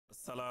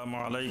আসসালামু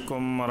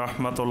আলাইকুম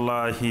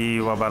রহমতুল্লাহি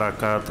ওয়া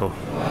বারাকাতুহু।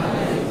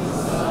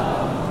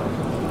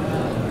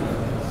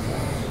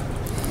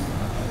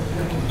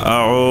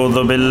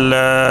 আউযু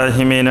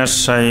বিল্লাহি মিনাশ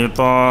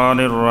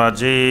শাইতানির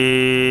রাজীম।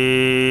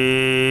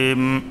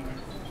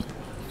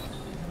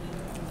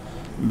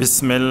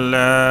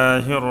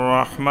 বিসমিল্লাহির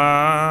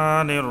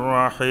রহমানির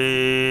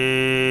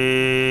রহিম।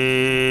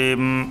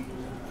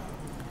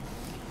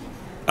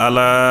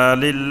 আলা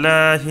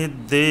লিল্লাহিদ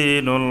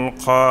দীনুল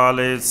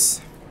খালিস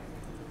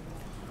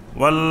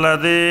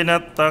والذين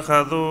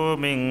اتخذوا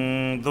من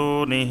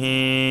دونه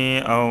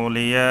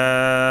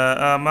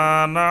أولياء ما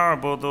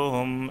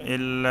نعبدهم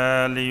إلا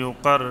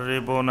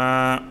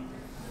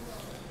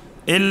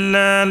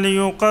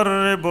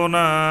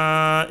ليقربنا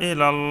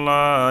إلى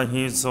الله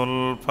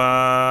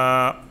زلفى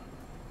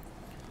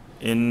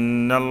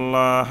إن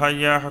الله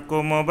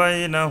يحكم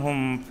بينهم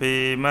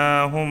فيما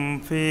هم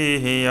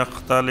فيه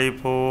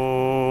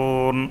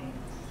يختلفون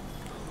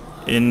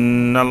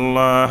إن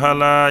الله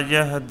لا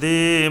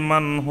يهدي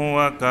من هو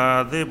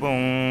كاذب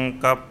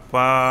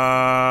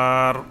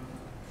كفار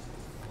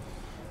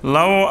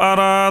لو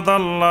أراد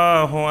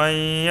الله أن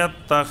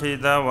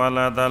يتخذ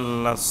ولدا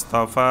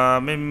لاصطفى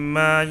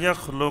مما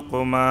يخلق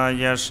ما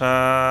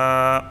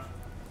يشاء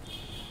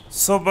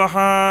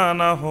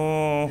سبحانه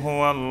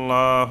هو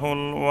الله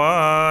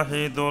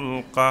الواحد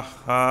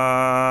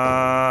القهار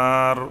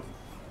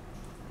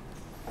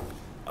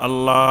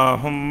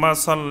اللهم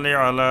صل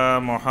على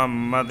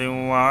محمد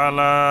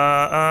وعلى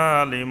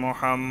آل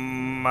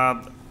محمد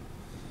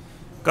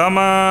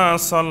كما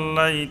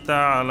صليت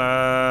على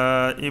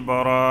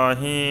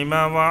إبراهيم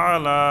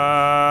وعلى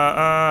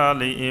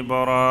آل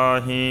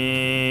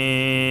إبراهيم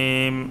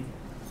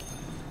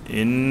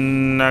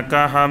إنك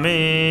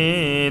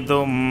حميد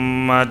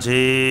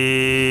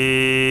مجيد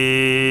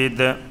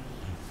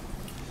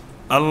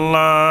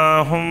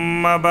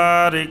اللهم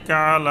بارك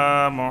على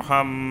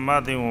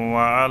محمد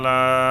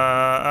وعلى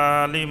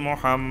آل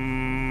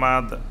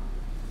محمد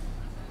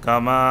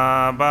كما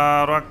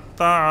باركت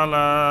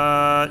على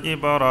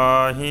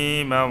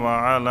إبراهيم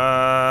وعلى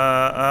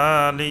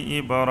آل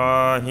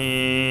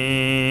إبراهيم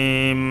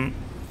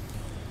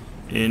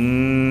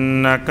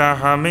إنك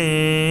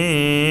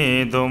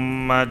حميد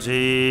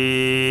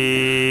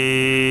مجيد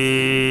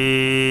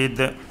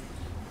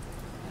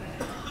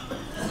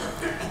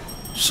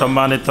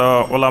সম্মানিত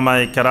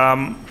ওলামায়ে কেরাম,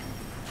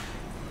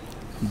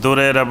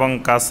 দূরের এবং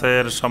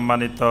কাছের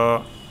সম্মানিত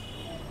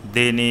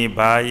দ্বীনী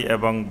ভাই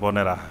এবং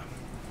বোনেরা,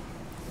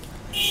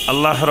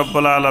 আল্লাহ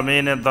রাব্বুল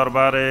আলামিনের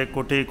দরবারে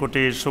কোটি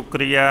কোটি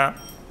শুকরিয়া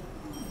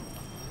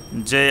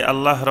যে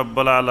আল্লাহ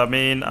রাব্বুল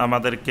আলামিন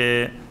আমাদেরকে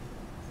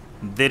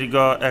দীর্ঘ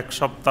এক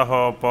সপ্তাহ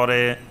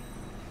পরে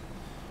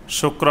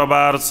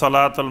শুক্রবার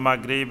সলাতুল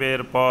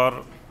মাগরিবের পর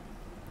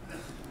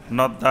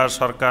নদ্দা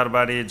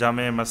সরকারবাড়ি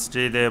জামে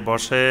মসজিদে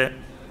বসে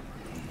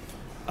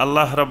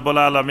আল্লাহ রাব্বুল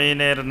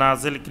আলামিনের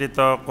নাজিলকৃত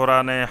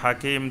কোরআনে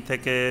হাকিম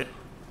থেকে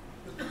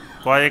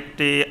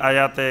কয়েকটি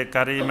আয়াতে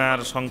কারিমার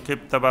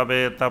সংক্ষিপ্তভাবে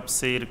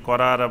তাফসীর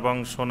করার এবং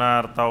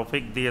শোনার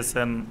তৌফিক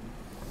দিয়েছেন।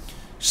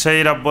 সেই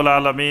রাব্বুল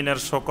আলামিনের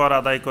শুকর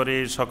আদায় করি,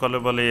 সকলে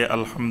বলি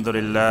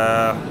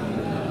আলহামদুলিল্লাহ।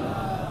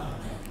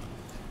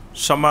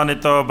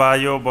 সম্মানিত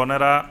ভাই ও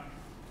বোনেরা,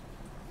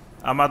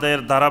 আমাদের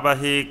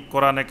ধারাবাহিক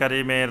কোরআনে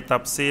কারিমের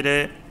তাফসীরে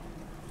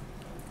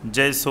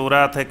যে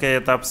সূরা থেকে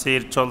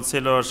তাফসীর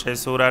চলছিল সেই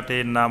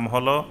সূরাটির নাম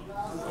হলো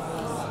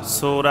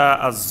সূরা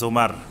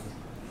আজ-জুমার।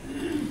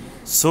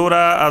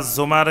 সূরা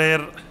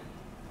আজ-জুমারের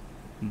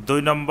 2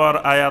 নম্বর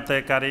আয়াতে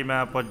কারিমা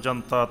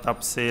পর্যন্ত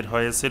তাফসীর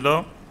হয়েছিল।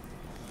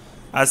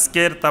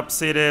 আজকের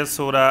তাফসীরে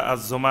সূরা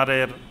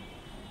আজ-জুমারের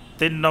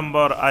 3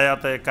 নম্বর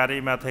আয়াতে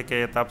কারিমা থেকে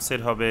তাফসীর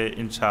হবে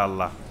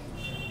ইনশাআল্লাহ।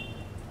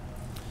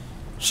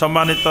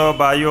 সম্মানিত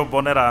ভাই ও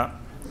বোনেরা,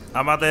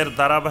 আমাদের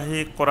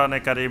ধারাবাহিক কোরআনে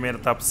কারিমের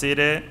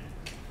তাফসীরে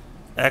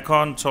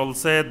এখন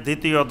চলছে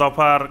দ্বিতীয়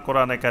দফার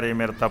কোরআনে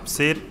কারিমের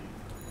তাফসীর।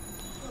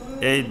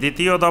 এই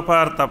দ্বিতীয়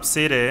দফার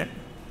তাফসীরে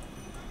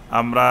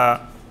আমরা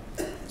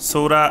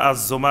সূরা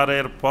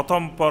আজ-জুমারের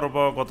প্রথম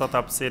পর্বগত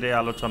তাফসীরে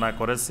আলোচনা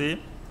করেছি।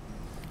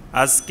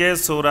 আজকে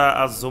সূরা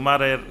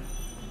আজ-জুমারের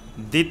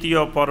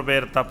দ্বিতীয়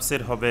পর্বের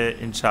তাফসীর হবে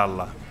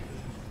ইনশাআল্লাহ।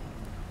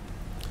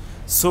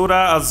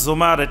 সূরা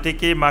আজ-জুমার এটি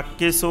কি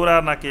মাক্কি সূরা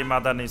নাকি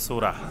মাদানী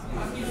সূরা?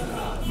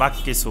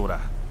 মাক্কি সূরা।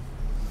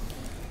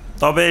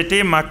 তবে এটি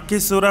মাক্কি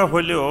সূরা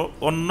হলেও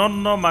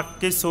অন্যান্য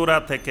মাক্কি সূরা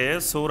থেকে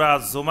সূরা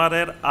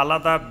আজ-জুমারের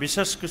আলাদা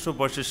বিশেষ কিছু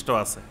বৈশিষ্ট্য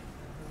আছে।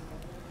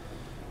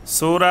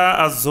 সূরা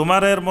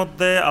আজ-জুমারের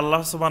মধ্যে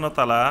আল্লাহ সুবহানাহু ওয়া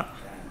তাআলা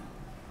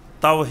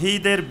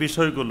তাওহীদের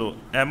বিষয়গুলো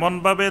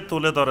এমনভাবে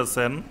তুলে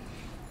ধরেছেন,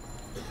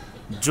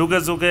 যুগে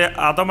যুগে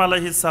আদম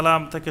আলাইহিস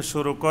সালাম থেকে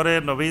শুরু করে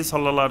নবী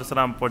সাল্লাল্লাহু আলাইহি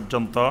সাল্লাম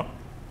পর্যন্ত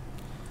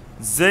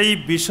যেই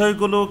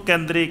বিষয়গুলো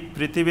কেন্দ্রিক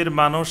পৃথিবীর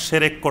মানুষ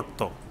শিরক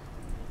করত,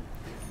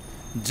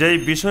 যেই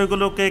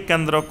বিষয়গুলোকে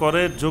কেন্দ্র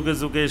করে যুগে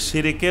যুগে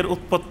শিরকের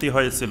উৎপত্তি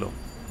হয়েছিল,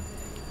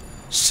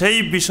 সেই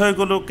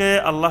বিষয়গুলোকে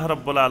আল্লাহ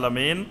রাব্বুল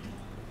আলামিন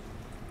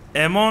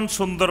এমন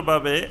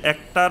সুন্দরভাবে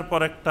একটার পর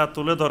একটা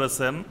তুলে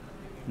ধরেছেন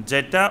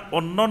যেটা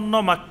অন্যান্য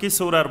মাক্কি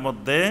সূরার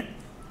মধ্যে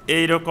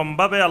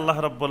এইরকমভাবে আল্লাহ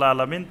রাব্বুল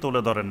আলামিন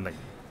তুলে ধরেন নাই।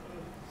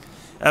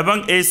 এবং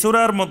এই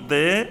সূরার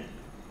মধ্যে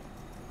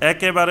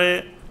একেবারে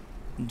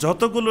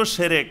যতগুলো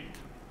শিরক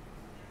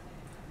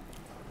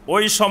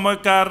ওই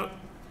সময়কার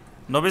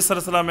নবী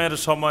সাল্লাল্লাহু আলাইহি ওয়াসাল্লামের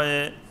সময়ে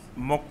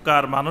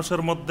মক্কার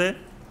মানুষের মধ্যে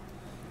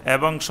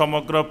এবং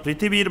সমগ্র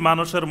পৃথিবীর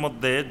মানুষের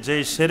মধ্যে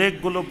যেই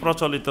শিরকগুলো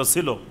প্রচলিত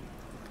ছিল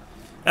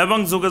এবং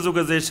যুগে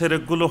যুগে যে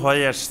শিরকগুলো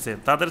হয়ে আসছে,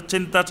 তাদের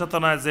চিন্তা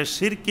চেতনায় যে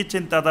শিরকি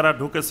চিন্তাধারা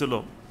ঢুকেছিল,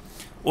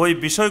 ওই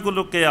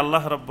বিষয়গুলোকে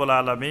আল্লাহ রাব্বুল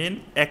আলামিন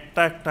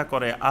একটা একটা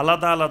করে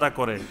আলাদা আলাদা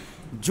করে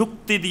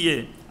যুক্তি দিয়ে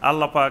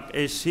আল্লাহ পাক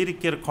এই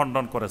শিরকের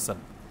খণ্ডন করেছেন।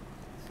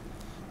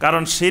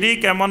 কারণ শিরিক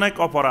এমন এক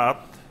অপরাধ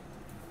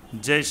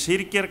যে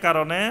শিরকের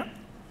কারণে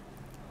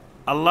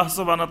আল্লাহ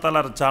সুবহানাহু ওয়া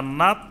তাআলার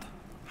জান্নাত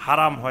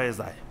হারাম হয়ে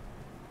যায়।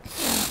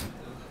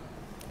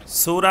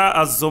 সূরা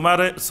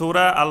আজ-জুমারে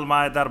সূরা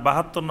আল-মায়েদার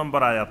 ৭২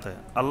 নম্বর আয়াতে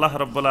আল্লাহ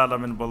রাব্বুল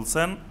আলামিন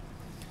বলছেন,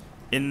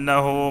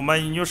 ইন্নাহু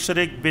মান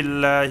ইউশরিক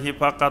বিল্লাহি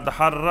ফাকাদ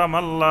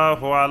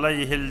হাররামাল্লাহু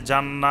আলাইহিল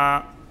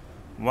জান্নাহ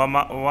ওয়া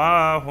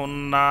মাওয়াহুন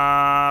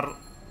নার।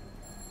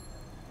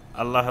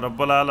 আল্লাহ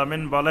রাব্বুল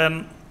আলামিন বলেন,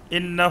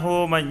 ইন্নাহু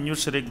মান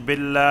ইউশরিক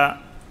বিল্লাহ,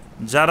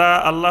 যারা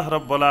আল্লাহ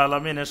রাব্বুল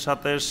আলামিনের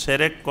সাথে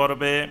শিরক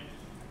করবে,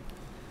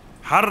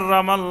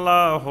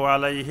 হাররামাল্লাহু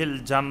আলাইহিল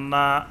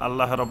জান্নাহ,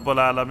 আল্লাহ রাব্বুল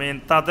আলামিন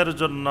তাদের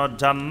জন্য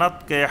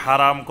জান্নাতকে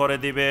হারাম করে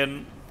দিবেন।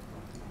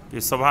 কি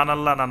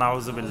সুবহানাল্লাহ না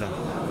নাউযুবিল্লাহ?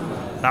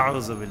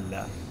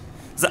 নাউযুবিল্লাহ।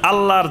 যে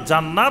আল্লাহর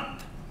জান্নাত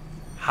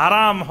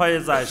হারাম হয়ে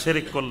যায়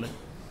শিরক করলে।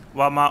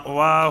 ওয়া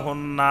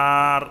মাওয়াহুন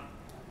নার,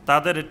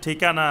 তাদের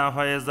ঠিকানা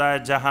হয়ে যায়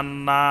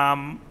জাহান্নাম।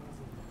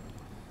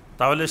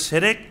 তাহলে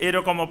শিরক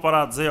এরকম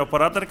অপরাধ যে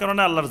অপরাধের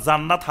কারণে আল্লাহর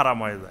জান্নাত হারাম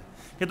হয়ে যায়,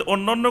 কিন্তু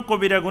অন্যান্য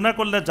কবিরা গুনাহ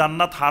করলে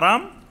জান্নাত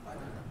হারাম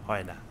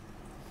হয় না।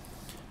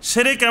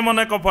 শিরক এমন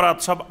এক অপরাধ,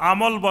 সব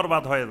আমল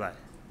বরবাদ হয়ে যায়।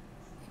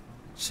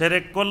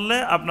 শিরক করলে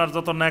আপনার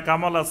যত নেক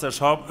আমল আছে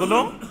সবগুলো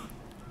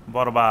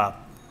বরবাদ।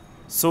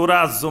 সূরা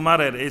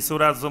আজ-জুমারের এই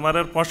সূরা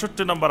আজ-জুমারের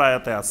 ৬৫ নম্বর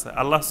আয়াতে আছে,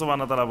 আল্লাহ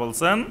সুবহানাহু ওয়া তাআলা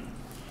বলছেন,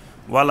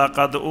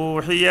 ওয়ালাকাদ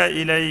উহিয়া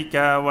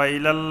ইলাইকা ওয়া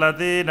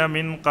ইলাল্লাযীনা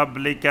মিন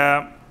ক্বাবলিকা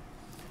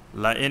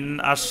লাইন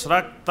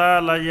আশরাকতা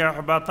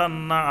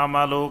লায়াহবাতান্না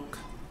আমালুক।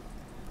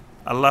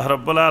 আল্লাহ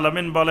রাব্বুল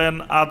আলামিন বলেন,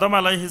 আদম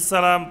আলাইহিস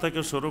সালাম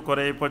থেকে শুরু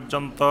করে এই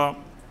পর্যন্ত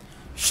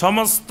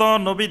সমস্ত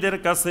নবীদের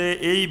কাছে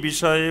এই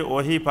বিষয়ে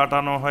ওহী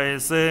পাঠানো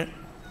হয়েছে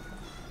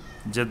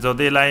যে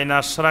যদি লাইন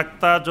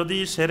আশরাকতা, যদি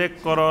শিরক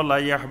করো,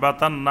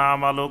 লায়াহবাতান্না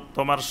আমালুক,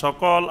 তোমার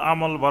সকল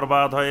আমল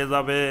বরবাদ হয়ে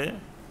যাবে।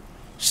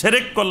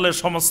 শিরক করলে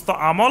সমস্ত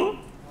আমল,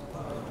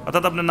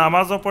 অর্থাৎ আপনি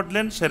নামাজও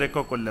পড়লেন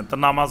শিরকও করলেন তো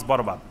নামাজ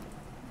বরবাদ,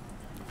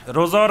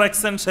 রোজাও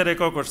রাখছেন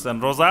শিরকও করছেন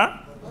রোজা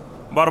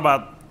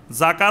বরবাদ,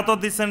 জাকাতও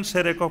দিচ্ছেন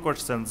শিরকও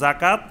করছেন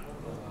জাকাত,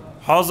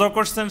 হজও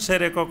করছেন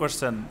শিরকও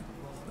করছেন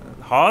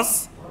হজ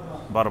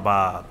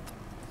বরবাদ।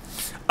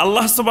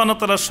 আল্লাহ সুবহানাহু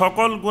ওয়া তাআলা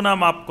সকল গুনাহ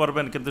মাফ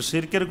করবেন, কিন্তু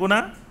শিরকের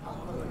গুনাহ।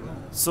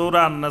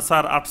 সূরা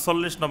আন-নাসার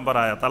 ৪৮ নম্বর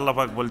আয়াত আল্লাহ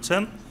পাক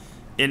বলছেন,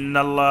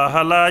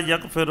 ইন্নাল্লাহা লা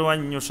ইয়াগফিরু আন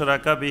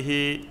ইউশরাকা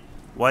বিহি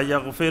ওয়া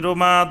ইয়াগফিরু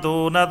মা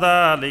দুনা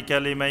যালিকা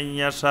লিমান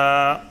ইয়াশা।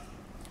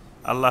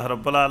 আল্লাহ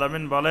রাব্বুল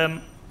আলামিন বলেন,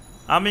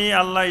 আমি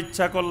আল্লাহ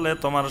ইচ্ছা করলে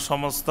তোমার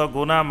সমস্ত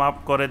গুনাহ মাফ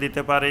করে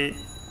দিতে পারি,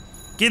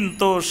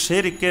 কিন্তু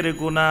শিরকের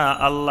গুনাহ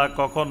আল্লাহ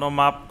কখনো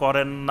মাফ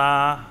করেন না।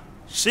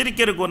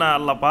 শিরকের গুনাহ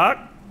আল্লাহ পাক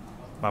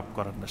মাফ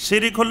করেন না।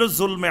 শিরক হলো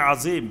জুলমে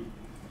আজিম,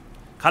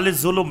 খালি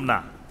জুলুম না,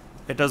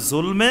 এটা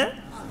জুলমে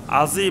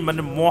আজিম,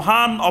 মানে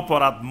মহান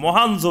অপরাধ,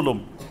 মহান জুলুম।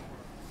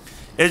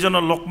 এই জন্য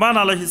লোকমান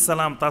আলাইহিস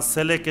সালাম তার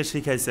ছেলেকে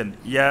শিখাইছেন,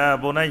 ইয়া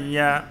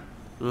বুনাইয়া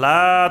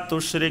লা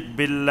তুশরিক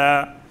বিল্লাহ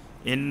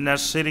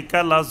ইন্নাশ শিরকা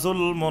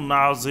লাযুলমুন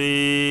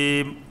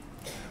আযীম।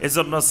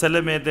 এজন্য ছেলে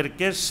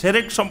মেয়েদেরকে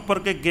শিরক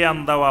সম্পর্কে জ্ঞান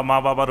দেওয়া মা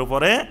বাবার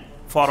উপরে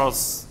ফরজ।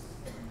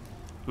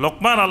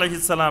 লোকমান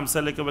আলাইহিস সালাম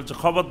ছেলেকে বলছে,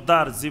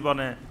 খবরদার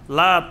জীবনে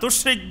লা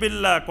তুশরিক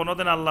বিল্লাহ,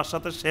 কোনোদিন আল্লাহর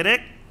সাথে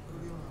শিরক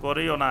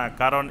করিও না,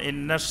 কারণ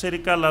ইন্নাশ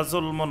শিরকা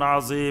লাযুলমুন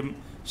আযীম,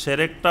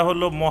 শিরকটা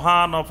হলো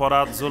মহান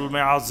অপরাধ,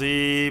 জুলমে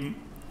আজিম।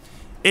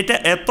 এটা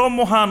এত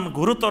মহান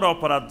গুরুতর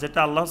অপরাধ যেটা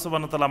আল্লাহ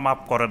সুবহানাহু ওয়া তাআলা মাফ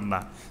করেন না,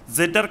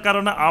 যেটার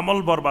কারণে আমল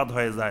বরবাদ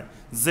হয়ে যায়,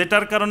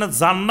 যেটার কারণে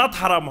জান্নাত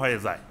হারাম হয়ে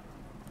যায়।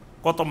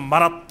 কত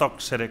মারাত্মক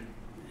শিরক!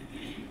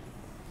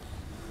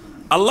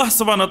 আল্লাহ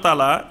সুবহানাহু ওয়া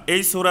তাআলা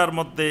এই সূরার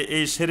মধ্যে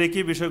এই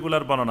শিরকি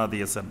বিষয়গুলোর বর্ণনা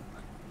দিয়েছেন।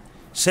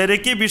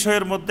 শিরকি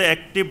বিষয়ের মধ্যে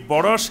একটি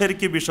বড়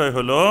শিরকি বিষয়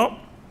হলো,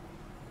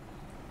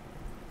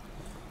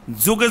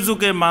 যুগে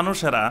যুগে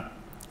মানুষেরা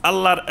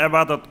আল্লাহর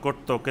ইবাদত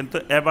করত, কিন্তু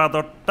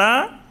ইবাদতটা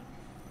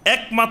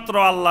একমাত্র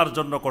আল্লাহর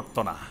জন্য করত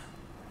না।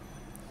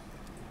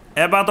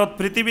 ইবাদত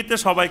পৃথিবীতে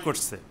সবাই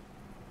করছে,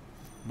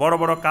 বড়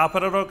বড়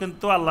কাফেররাও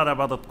কিন্তু আল্লাহর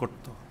ইবাদত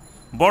করত,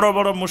 বড়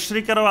বড়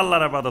মুশরিকেরাও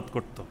আল্লাহর ইবাদত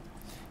করত,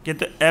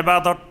 কিন্তু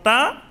ইবাদতটা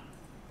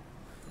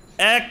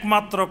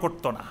একমাত্র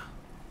করত না।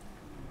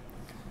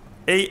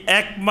 এই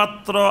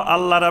একমাত্র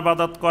আল্লাহর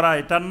ইবাদত করা,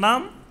 এটার নাম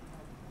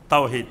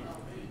তাওহীদ।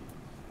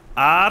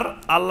 আর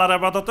আল্লাহর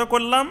ইবাদতও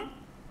করলাম,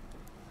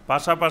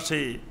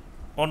 পাশাপাশি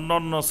অন্য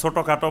অন্য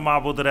ছোটোখাটো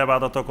মাবুদের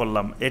ইবাদতও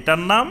করলাম,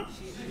 এটার নাম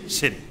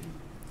শিরক।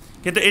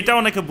 কিন্তু এটা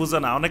অনেকে বুঝে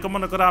না, অনেকে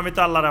মনে করে আমি তো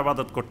আল্লাহর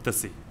ইবাদত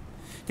করতেছি,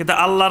 কিন্তু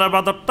আল্লাহর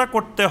ইবাদতটা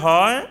করতে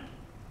হয়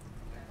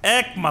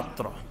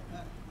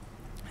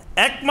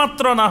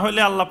একমাত্র না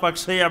হলে আল্লাহ পাক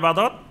সেই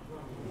ইবাদত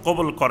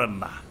কবুল করেন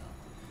না।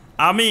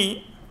 আমি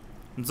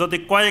যদি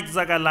কয়েক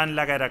জায়গায় লাইন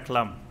লাগাই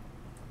রাখলাম,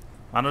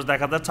 মানুষ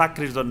দেখা যায়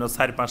চাকরির জন্য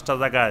 4-5টা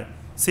জায়গায়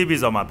সিবি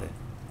জমা দেয়,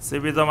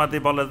 সিবি জমা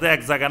দিয়ে বলে যে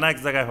এক জায়গায় না এক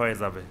জায়গায় হয়ে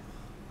যাবে।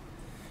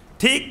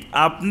 ঠিক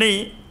আপনি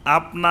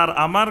আপনার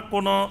আমার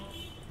কোনো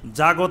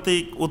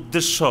জাগতিক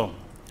উদ্দেশ্য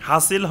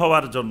হাসিল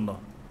হওয়ার জন্য,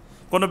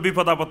 কোনো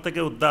বিপদ আপদ থেকে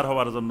উদ্ধার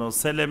হওয়ার জন্য,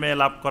 ছেলে মেয়ে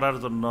লাভ করার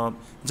জন্য,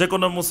 যে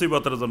কোনো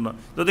মুসিবতের জন্য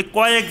যদি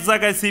কয়েক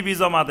জায়গায় সিবি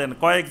জমা দেন,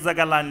 কয়েক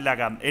জায়গায় লাইন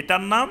লাগান,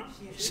 এটার নাম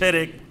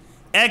শিরক।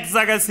 এক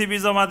জায়গায় সিবি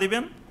জমা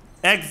দিবেন,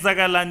 এক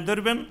জায়গায় লাইন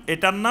ধরবেন,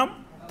 এটার নাম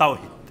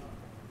তাওহীদ।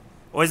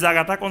 ওই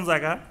জায়গাটা কোন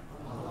জায়গা?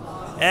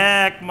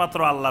 একমাত্র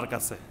আল্লাহর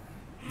কাছে।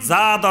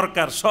 যা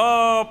দরকার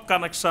সব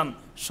কানেকশন,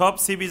 সব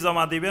সিবি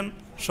জমা দিবেন,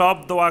 সব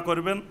দোয়া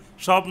করবেন,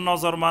 সব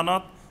নজর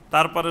মানত,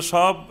 তারপরে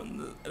সব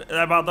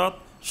ইবাদত,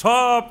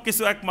 সব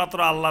কিছু একমাত্র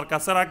আল্লাহর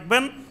কাছে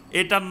রাখবেন,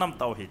 এটার নাম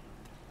তাওহীদ।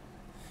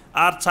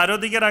 আর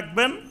চারিদিকে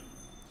রাখবেন।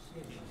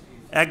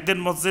 একদিন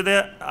মসজিদে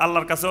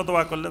আল্লাহর কাছেও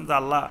দোয়া করলেন যে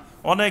আল্লাহ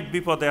অনেক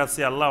বিপদে আছি,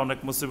 আল্লাহ অনেক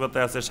মুসিবতে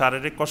আছে,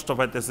 শারীরিক কষ্ট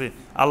পাইতেছি,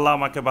 আল্লাহ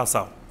আমাকে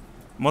বাঁচাও।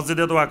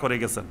 মসজিদে দোয়া করে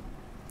গেছেন।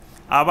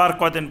 আবার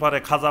কয়দিন পরে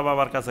খাজা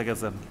বাবার কাছে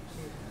গেছেন,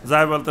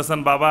 যাই বলতেছেন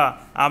বাবা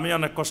আমি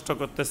অনেক কষ্ট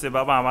করতেছি,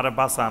 বাবা আমারে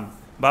বাঁচান,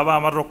 বাবা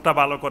আমার রোগটা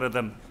ভালো করে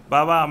দেন,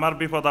 বাবা আমার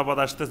বিপদ আপদ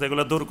আসতেছে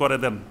এগুলো দূর করে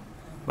দেন।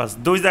 বাস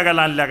 2 জায়গায়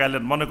লাইন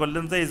লাগাইলেন, মনে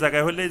করলেন যে এই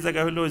জায়গায় হইলে এই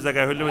জায়গায় হইলো, ওই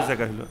জায়গায় হইলে ওই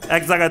জায়গায় হইলো,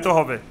 এক জায়গায় তো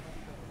হবে,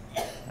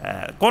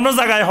 কোনো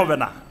জায়গায় হবে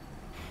না,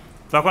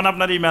 তখন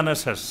আপনার ঈমানের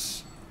শেষ।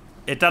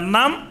 এটার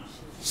নাম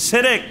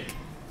শিরক।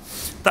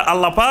 তা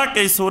আল্লাহ পাক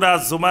এই সূরা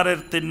আজ-জুমারের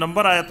 3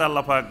 নম্বর আয়াতে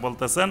আল্লাহ পাক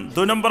বলতেছেন,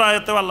 2 নম্বর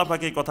আয়াতেও আল্লাহ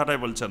পাক এই কথাটাই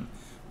বলছেন,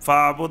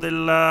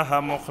 ফাবুদিল্লাহা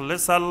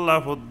মুখলিসাল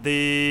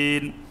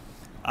লাহুদ্দিন,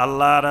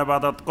 আল্লাহর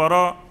ইবাদত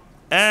করো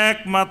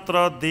একমাত্র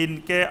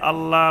দিনকে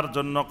আল্লাহর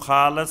জন্য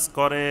খালেস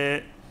করে,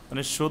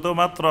 মানে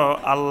শুধুমাত্র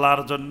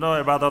আল্লাহর জন্য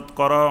ইবাদত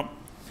করো।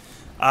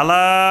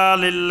 আলা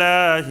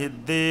লিল্লাহিদ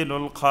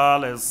দীনুল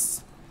খালিস,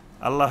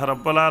 আল্লাহ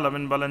রাব্বুল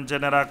আলামিন বলেন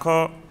জেনে রাখো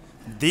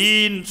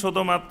দিন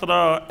শুধুমাত্র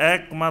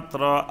একমাত্র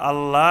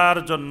আল্লাহর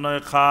জন্য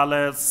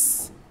খালেস,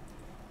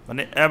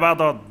 মানে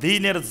ইবাদত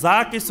দ্বীনের যা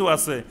কিছু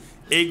আছে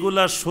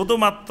এইগুলা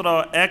শুধুমাত্র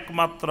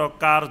একমাত্র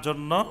কার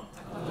জন্য?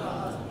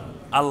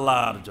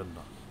 আল্লাহর জন্য।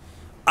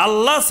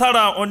 আল্লাহ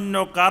ছাড়া অন্য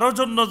কারো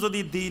জন্য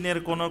যদি দ্বীনের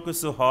কোনো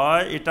কিছু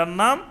হয় এটার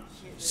নাম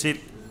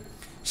শিরক।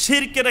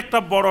 শিরকের একটা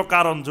বড়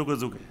কারণ যুগে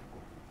যুগে,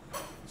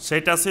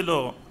 সেটা ছিল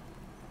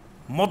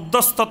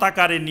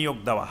মধ্যস্থতাকারী নিয়োগ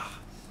দেওয়া।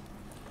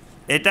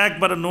 এটা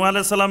একবারে নূহ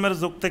আলাইহিস সালামের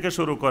যুগ থেকে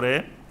শুরু করে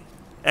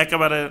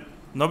একেবারে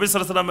নবী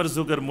সাল্লাল্লাহু আলাইহি ওয়াসাল্লামের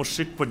যুগের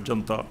মুশরিক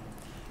পর্যন্ত,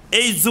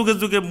 এই যুগে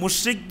যুগে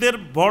মুশরিকদের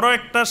বড়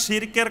একটা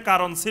শিরকের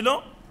কারণ ছিল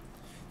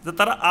যে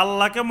তারা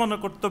আল্লাহকে মনে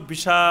করত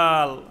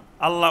বিশাল,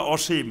 আল্লাহ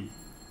অসীম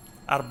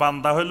আর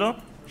বান্দা হইল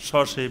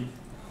সসীম।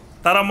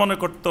 তারা মনে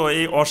করত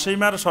এই অসীম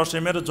আর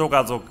সসীমের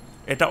যোগাযোগ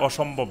এটা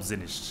অসম্ভব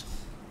জিনিস,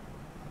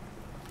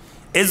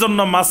 এই জন্য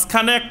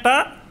মাঝখানে একটা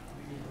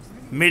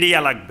মিডিয়া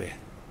লাগবে,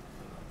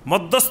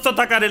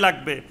 মধ্যস্থতাকারী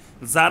লাগবে,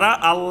 যারা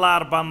আল্লাহ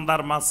আর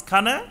বান্দার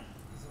মাঝখানে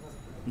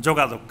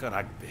যোগাযোগ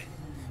রাখবে।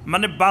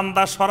 মানে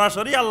বান্দা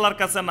সরাসরি আল্লাহর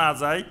কাছে না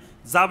যায়,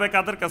 যাবে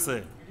কাদের কাছে?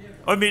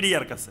 ওই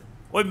মিডিয়ার কাছে।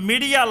 ওই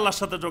মিডিয়া আল্লাহর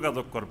সাথে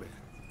যোগাযোগ করবে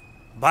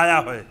ভায়া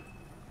হয়ে।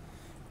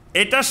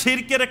 এটা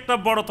শিরকের একটা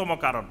বড়তম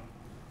কারণ,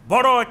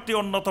 বড় একটি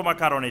অন্যতম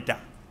কারণ এটা।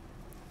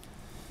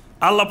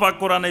 আল্লাহ পাক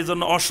কোরআনে এই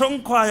জন্য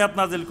অসংখ্য আয়াত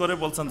নাজিল করে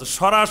বলছেন যে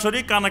সরাসরি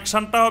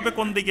কানেকশনটা হবে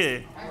কোন দিকে?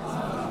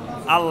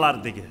 আল্লাহর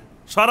দিকে।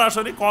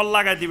 সরাসরি কল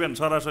লাগাই দিবেন,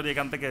 সরাসরি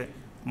এখান থেকে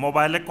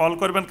মোবাইলে কল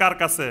করবেন কার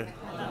কাছে?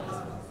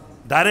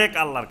 ডাইরেক্ট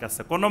আল্লাহর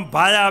কাছে। কোনো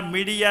ভায়া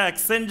মিডিয়া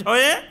এক্সচেঞ্জ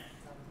হয়ে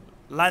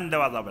লাইন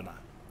দেওয়া যাবে না,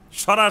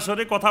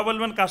 সরাসরি কথা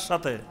বলবেন কার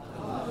সাথে?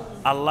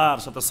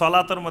 আল্লাহর সাথে।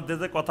 সালাতের মধ্যে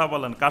যে কথা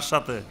বলেন কার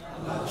সাথে?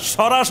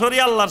 সরাসরি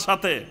আল্লাহর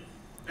সাথে।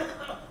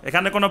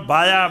 এখানে কোনো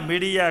ভায়া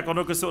মিডিয়া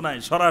কোনো কিছু নাই,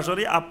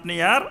 সরাসরি আপনি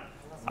আর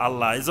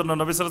আল্লাহ। এই জন্য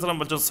নবী সাল্লাল্লাহু আলাইহি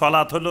ওয়াসাল্লাম বলছেন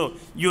সালাত হলো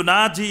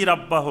ইউনাজি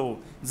রাব্বাহু,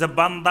 যে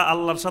বান্দা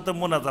আল্লাহর সাথে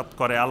মুনাজাত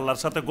করে, আল্লাহর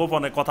সাথে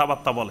গোপনে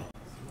কথাবার্তা বলে।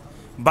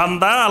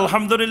 বান্দা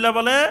আলহামদুলিল্লাহ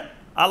বলে,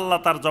 আল্লাহ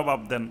তার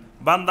জবাব দেন।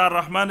 বান্দা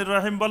রহমানির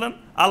রহিম বলেন,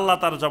 আল্লাহ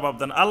তার জবাব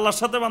দেন। আল্লাহর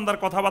সাথে বান্দার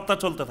কথাবার্তা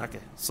চলতে থাকে।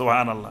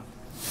 সুবহানাল্লাহ।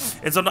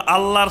 এই জন্য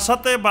আল্লাহর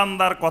সাথে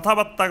বান্দার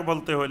কথাবার্তা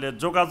বলতে হলে,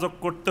 যোগাযোগ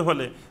করতে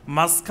হলে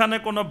মাঝখানে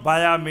কোনো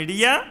বায়া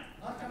মিডিয়া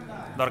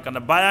দরকার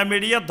নেই। বায়া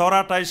মিডিয়া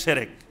ধরাটাই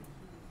শিরক।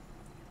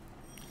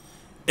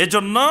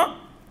 এজন্য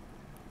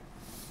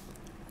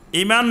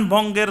ঈমান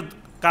ভঙ্গের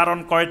কারণ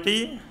কয়টি?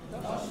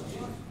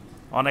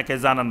 অনেকে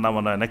জানেন না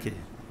মনে হয় নাকি?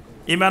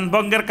 ঈমান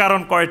ভঙ্গের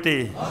কারণ কয়টি?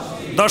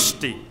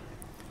 10টি।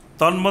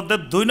 তন্মধ্যে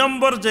 2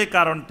 নম্বর যে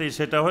কারণটি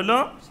সেটা হলো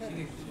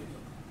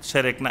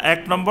শিরক না,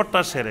 1 নম্বরটা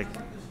শিরক।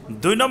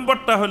 2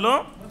 নম্বরটা হলো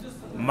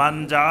মান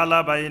জাআলা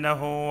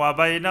বাইনাহু ওয়া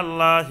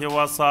বাইনাল্লাহি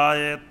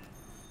ওয়াসায়েত,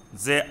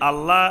 যে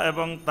আল্লাহ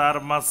এবং তার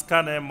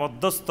মাঝখানে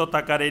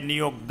মধ্যস্থতাকারী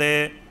নিয়োগ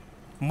দেয়।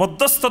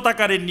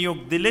 মধ্যস্থতাকারী নিয়োগ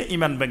দিলে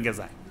ঈমান ভেঙে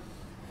যায়।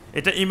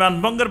 এটা ঈমান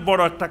ভঙ্গের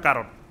বড় একটা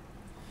কারণ।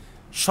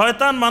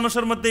 শয়তান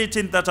মানুষের মধ্যে এই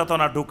চিন্তা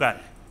চেতনা ঢুকায়,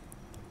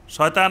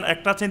 শয়তান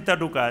একটা চিন্তা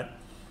ঢুকায়,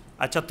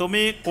 আচ্ছা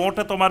তুমি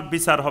কোর্টে তোমার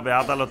বিচার হবে,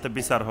 আদালতে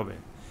বিচার হবে,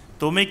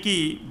 তুমি কি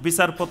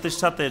বিচারপতির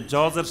সাথে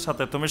জজের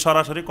সাথে তুমি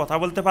সরাসরি কথা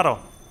বলতে পারো?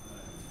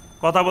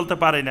 কথা বলতে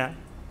পারি না।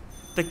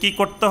 তো কি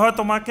করতে হয়?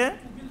 তোমাকে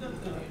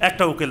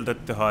একটা উকিল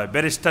ধরতে হয়,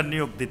 ব্যারিস্টার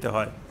নিয়োগ দিতে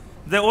হয়,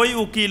 যে ওই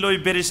উকিল ওই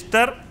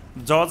ব্যারিস্টার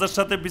জজের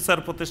সাথে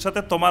বিচারপতির সাথে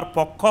তোমার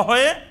পক্ষ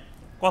হয়ে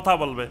কথা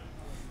বলবে।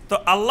 তো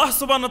আল্লাহ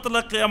সুবহানাহু ওয়া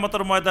তাআলা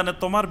কিয়ামতের ময়দানে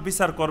তোমার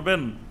বিচার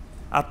করবেন,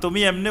 আর তুমি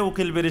এমনি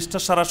উকিল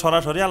ব্যারিস্টার সারা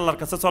সরাসরি আল্লাহর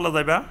কাছে চলে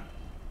যাইবা।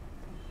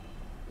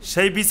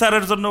 সেই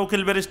বিচারের জন্য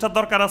উকিল ব্যারিস্টার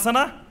দরকার আছে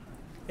না?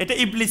 এটা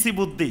ইবলিসি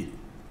বুদ্ধি,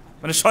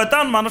 মানে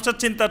শয়তান মানুষের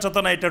চিন্তা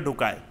চেতনা এটা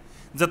ঢুকায়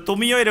যে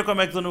তুমিও এরকম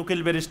একজন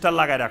উকিল ব্যারিস্টার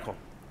লাগায় রাখো।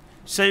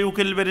 সেই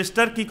উকিল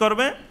ব্যারিস্টার কি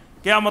করবে?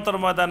 কিয়ামতের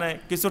ময়দানে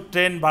কিছু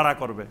ট্রেন ভাড়া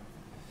করবে,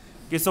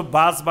 কিছু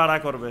বাস ভাড়া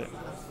করবে,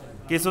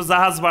 কিছু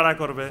জাহাজ ভাড়া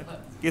করবে,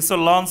 কিছু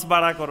লঞ্চ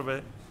ভাড়া করবে,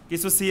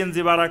 কিছু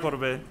সিএনজি ভাড়া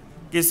করবে,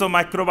 কিছু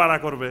মাইক্রো ভাড়া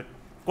করবে,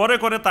 করে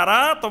করে তারা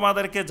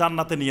তোমাদেরকে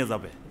জান্নাতে নিয়ে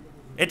যাবে।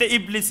 এটা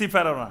ইবলিসি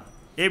প্রেরণা,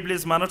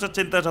 ইবলিস মানুষের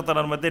চিন্তা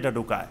চেতনার মধ্যে এটা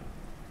ঢুকায়।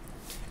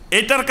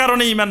 এটার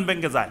কারণে ঈমান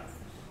ভেঙে যায়।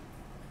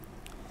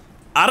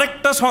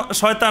 আরেকটা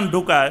শয়তান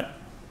ঢুকায়,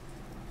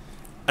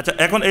 আচ্ছা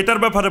এখন এটার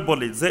ব্যাপারে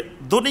বলি যে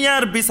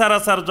দুনিয়ার বিচার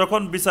আচার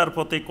যখন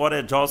বিচারপতি করে,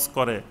 জজ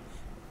করে,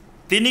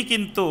 তিনি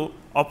কিন্তু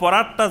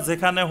অপরাধটা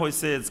যেখানে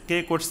হয়েছে, কে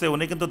করছে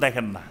উনি কিন্তু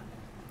দেখেন না।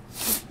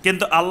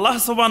 কিন্তু আল্লাহ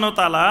সুবহানাহু ওয়া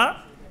তাআলা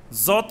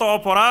যত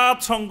অপরাধ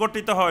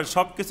সংগঠিত হয়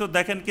সব কিছু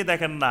দেখেন কি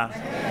দেখেন না?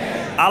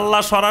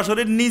 আল্লাহ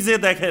সরাসরি নিজে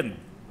দেখেন।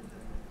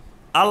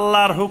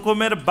 আল্লাহর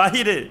হুকুমের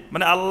বাহিরে,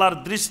 মানে আল্লাহর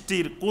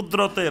দৃষ্টির,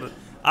 কুদরতের,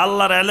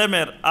 আল্লাহর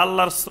এলেমের,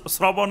 আল্লাহর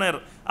শ্রবণের,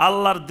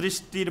 আল্লাহর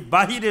দৃষ্টির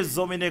বাহিরে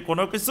জমিনে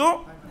কোনো কিছু,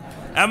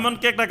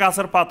 এমনকি একটা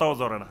গাছের পাতাও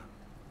ঝরে না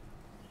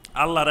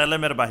আল্লাহর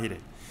এলেমের বাহিরে।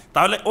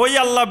 তাহলে ওই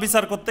আল্লাহ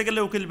বিচার করতে গেলে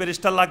উকিল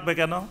ব্যারিস্টার লাগবে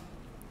কেন?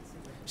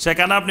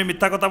 সেখানে আপনি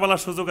মিথ্যা কথা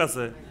বলার সুযোগ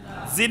আছে?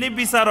 যিনি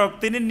বিচারক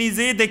তিনি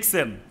নিজেই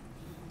দেখছেন,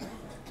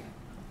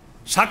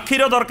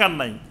 সাক্ষীরও দরকার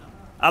নাই।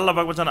 আল্লাহ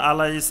পাক বলেন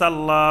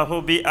আলাইসাল্লাহু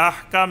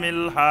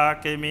বিআহকামিল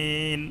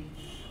হাকিমিন,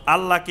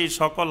 আল্লাহ কি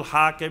সকল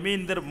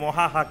হাকিমিনদের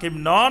মহা হাকিম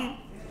নন?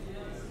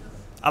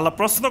 আল্লাহ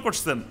প্রশ্ন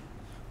করছেন।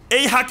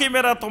 এই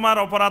হাকিমেরা তোমার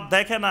অপরাধ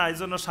দেখে না, এই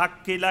জন্য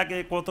সাক্ষী লাগে,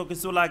 কত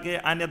কিছু লাগে,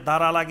 আইনের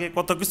ধারা লাগে,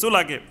 কত কিছু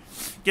লাগে।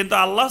 কিন্তু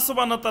আল্লাহ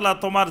সুবহানাহু ওয়া তাআলা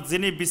তোমার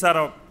যিনি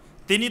বিচারক,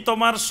 তিনি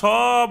তোমার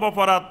সব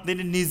অপরাধ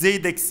তিনি নিজেই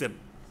দেখছেন।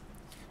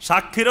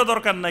 সাক্ষীরও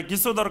দরকার নাই,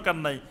 কিছু দরকার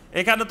নাই।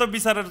 এখানে তো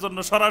বিচারের জন্য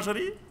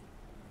সরাসরি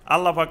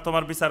আল্লাহ পাক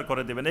তোমার বিচার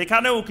করে দেবেন।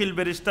 এখানে উকিল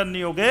ব্যারিস্টার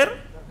নিয়োগের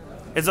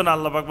এজন্য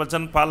আল্লাহ পাক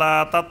বলছেন ফালা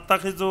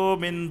তাত্তাখিযু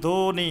মিন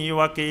দুনি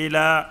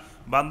ওয়াকিলা,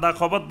 বান্দা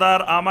খবরদার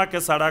আমাকে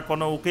ছাড়া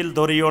কোনো উকিল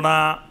ধরিও না।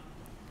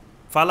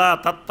 ফালা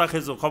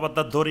তাত্তাখিযু,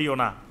 খবরদার ধরিও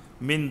না,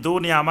 মিন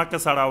দুনি আমাকে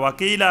ছাড়া,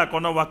 ওয়াকিলা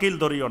কোনো ওয়াকিল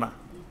ধরিও না।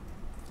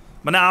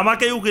 মানে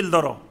আমাকেই উকিল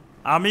ধরো,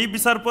 আমি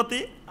বিচারপতি,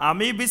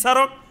 আমি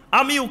বিচারক,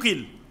 আমি উকিল,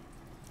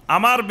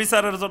 আমার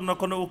বিচারের জন্য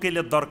কোনো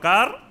উকিলের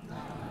দরকার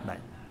নাই।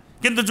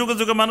 কিন্তু যুগে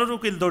যুগে মানুষ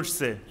উকিল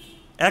ধরছে,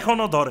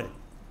 এখনো ধরে,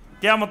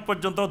 কিয়ামত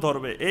পর্যন্ত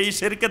ধরবে। এই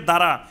শিরকের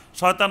ধারা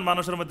শয়তান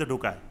মানুষের মধ্যে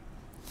ঢুকায়।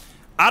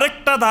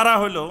 আরেকটা ধারা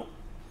হলো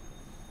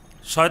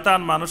শয়তান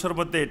মানুষের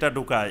মধ্যে এটা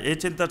ঢুকায়, এই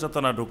চিন্তা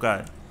চেতনা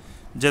ঢুকায়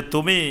যে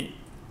তুমি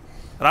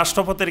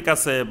রাষ্ট্রপতির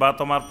কাছে বা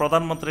তোমার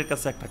প্রধানমন্ত্রীর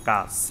কাছে একটা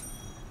কাজ,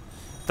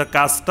 তো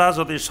কাজটা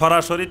যদি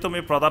সরাসরি তুমি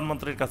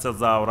প্রধানমন্ত্রীর কাছে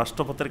যাও,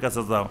 রাষ্ট্রপতির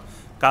কাছে যাও,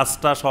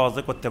 কাজটা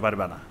সহজে করতে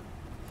পারবে না।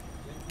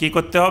 কি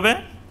করতে হবে?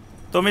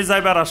 তুমি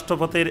যাইবা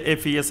রাষ্ট্রপতির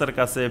এপিএস এর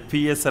কাছে,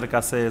 পিএস এর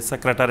কাছে,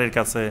 সেক্রেটারির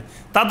কাছে,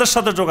 তাদের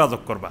সাথে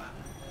যোগাযোগ করবা।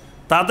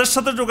 তাদের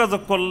সাথে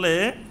যোগাযোগ করলে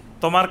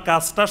তোমার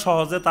কাজটা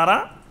সহজে তারা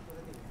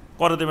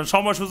করে দেবেন।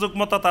 সময় সুযোগ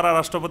মতো তারা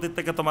রাষ্ট্রপতির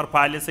থেকে তোমার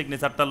ফাইলে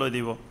সিগনেচারটা লই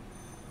দিব,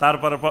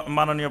 তারপরে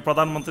মাননীয়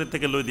প্রধানমন্ত্রীর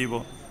থেকে লই দিব,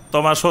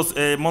 তোমার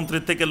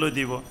মন্ত্রীর থেকে লই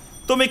দিব।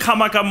 তুমি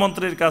খামাখা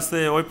মন্ত্রীর কাছে,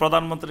 ওই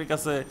প্রধানমন্ত্রীর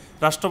কাছে,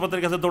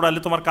 রাষ্ট্রপতির কাছে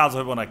দৌড়াইলে তোমার কাজ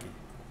হইব নাকি?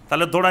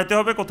 তাহলে দৌড়াইতে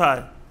হবে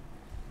কোথায়?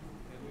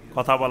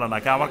 কথা বলা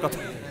নাকি আমার কথা?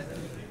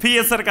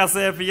 পিএস এর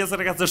কাছে, পিএস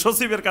এর কাছে,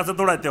 সচিবের কাছে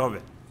দৌড়াইতে হবে।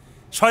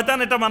 শয়তান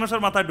এটা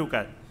মানুষের মাথায়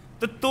ঢুকায়।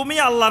 তো তুমি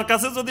আল্লাহর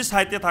কাছে যদি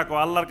চাইতে থাকো,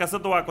 আল্লাহর কাছে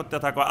দোয়া করতে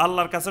থাকো,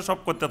 আল্লাহর কাছে সব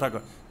করতে থাকো,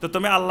 তো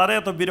তুমি আল্লাহরে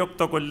এত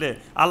বিরক্ত করলে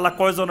আল্লাহ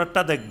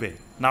কয়জনেরটা দেখবে?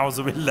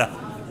 নাউজুবিল্লাহ।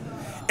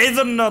 এই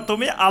জন্য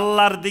তুমি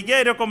আল্লাহর দিকে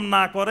এরকম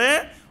না করে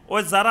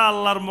ওই যারা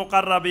আল্লাহর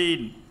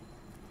মুকাররাবিন,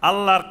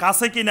 আল্লাহর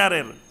কাছে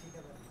কিনারের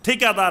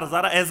ঠিকাদার,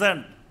 যারা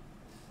এজেন্ট,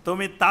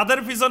 তুমি তাদের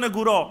পিছনে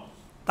ঘুরো,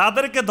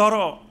 তাদেরকে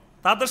ধরো,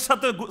 তাদের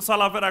সাথে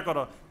চলাফেরা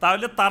করো,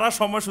 তাহলে তারা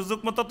সময় সুযোগ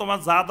মতো তোমার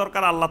যা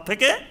দরকার আল্লাহ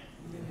থেকে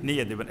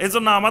নিয়ে দেবেন। এই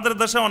জন্য আমাদের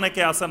দেশে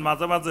অনেকে আছেন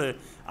মাঝে মাঝে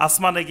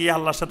আসমানে গিয়ে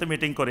আল্লাহর সাথে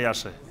মিটিং করে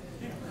আসে,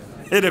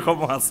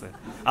 এরকমও আছে,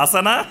 আছে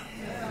না?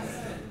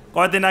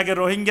 কয়দিন আগে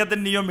রোহিঙ্গাদের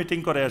নিয়েও মিটিং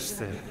করে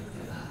আসছে,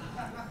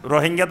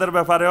 রোহিঙ্গাদের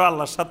ব্যাপারেও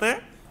আল্লাহর সাথে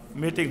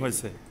মিটিং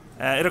হয়েছে।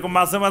 এরকম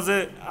মাঝে মাঝে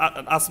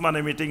আসমানে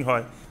মিটিং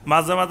হয়,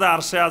 মাঝে মাঝে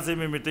আরশে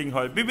আজিমে মিটিং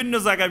হয়, বিভিন্ন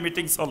জায়গায়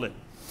মিটিং চলে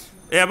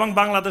এবং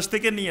বাংলাদেশ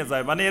থেকে নিয়ে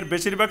যায়, মানে এর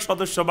বেশিরভাগ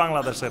সদস্য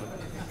বাংলাদেশের।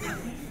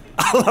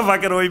 আল্লাহ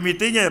পাকের ওই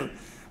মিটিংয়ের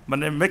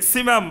মানে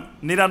ম্যাক্সিমাম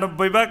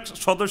 99%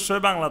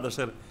 সদস্যই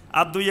বাংলাদেশের,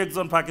 আর 2-1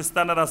 জন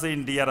পাকিস্তানের আছে,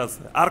 ইন্ডিয়ার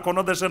আছে, আর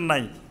কোনো দেশের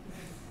নাই।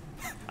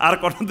 আর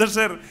কোন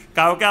দেশের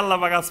কাউকে আল্লাহ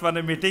পাক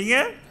আসমানে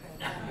মিটিংয়ে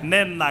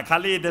নেন না,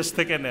 খালি এই দেশ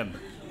থেকে নেন,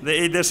 যে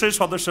এই দেশের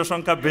সদস্য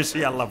সংখ্যা বেশি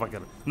আল্লাহ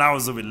পাকের,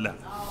 নাউজুবিল্লাহ।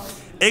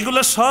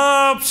 এগুলো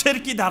সব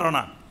শিরকি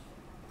ধারণা,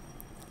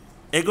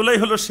 এগুলোই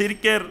হলো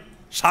শিরকের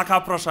শাখা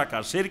প্রশাখা,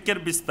 শিরকের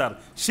বিস্তার,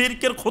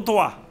 শিরকের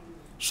খুতোয়া।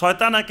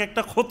 শয়তান এক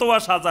একটা খুতোয়া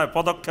সাজায়,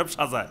 পদক্ষেপ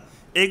সাজায়,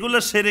 এগুলো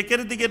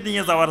শিরকের দিকে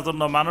নিয়ে যাওয়ার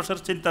জন্য মানুষের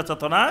চিন্তা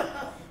চেতনা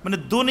মানে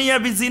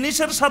দুনিয়াবি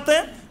জিনিসের সাথে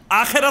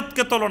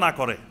আখেরাতকে তুলনা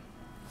করে।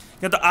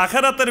 কিন্তু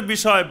আখেরাতের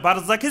বিষয়,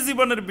 বারজাখি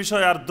জীবনের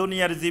বিষয় আর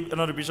দুনিয়ার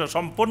জীবনের বিষয়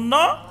সম্পূর্ণ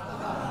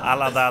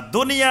আলাদা।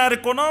 দুনিয়ার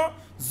কোনো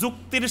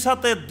যুক্তির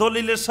সাথে,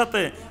 দলিলের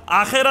সাথে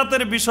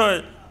আখেরাতের বিষয়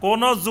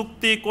কোনো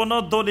যুক্তি, কোনো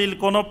দলিল,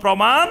 কোনো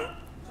প্রমাণ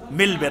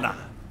মিলবে না,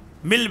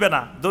 মিলবে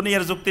না।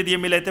 দুনিয়ার যুক্তি দিয়ে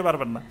মিলাইতে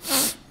পারবেন না।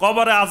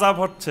 কবরে আযাব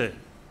হচ্ছে,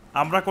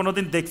 আমরা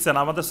কোনোদিন দেখছেন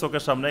আমাদের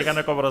চোখের সামনে,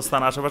 এখানে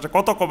কবরস্থান, আশেপাশে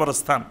কত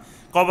কবরস্থান,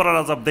 কবরের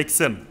আযাব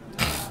দেখছেন,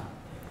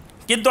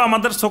 কিন্তু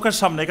আমাদের চোখের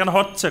সামনে এখানে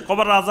হচ্ছে,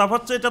 কবরের আযাব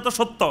হচ্ছে, এটা তো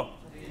সত্য।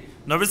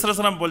 নবী সাল্লাল্লাহু আলাইহি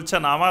ওয়াসাল্লাম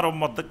বলছেন, আমার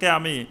উম্মতকে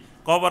আমি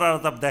কবরের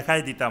আযাব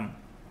দেখাই দিতাম,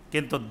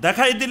 কিন্তু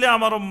দেখাই দিলে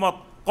আমার উম্মত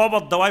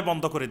কবর দেওয়াই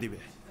বন্ধ করে দিবে,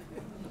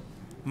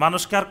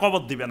 মানুষকে আর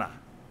কবর দিবে না,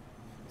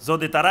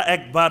 যদি তারা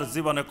একবার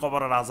জীবনে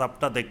কবরের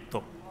আযাবটা দেখতো।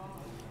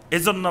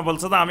 এই জন্য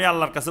বলছে যে আমি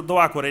আল্লাহর কাছে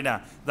দোয়া করি না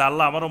যে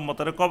আল্লাহ আমার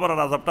উম্মতের কবরের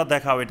আযাবটা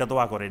দেখাও, এটা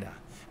দোয়া করি না,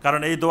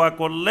 কারণ এই দোয়া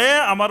করলে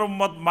আমার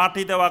উম্মত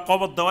মাটি দেওয়া,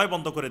 কবর দেওয়াই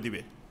বন্ধ করে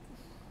দিবে।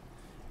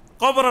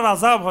 কবরের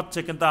আযাব হচ্ছে,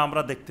 কিন্তু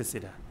আমরা দেখতেছি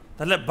না।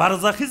 তাহলে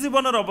বারজাখি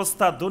জীবনের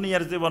অবস্থা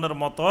দুনিয়ার জীবনের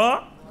মতো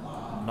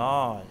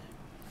নয়।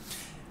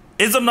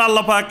 এই জন্য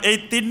আল্লাহ পাক এই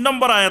 ৩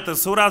 নম্বর আয়াতে,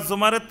 সূরা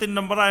আজ-জুমারের ৩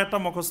 নম্বর আয়াতটা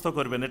মুখস্থ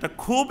করবেন, এটা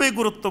খুবই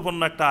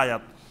গুরুত্বপূর্ণ একটা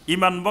আয়াত।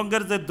 ঈমান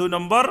ভঙ্গের যে ২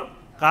 নম্বর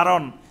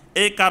কারণ,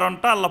 এই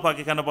কারণটা আল্লাহ পাক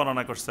এখানে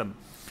বর্ণনা করছেন।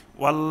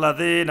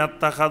 ওয়াল্লাযীনা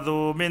ইত্তাখাযু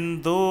মিন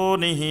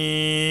দুনিহি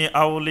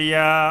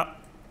আউলিয়া,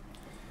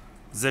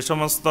 যে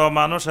সমস্ত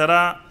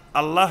মানুষেরা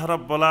আল্লাহ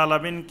রাব্বুল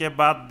আলামিনকে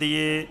বাদ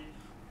দিয়ে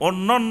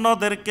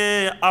অন্যদেরকে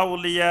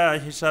আউলিয়া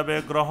হিসাবে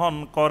গ্রহণ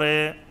করে,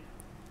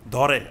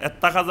 ধরে,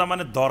 ইত্তাখাযা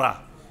মানে ধরা,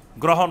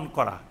 গ্রহণ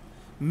করা,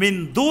 মিন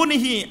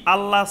দুনিহি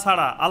আল্লাহ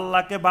ছাড়া,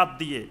 আল্লাহকে বাদ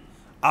দিয়ে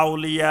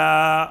আউলিয়া,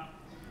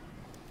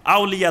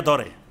 আউলিয়া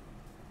ধরে।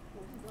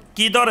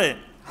 কি ধরে?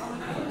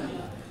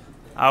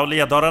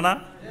 আউলিয়া ধরে না?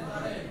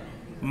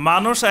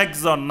 মানুষ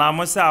একজন, নাম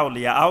হচ্ছে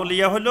আউলিয়া।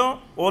 আউলিয়া হলো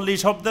অলি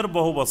শব্দের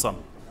বহু বচন,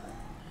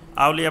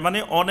 আউলিয়া মানে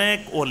অনেক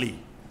অলি,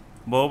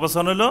 বহু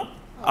বচন হলো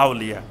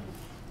আউলিয়া।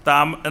 তা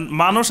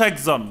মানুষ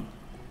একজন,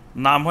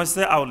 নাম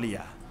হচ্ছে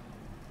আউলিয়া,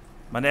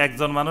 মানে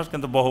একজন মানুষ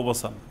কিন্তু বহু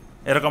বচন,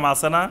 এরকম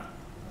আছে না?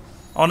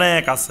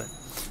 অনেক আছে।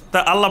 তা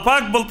আল্লাহ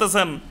পাক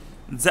বলতেছেন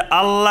যে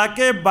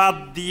আল্লাহকে বাদ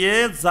দিয়ে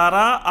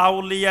যারা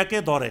আউলিয়াকে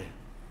ধরে,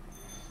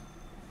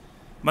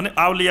 মানে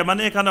আউলিয়া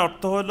মানে এখানে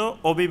অর্থ হলো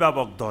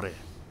অভিভাবক ধরে,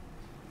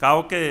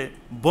 কাউকে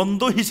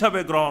বন্ধু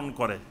হিসাবে গ্রহণ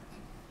করে।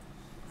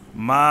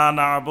 মা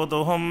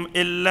না'বুদুহুম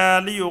ইল্লা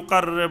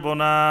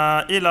লিয়ুকাররিবুনা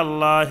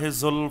ইলাল্লাহি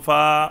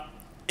যুলফা,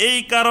 এই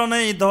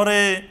কারণেই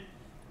ধরে,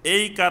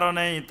 এই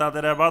কারণেই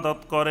তাদের ইবাদত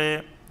করে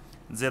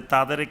যে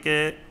তাদেরকে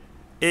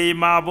এই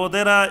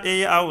মাবুদেরা,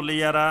 এই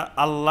আউলিয়ারা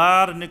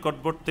আল্লাহর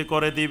নিকটবর্তী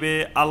করে দিবে,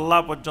 আল্লাহ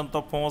পর্যন্ত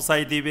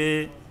পৌঁছাই দিবে।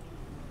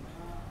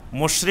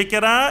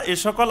 মুশরিকেরা এই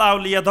সকল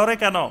আউলিয়া ধরে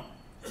কেন?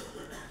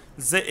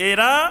 যে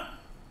এরা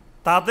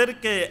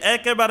তাদেরকে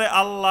একেবারে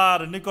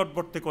আল্লাহর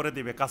নিকটবর্তী করে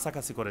দিবে,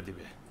 কাছাকাছি করে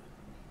দিবে।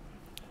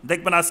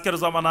 দেখবেন আজকের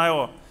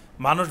জমানায়ও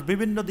মানুষ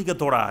বিভিন্ন দিকে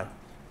দৌড়ায়,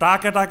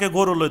 টাকে টাকে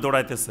গরু লয়ে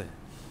দৌড়াইতেছে,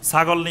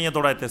 ছাগল নিয়ে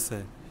দৌড়াইতেছে,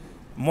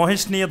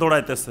 মহিষ নিয়ে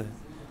দৌড়াইতেছে,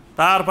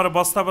 তারপরে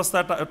বস্তা বস্তা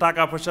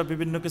টাকা পয়সা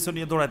বিভিন্ন কিছু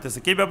নিয়ে দৌড়াইতেছে।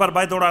 কি ব্যাপার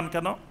ভাই, দৌড়ান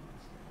কেন?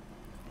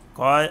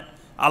 কয়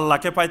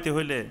আল্লাহকে পাইতে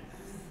হইলে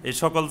এই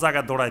সকল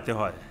জায়গায় দৌড়াইতে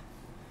হয়,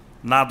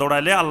 না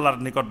দৌড়াইলে আল্লাহর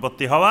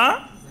নিকটবর্তী হওয়া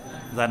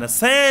যায় না।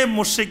 সেম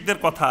মুশরিকদের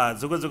কথা,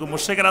 যুগে যুগে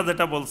মুশরিকরা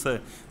যেটা বলছে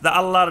যে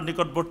আল্লাহর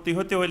নিকটবর্তী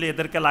হতে হইলে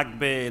এদেরকে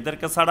লাগবে,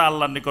 এদেরকে ছাড়া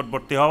আল্লাহর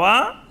নিকটবর্তী হওয়া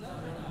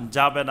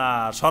যাবে না।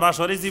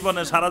 সরাসরি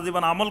জীবনে সারা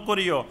জীবন আমল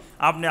করিও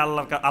আপনি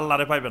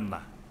আল্লাহরে পাইবেন না।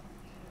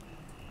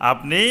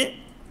 আপনি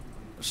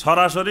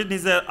সরাসরি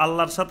নিজে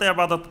আল্লাহর সাথে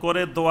ইবাদত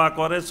করে, দোয়া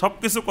করে, সব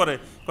কিছু করে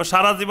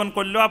সারা জীবন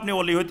করলেও আপনি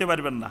অলি হইতে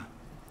পারবেন না।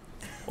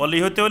 অলি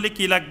হইতে হলে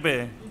কি লাগবে?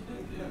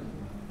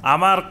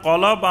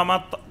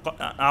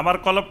 আমার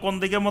কলব কোন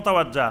দিকে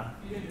মোতাবাজ্জা?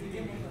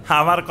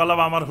 আমার কলব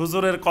আমার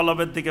হুজুরের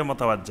কলবের দিকে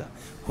মোতাবাজ্জা।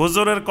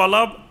 হুজুরের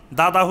কলব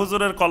দাদা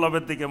হুজুরের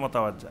কলবের দিকে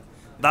মোতাবাজ্জা।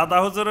 দাদা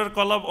হুজুরের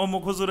কলব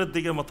অমুক হুজুরের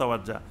দিকে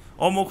মোতাবাজ্জা।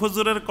 অমুক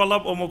হুজুরের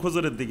কলব অমুক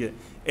হুজুরের দিকে।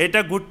 এটা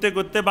ঘুরতে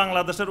ঘুরতে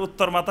বাংলাদেশের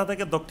উত্তর মাথা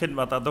থেকে দক্ষিণ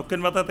মাথা, দক্ষিণ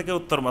মাথা থেকে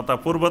উত্তর মাথা,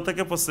 পূর্ব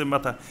থেকে পশ্চিম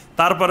মাথা,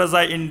 তারপরে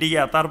যায়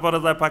ইন্ডিয়া, তারপরে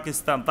যায়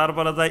পাকিস্তান,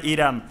 তারপরে যায়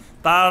ইরান,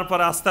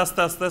 তারপরে আস্তে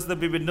আস্তে আস্তে আস্তে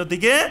বিভিন্ন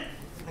দিকে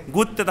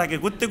ঘুরতে থাকে।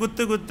 ঘুরতে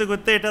ঘুরতে ঘুরতে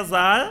ঘুরতে এটা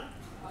যায়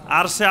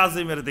আরশে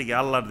আজিমের দিকে,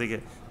 আল্লাহর দিকে।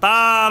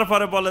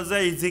 তারপরে বলে যে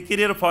এই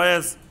জিকিরের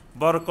ফয়েজ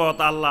বরকত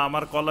আল্লাহ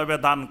আমার কলবে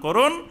দান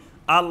করুন,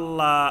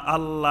 আল্লাহ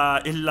আল্লাহ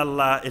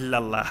ইল্লাল্লাহ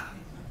ইল্লাল্লাহ।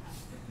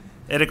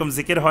 এরকম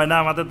জিকির হয় না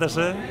আমাদের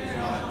দেশে?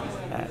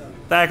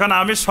 তা এখন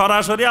আমি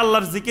সরাসরি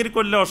আল্লাহর জিকির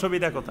করলে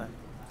অসুবিধা কোথায়?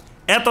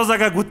 এত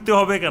জায়গা ঘুরতে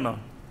হবে কেন?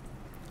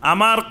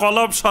 আমার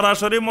কলব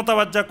সরাসরি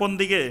মোতাবাজ্জা কোন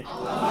দিকে?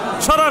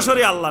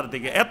 সরাসরি আল্লাহর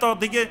দিকে। এত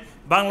দিকে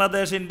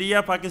বাংলাদেশ, ইন্ডিয়া,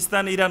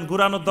 পাকিস্তান, ইরান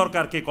ঘুরানোর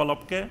দরকার কি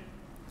কলবকে?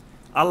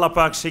 আল্লাহ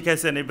পাক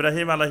শিখাইছেন,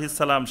 ইব্রাহিম আলাইহিস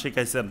সালাম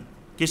শিখাইছেন।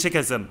 কি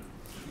শিখাইছেন?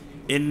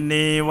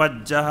 ইন্নী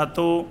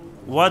ওয়াজ্জাহাতু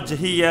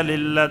ওয়াজহিয়া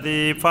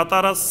লিল্লাযী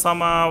ফাতারাস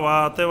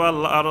সামাওয়াতি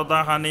ওয়াল আরদা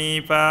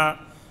হানিফা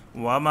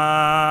ওয়া মা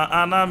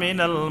আনা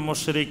মিনাল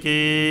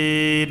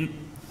মুশরিকিন।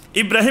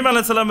 ইব্রাহিম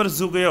আলাইহিস সালামের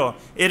যুগেও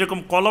এরকম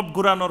কলব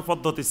ঘুরানোর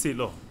পদ্ধতি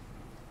ছিল।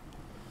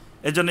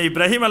 এজন্য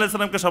ইব্রাহিম আলাইহিস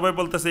সালামকে সবাই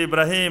বলতেছে,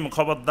 ইব্রাহিম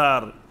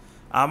খবরদার,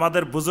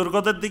 আমাদের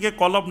বুজুর্গদের দিকে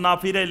কলব না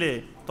ফিরাইলে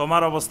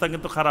তোমার অবস্থা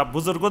কিন্তু খারাপ,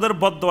 বুজুর্গদের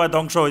বদদোয়ায়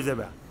ধ্বংস হয়ে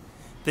যাবে।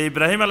 তো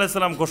ইব্রাহিম আলাইহিস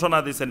সালাম ঘোষণা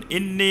দিয়েছেন,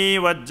 ইন্নী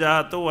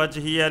ওয়াজ্জাহাতু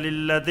ওয়াজহিয়া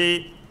লিল্লাযী,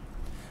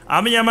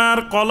 আমি আমার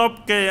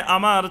কলবকে,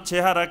 আমার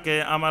চেহারাকে,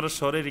 আমার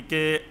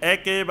শরীরকে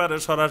একেবারে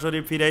সরাসরি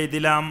ফিরাই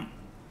দিলাম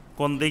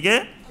কোন দিকে?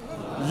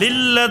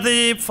 লিল্লাযী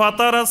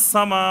ফাতারাস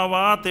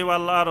সামাওয়াতি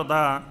ওয়াল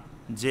আরদা,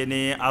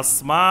 যিনি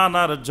আসমান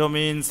আর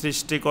জমিন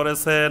সৃষ্টি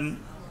করেছেন,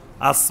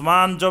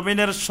 আসমান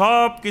জমিনের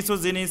সব কিছু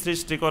যিনি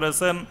সৃষ্টি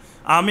করেছেন,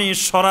 আমি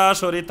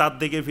সরাসরি তার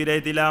দিকে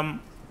ফিরাই দিলাম।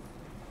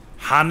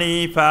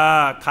 হানিফা,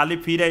 খালি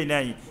ফিরাই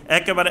নাই,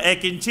 একেবারে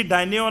 1 ইঞ্চি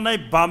ডাইনেও নাই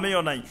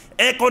বামেও নাই,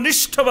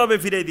 একনিষ্ঠভাবে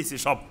ফিরাই দিছি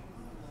সব।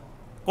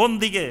 কোন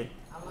দিকে?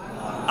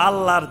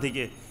 আল্লাহর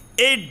দিকে।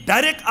 এই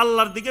ডাইরেক্ট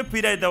আল্লাহর দিকে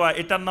ফিরাই দেওয়া,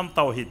 এটার নাম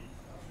তাওহীদ।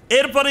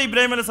 এরপরে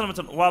ইব্রাহিম আলাইহিস সালাম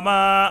বলেন, ওয়ামা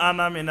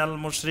আনা মিনাল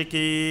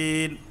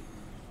মুশরিকিন।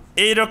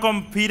 এইরকম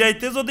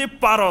ফিরাইতে যদি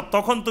পারো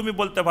তখন তুমি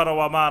বলতে পারো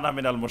ওয়ামা আনা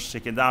মিনাল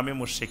মুশরিকিন, যে আমি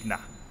মুশরিক না।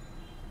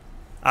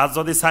 আর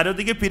যদি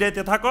চারিদিকে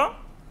ফিরাইতে থাকো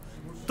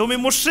তুমি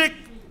মুশরিক,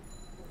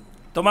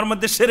 তোমার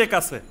মধ্যে শিরক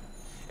আছে।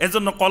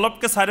 এজন্য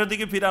কলবকে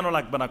চারিদিকে ফিরানো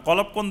লাগবে না।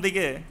 কলব কোন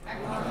দিকে?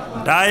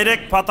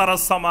 ডাইরেক্ট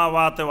ফাতারাস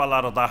সামাওয়াতি ওয়াল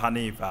আরদা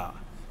হানিফা,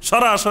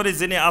 সরাসরি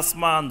যিনি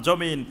আসমান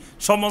জমিন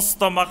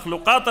সমস্ত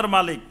মাখলুকাতের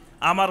মালিক,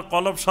 আমার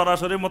কলব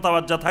সরাসরি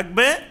মোতাবাজ্জা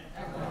থাকবে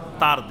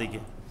তার দিকে।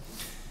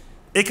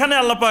 এখানে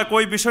আল্লাহ পাক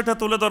ওই বিষয়টা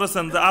তুলে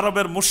ধরেছেন যে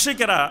আরবের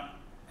মুশরিকেরা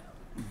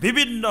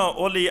বিভিন্ন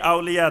অলি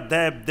আউলিয়া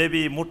দেব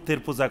দেবী মূর্তির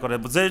পূজা করে।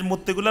 যে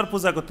মূর্তিগুলোর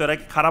পূজা করতে, এরা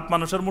কি খারাপ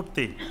মানুষের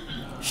মূর্তি?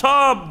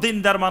 সব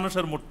দিনদার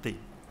মানুষের মূর্তি।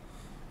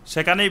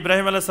 সেখানে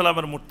ইব্রাহিম আলাইহিস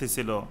সালামের মূর্তি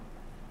ছিল,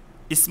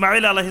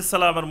 ইসমাইল আলাইহিস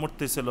সালামের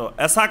মূর্তি ছিল,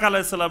 ইসহাক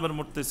আলাইহিস সালামের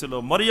মূর্তি ছিল,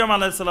 মরিয়ম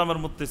আলাইহিস সালামের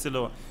মূর্তি ছিল,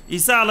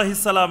 ঈসা আলাইহিস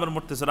সালামের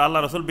মূর্তি ছিল। আল্লাহ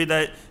রাসূল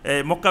বিদায়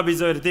মক্কা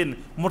বিজয়ের দিন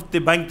মূর্তি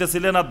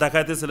ভাঙতেছিলেন আর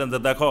দেখাইতেছিলেন যে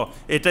দেখো,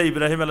 এটা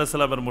ইব্রাহিম আলাইহিস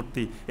সালামের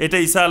মূর্তি, এটা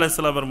ঈসা আলাইহিস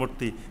সালামের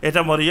মূর্তি,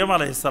 এটা মরিয়ম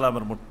আলাইহিস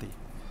সালামের মূর্তি।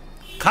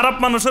 খারাপ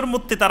মানুষের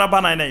মূর্তি তারা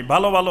বানায় নাই,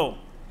 ভালো ভালো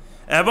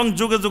এবং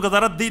যুগে যুগে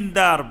যারা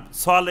দিনদার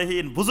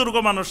সালেহীন বুজুর্গ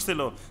মানুষ ছিল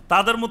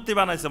তাদের মূর্তি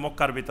বানাইছে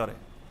মক্কার ভিতরে।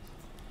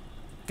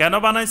 কেন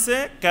বানাইছে?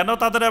 কেন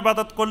তাদের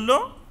ইবাদত করলো?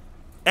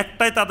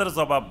 একটাই তাদের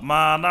জবাব,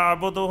 মা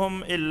না'বুদুহুম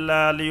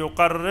ইল্লা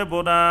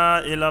লিয়ুকাররিবুনা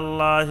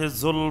ইলাল্লাহি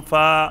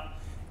যুলফা।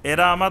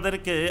 এরা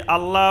আমাদেরকে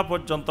আল্লাহ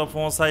পর্যন্ত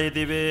পৌঁছাই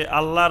দিবে,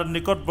 আল্লাহর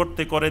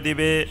নিকটবর্তী করে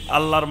দিবে,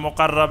 আল্লাহর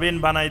মুকাররাবিন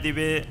বানাই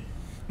দিবে।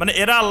 মানে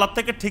এরা আল্লাহর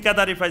থেকে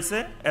ঠিকাদারি পাইছে,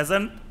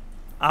 এজেন্ট।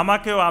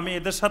 আমাকেও, আমি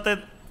এদের সাথে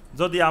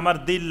যদি আমার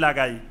দিল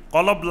লাগাই,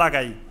 কলব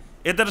লাগাই,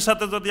 এদের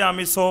সাথে যদি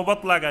আমি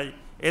সোহবত লাগাই,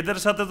 এদের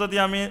সাথে যদি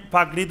আমি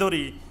পাগড়ি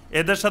ধরি,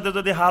 এদের সাথে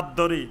যদি হাত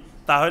ধরি,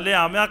 তাহলে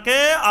আমাকে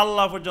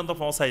আল্লাহ পর্যন্ত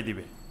পৌঁছাই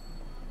দিবে।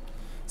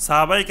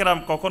 সাহাবায়ে কেরাম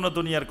কখনো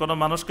দুনিয়ার কোনো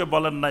মানুষকে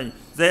বলেন নাই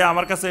যে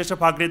আমার কাছে এসে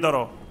পাগড়ি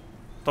ধরো,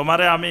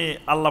 তোমারে আমি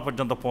আল্লাহ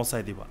পর্যন্ত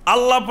পৌঁছাই দিব।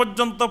 আল্লাহ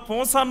পর্যন্ত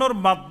পৌঁছানোর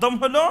মাধ্যম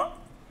হলো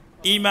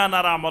ঈমান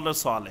আর আমলে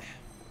সালেহ।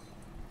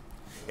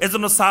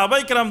 এজন্য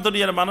সাহাবায়ে কেরাম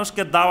দুনিয়ার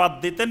মানুষকে দাওয়াত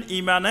দিতেন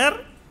ঈমানের,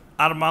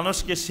 আর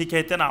মানুষকে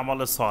শিখাইতেন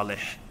আমলে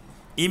সালেহ।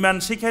 ঈমান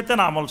শিখাইতেন,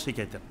 আমল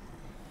শিখাইতেন।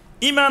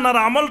 ঈমান আর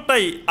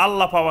আমলটাই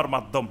আল্লাহ পাওয়ার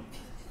মাধ্যম।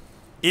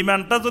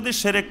 ঈমানটা যদি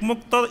শিরক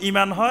মুক্ত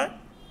ঈমান হয়,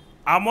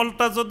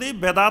 আমলটা যদি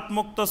বেদাত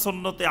মুক্ত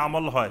সুন্নতি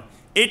আমল হয়,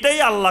 এটাই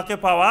আল্লাহকে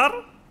পাওয়ার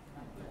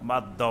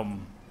মাধ্যম।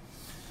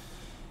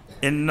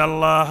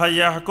 ইন্নাল্লাহা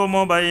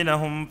ইয়াহকুমু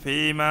বাইনাহুম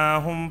ফীমা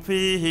হুম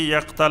ফীহি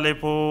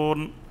ইখতালিফুন।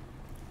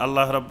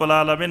 আল্লাহ রাব্বুল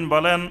আলামিন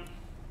বলেন,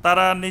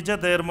 তারা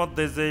নিজেদের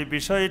মধ্যে যে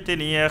বিষয়টি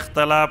নিয়ে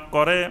ইখতিলাফ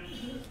করে,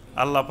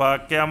 আল্লাহ পাক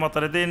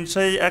কিয়ামতের দিন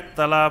সেই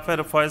ইখতিলাফের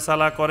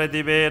ফয়সালা করে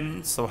দিবেন।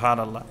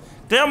 সুবহানাল্লাহ।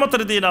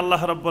 কিয়ামতের দিন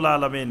আল্লাহ রাব্বুল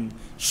আলামিন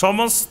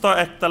সমস্ত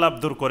ইখতিলাফ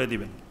দূর করে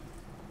দিবেন।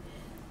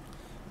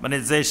 মানে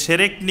যে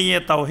শিরক নিয়ে,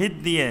 তাওহীদ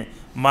নিয়ে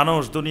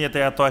মানুষ দুনিয়াতে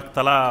এত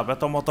ইখতিলাফ,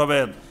 এত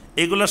মতভেদ,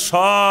 এগুলো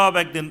সব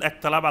একদিন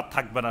ইখতিলাফ আর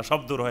থাকবে না, সব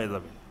দূর হয়ে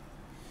যাবে।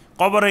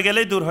 কবরে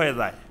গেলেই দূর হয়ে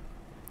যায়।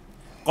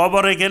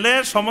 কবরে গেলে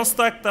সমস্ত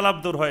ইখতিলাফ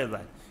দূর হয়ে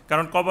যায়।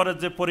 কারণ কবরের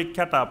যে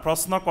পরীক্ষাটা,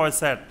 প্রশ্ন কয়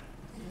সেট?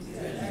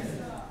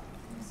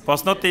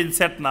 প্রশ্ন 3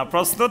 সেট না,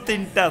 প্রশ্ন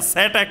 3টা,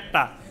 সেট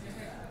একটা।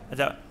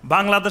 আচ্ছা,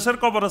 বাংলাদেশের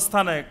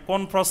কবরস্থানে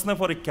কোন প্রশ্নে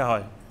পরীক্ষা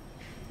হয়?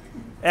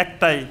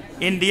 একটাই।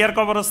 ইন্ডিয়ার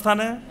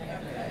কবরস্থানে,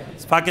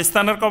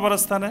 পাকিস্তানের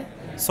কবরস্থানে,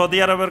 সৌদি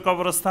আরবের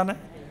কবরস্থানে,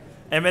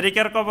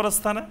 আমেরিকার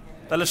কবরস্থানে।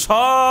 তাহলে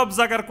সব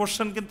জায়গার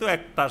কোশ্চেন কিন্তু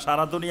একটা।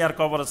 সারা দুনিয়ার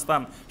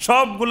কবরস্থান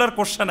সবগুলোর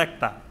কোশ্চেন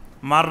একটা,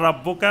 মার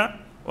রাব্বুকা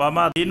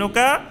ওয়ামা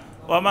দিনুকা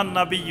ওয়ামান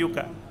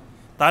নাবিয়্যুকা।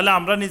 তাহলে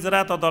আমরা নিজেরা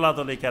এত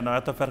দলাদলি কেন,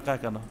 এত ফেরকা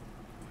কেন?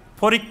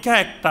 পরীক্ষা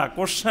একটা,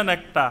 কোশ্চেন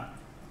একটা,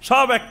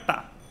 সব একটা।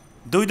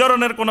 দুই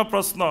ধরনের কোনো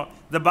প্রশ্ন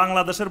যে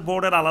বাংলাদেশের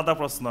বোর্ডের আলাদা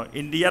প্রশ্ন,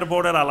 ইন্ডিয়ার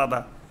বোর্ডের আলাদা,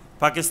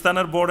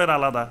 পাকিস্তানের বোর্ডের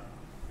আলাদা,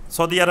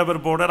 সৌদি আরবের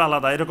বোর্ডের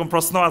আলাদা, এরকম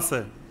প্রশ্ন আছে?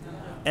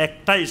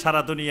 একটাই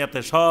সারা দুনিয়াতে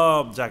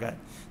সব জায়গায়।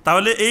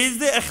 তাহলে এই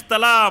যে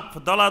ইখতিলাফ,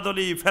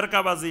 দলাদলি,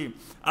 ফেরকাবাজি,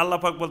 আল্লাহ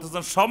পাক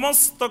বলতেছেন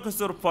সমস্ত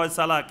কিছুর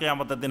ফয়সালা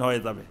কিয়ামতের দিন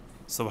হয়ে যাবে।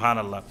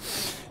 সুবহানাল্লাহ।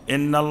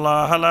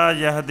 ইন্নাল্লাহা লা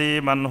ইয়াহদি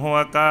মান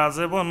হুয়া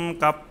কাযিবুন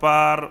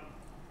কাফফার।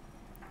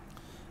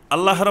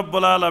 আল্লাহ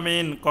রাব্বুল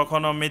আলামিন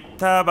কখনো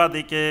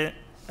মিথ্যাবাদীকে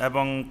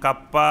এবং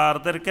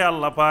কাফফারদেরকে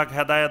আল্লাহ পাক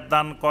হেদায়েত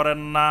দান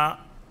করেন না।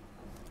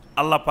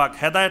 আল্লাহ পাক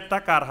হেদায়েতটা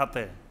কার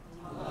হাতে?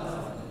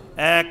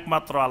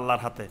 একমাত্র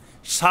আল্লাহর হাতে।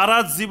 সারা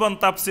জীবন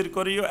তাফসির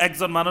করিও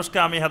একজন মানুষকে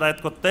আমি হেদায়েত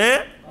করতে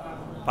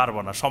পারবো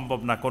না, সম্ভব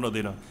না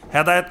কোনোদিনও।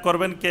 হেদায়েত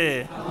করবেন কে?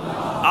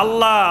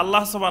 আল্লাহ,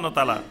 আল্লাহ সুবহানাহু ওয়া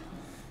তাআলা।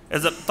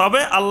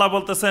 তবে আল্লাহ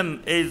বলতেছেন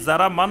এই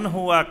যারা মান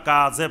হুয়া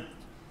কাযিব,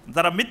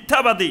 যারা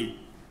মিথ্যাবাদী,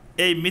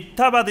 এই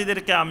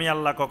মিথ্যাবাদীদেরকে আমি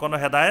আল্লাহ কখনো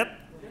হেদায়েত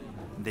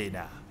দেই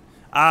না।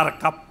 আর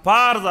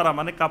কাফফার যারা,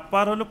 মানে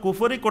কাফফার হলো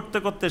কুফরি করতে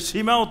করতে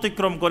সীমা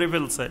অতিক্রম করে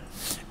ফেলছে,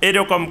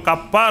 এরকম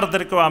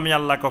কাফফারদেরকেও আমি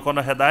আল্লাহ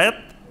কখনো হেদায়েত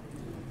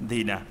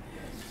দিই না।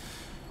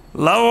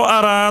 লাউ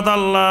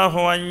আরাদাল্লাহু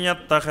আন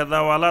ইয়াত্তাখিযা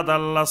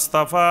ওয়ালাদান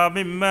লাসতাফা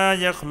মিম্মা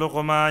ইয়াখলুকু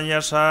মা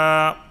ইয়াশা।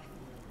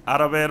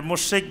 আরবের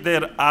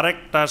মুশরিকদের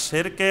আরেকটা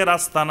শিরকের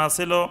আস্তানা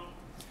ছিল,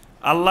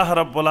 আল্লাহ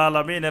রাব্বুল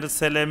আলামিনের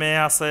ছেলে মেয়ে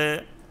আছে।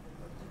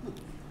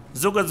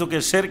 যুগে যুগে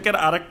শিরকের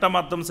আরেকটা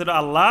মাধ্যম ছিল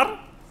আল্লাহর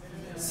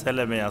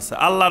ছেলে মেয়ে আছে।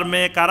 আল্লাহর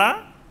মেয়ে কারা?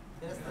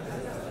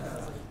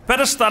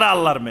 ফেরেশতারা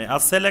আল্লাহর মেয়ে।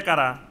 আর ছেলে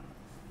কারা?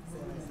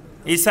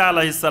 ঈসা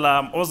আলাইহিস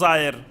সালাম,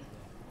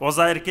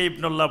 ওজায়েরকে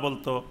ইবনুল্লাহ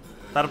বলতো,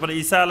 তারপরে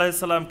ঈসা আলাইহিস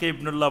সালামকে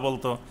ইবনুল্লাহ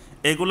বলতো।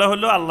 এগুলা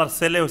হলো আল্লাহর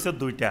ছেলে হয়েছে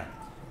দুইটা,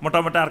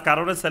 মোটামুটি। আর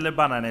কারোরে ছেলে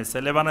বানায় নাই,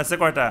 ছেলে বানাইছে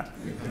কয়টা?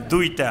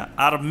 দুইটা।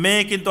 আর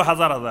মেয়ে কিন্তু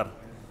হাজার হাজার,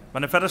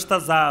 মানে ফেরেশতা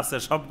যা আছে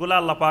সবগুলা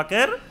আল্লাহ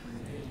পাকের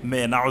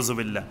মেয়ে,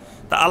 নাউজুবিল্লাহ।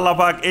 তা আল্লাহ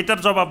পাক এটার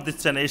জবাব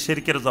দিচ্ছেন, এই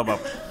শিরকের জবাব।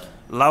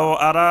 লাউ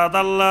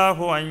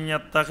আরাদাল্লাহু আন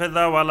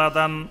ইয়াত্তাখিযা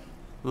ওয়ালাদান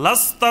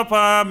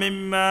লাসতাফা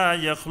মিম্মা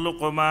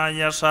ইয়াখলুকু মা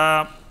ইয়াশা।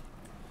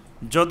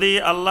 যদি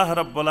আল্লাহ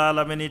রাব্বুল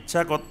আলামিন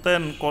ইচ্ছা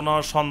করতেন কোন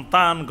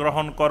সন্তান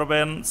গ্রহণ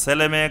করবেন,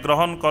 ছেলে মেয়ে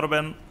গ্রহণ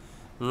করবেন,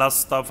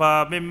 লাসতাফা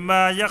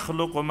মিম্মা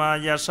ইয়াখলুকু মা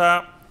ইয়াশা,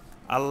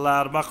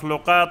 আল্লাহর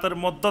মাখলুকাতের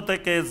মধ্য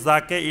থেকে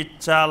যাকে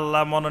ইচ্ছা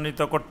আল্লাহ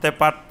মনোনীত করতে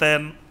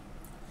পারতেন।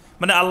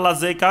 মানে আল্লাহ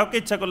যে কাউকে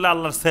ইচ্ছা করলে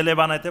আল্লাহর ছেলে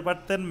বানাইতে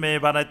পারতেন, মেয়ে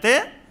বানাইতে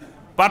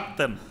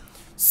পারতেন।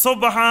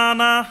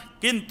 সুবহানা,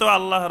 কিন্তু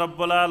আল্লাহ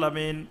রাব্বুল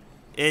আলামিন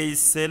এই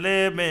ছেলে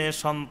মেয়ে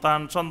সন্তান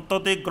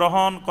সন্ততি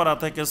গ্রহণ করা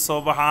থেকে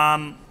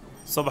সুবহান।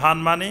 সুবহান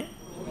মানে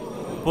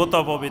পুত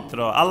পবিত্র।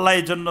 আল্লাহ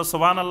এই জন্য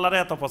সুবহান আল্লাহরে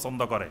এত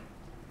পছন্দ করে।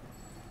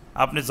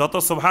 আপনি যত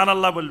সুবহান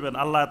আল্লাহ বলবেন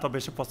আল্লাহ এত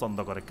বেশি পছন্দ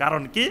করে।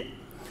 কারণ কি?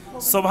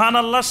 সুবহান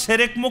আল্লাহ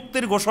শিরক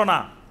মুক্তির ঘোষণা।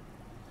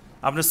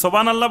 আপনি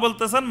সুবহান আল্লাহ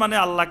বলতেছেন মানে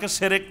আল্লাহকে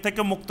শিরক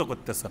থেকে মুক্ত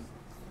করতেছেন।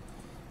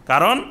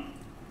 কারণ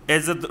এই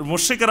যে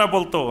মুশরিকরা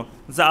বলতো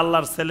যে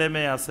আল্লাহর ছেলে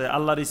মেয়ে আছে,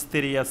 আল্লাহর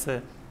স্ত্রী আছে,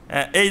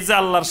 এই যে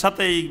আল্লাহর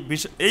সাথে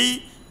এই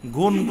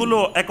গুণগুলো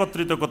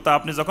একত্রিত করতে,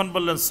 আপনি যখন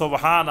বললেন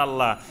সুবহান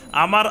আল্লাহ,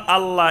 আমার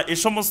আল্লাহ এই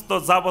সমস্ত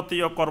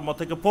যাবতীয় কর্ম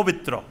থেকে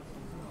পবিত্র,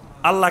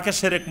 আল্লাহকে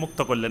শিরক মুক্ত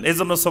করলেন। এই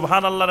জন্য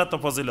সুবহান আল্লাহর এত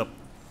ফজিলত।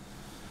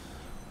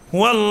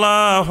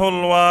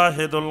 হুয়াল্লাহুল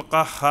ওয়াহিদুল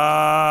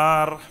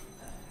কাহ্হার।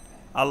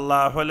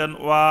 আল্লাহ হলেন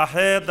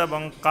ওয়াহেদ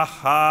এবং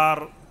কাহ্হার।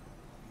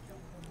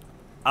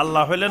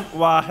 আল্লাহ হলেন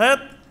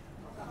ওয়াহেদ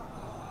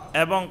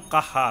এবং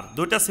কাহ্হার,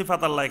 দুইটা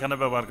সিফাত আল্লাহ এখানে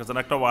ব্যবহার করছেন।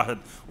 একটা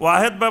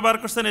ওয়াহেদ ব্যবহার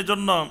করছেন এই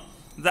জন্য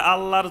যে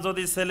আল্লাহর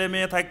যদি ছেলে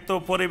মেয়ে থাকতো,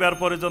 পরিবার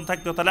পরিজন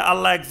থাকতো, তাহলে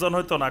আল্লাহ একজন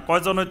হইতো না।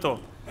 কয়জন হইতো?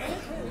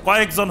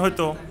 কয়েকজন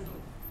হইতো।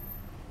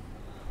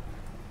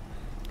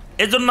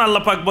 এই জন্য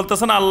আল্লাহ পাক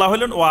বলতেছেন আল্লাহ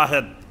হইলেন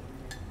ওয়াহেদ।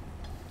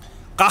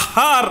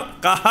 কাহ্হার,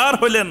 কাহ্হার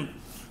হইলেন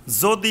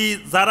যদি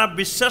যারা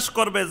বিশ্বাস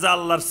করবে যে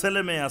আল্লাহর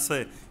ছেলে মেয়ে আছে,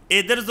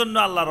 এদের জন্য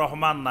আল্লাহ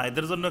রহমান না,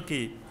 এদের জন্য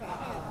কি?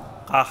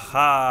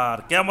 কাহ্হার।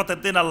 কিয়ামতের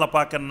দিন আল্লাহ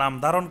পাকের নাম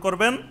ধারণ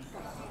করবেন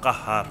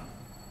কাহ্হার।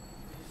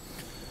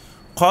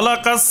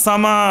 খলাকাস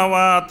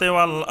সামাওয়াতি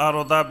ওয়াল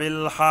আরদা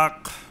বিল হক।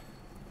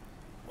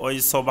 ওই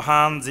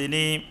সুবহান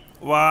যিনি,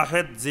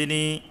 ওয়াহেদ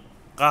যিনি,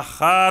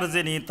 কাহ্হার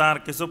যিনি, তার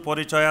কিছু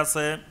পরিচয়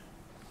আছে।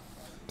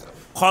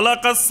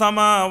 খলাকাস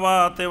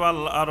সামাওয়াতি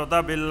ওয়াল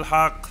আরদা বিল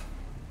হক,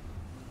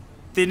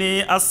 তিনি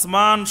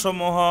আসমান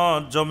সমূহ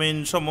জমিন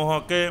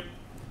সমূহকে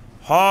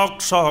হক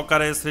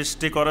সহকারে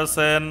সৃষ্টি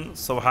করেছেন।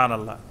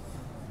 সুবহানাল্লাহ।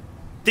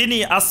 তিনি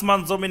আসমান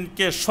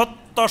জমিনকে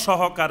সত্য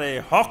সহকারে,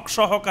 হক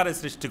সহকারে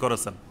সৃষ্টি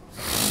করেছেন।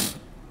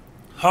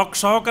 হক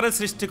সহকারে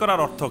সৃষ্টি করার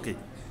অর্থ কি?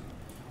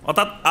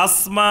 অর্থাৎ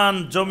আসমান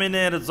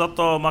জমিনের যত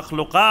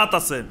মাখলুকাত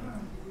আছে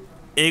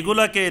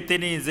এগুলাকে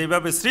তিনি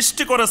যেভাবে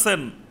সৃষ্টি করেছেন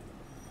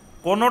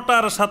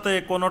কোনোটার সাথে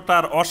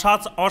কোনোটার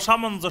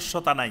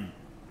অসামঞ্জস্যতা নাই।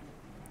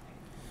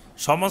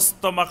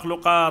 সমস্ত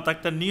মাখলুকাত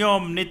একটা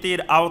নিয়ম নীতির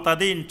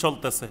আওতাধীন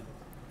চলতেছে।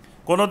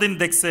 কোনোদিন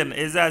দেখছেন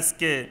এই যে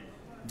আজকে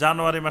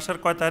জানুয়ারি মাসের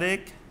কয় তারিখ?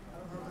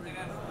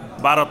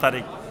 12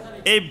 তারিখ।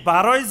 এই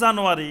 12ই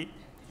জানুয়ারি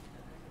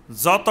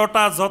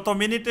যত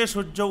মিনিটে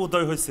সূর্য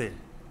উদয় হয়েছে,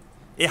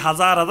 এই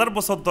হাজার হাজার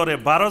বছর ধরে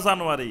 12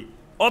 জানুয়ারি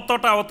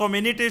অত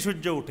মিনিটে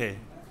সূর্য উঠে।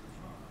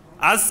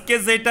 আজকে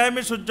যে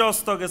টাইমে সূর্য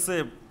অস্ত গেছে,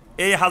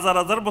 এই হাজার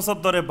হাজার বছর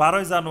ধরে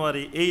 12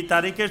 জানুয়ারি এই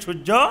তারিখে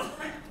সূর্য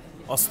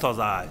অস্ত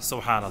যায়।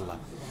 সুবহানাল্লাহ।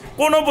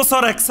 কোনো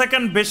বছর 1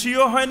 সেকেন্ড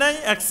বেশিও হয় নাই,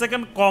 1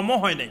 সেকেন্ড কমও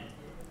হয় নাই।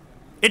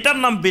 এটার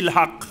নাম বিল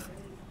হক,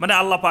 মানে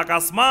আল্লাহ পাক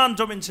আসমান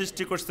জমিন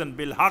সৃষ্টি করছেন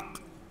বিল হক,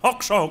 হক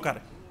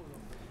সহকারে।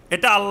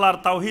 এটা আল্লাহর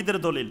তাওহীদের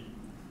দলিল।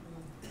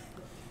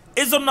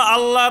 এই জন্য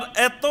আল্লাহর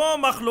এত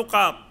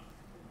মাখলুকাত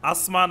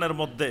আসমানের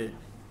মধ্যে,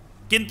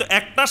 কিন্তু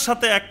একটার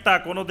সাথে একটা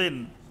কোনোদিন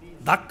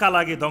ধাক্কা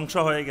লাগে ধ্বংস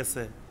হয়ে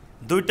গেছে।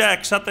 দুইটা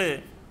একসাথে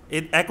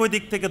একই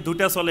দিক থেকে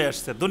দুইটা চলে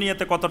আসছে।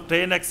 দুনিয়াতে কত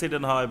ট্রেন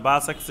অ্যাক্সিডেন্ট হয়,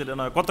 বাস অ্যাক্সিডেন্ট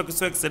হয়, কত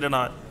কিছু অ্যাক্সিডেন্ট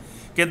হয়,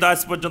 কিন্তু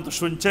আজ পর্যন্ত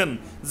শুনছেন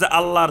যে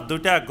আল্লাহর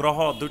দুইটা গ্রহ,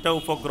 দুইটা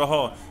উপগ্রহ,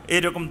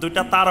 এইরকম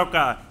দুইটা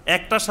তারকা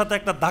একটার সাথে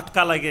একটা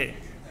ধাক্কা লাগে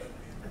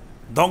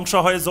ধ্বংস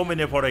হয়ে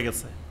জমিনে পড়ে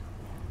গেছে?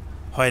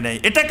 হয় নাই।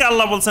 এটাকে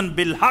আল্লাহ বলছেন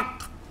বিল হক।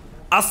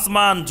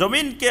 আসমান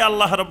জমিনকে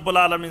আল্লাহ রাব্বুল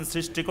আলামিন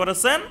সৃষ্টি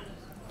করেছেন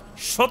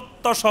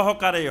সত্য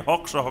সহকারে,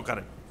 হক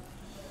সহকারে।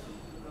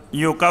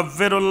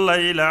 ইউকাব্বিরুল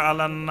লাইলা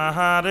আলান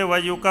নাহারি ওয়া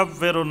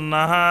ইউকাব্বিরুন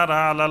নাহারা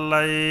আলাল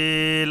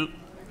লাইল।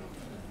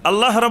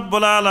 আল্লাহ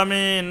রাব্বুল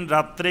আলামিন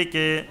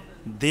রাত্রিকে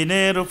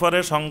দিনের উপরে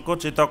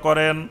সংকুচিত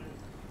করেন,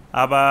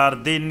 আবার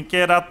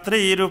দিনকে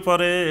রাত্রির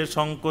উপরে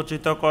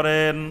সংকুচিত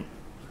করেন।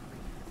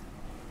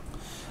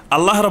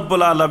 আল্লাহ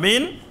রাব্বুল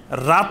আলামিন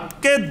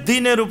রাতকে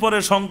দিনের উপরে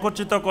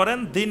সংকুচিত করেন,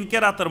 দিনকে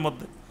রাতের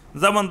মধ্যে।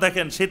 যেমন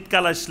দেখেন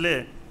শীতকাল আসলে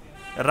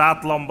রাত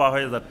লম্বা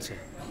হয়ে যাচ্ছে,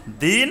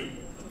 দিন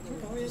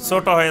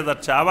ছোট হয়ে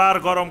যাচ্ছে। আবার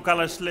গরমকাল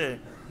আসলে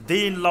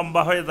দিন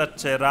লম্বা হয়ে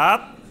যাচ্ছে,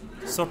 রাত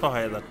ছোট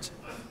হয়ে যাচ্ছে।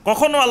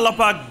 কখনো আল্লাহ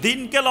পাক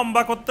দিনকে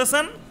লম্বা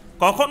করতেছেন,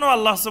 কখনো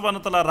আল্লাহ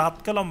সুবহানাহু ওয়া তাআলা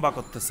রাতকে লম্বা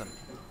করতেছেন।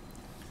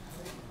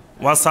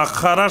 ওয়া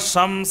সাখারাশ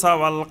শামসা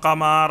ওয়াল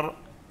কামার,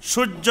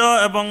 সূর্য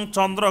এবং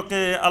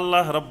চন্দ্রকে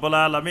আল্লাহ রাব্বুল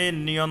আলামিন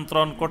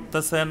নিয়ন্ত্রণ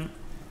করতেছেন।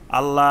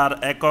 আল্লাহর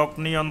একক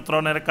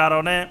নিয়ন্ত্রণের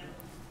কারণে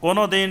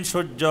কোনোদিন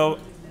সূর্য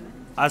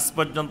আজ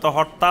পর্যন্ত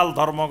হরতাল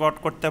ধর্মঘট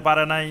করতে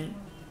পারে নাই।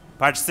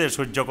 পারছে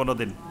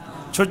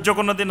সূর্য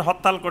কোনোদিন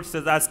হরতাল করছে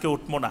যে আজকে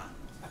উঠবো না,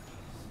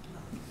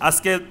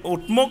 আজকে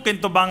উঠবো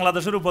কিন্তু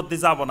বাংলাদেশের উপর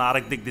দিয়ে যাবো না,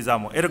 আরেক দিক দিয়ে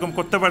যাবো, এরকম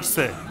করতে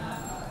পারছে?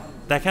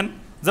 দেখেন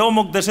যে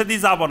অমুক দেশে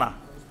দিয়ে যাবো না,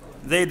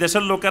 যে এই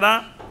দেশের লোকেরা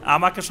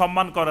আমাকে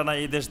সম্মান করে না,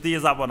 এই দেশ দিয়ে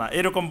যাব না,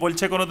 এরকম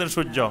বলছে কোনোদিন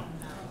সূর্য?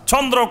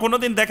 চন্দ্র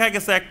কোনোদিন দেখা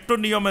গেছে একটু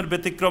নিয়মের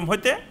ব্যতিক্রম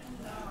হইতে?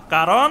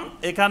 কারণ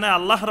এখানে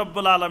আল্লাহ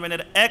রাব্বুল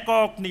আলামিনের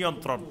একক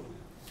নিয়ন্ত্রণ।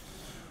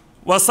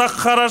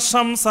 ওয়াসাখারাশ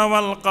শামসা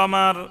ওয়াল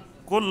কামার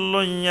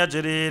কুল্লুন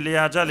ইয়াজরি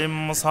লিআজালিম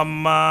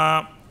মুসাম্মা।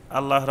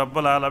 আল্লাহ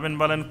রাব্বুল আলামিন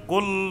বলেন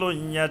কুল্লুন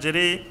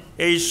ইয়াজরি,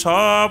 এই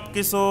সব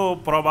কিছু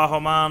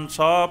প্রবাহমান,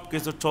 সব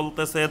কিছু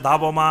চলতেছে,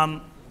 ধাবমান।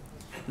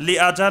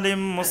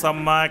 লিআজালিম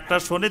মুসাম্মা, একটা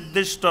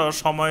সুনির্দিষ্ট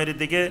সময়ের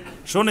দিকে,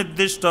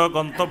 সুনির্দিষ্ট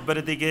গন্তব্যের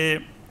দিকে।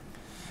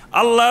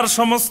 আল্লাহর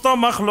সমস্ত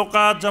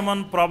মাখলুকাত যেমন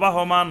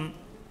প্রবাহমান,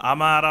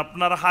 আমার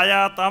আপনার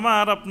হায়াত,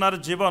 আমার আপনার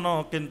জীবনও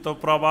কিন্তু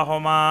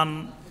প্রবাহমান।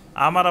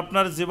 আমার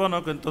আপনার জীবনও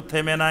কিন্তু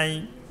থেমে নাই,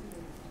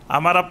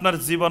 আমার আপনার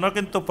জীবনও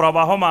কিন্তু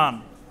প্রবাহমান।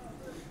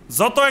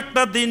 যত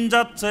একটা দিন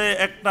যাচ্ছে,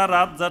 একটা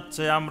রাত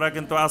যাচ্ছে, আমরা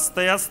কিন্তু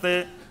আস্তে আস্তে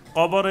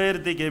কবরের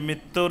দিকে,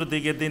 মৃত্যুর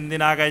দিকে দিন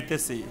দিন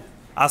আগাইতেছি।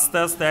 আস্তে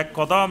আস্তে এক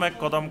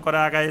কদম করে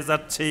আগাই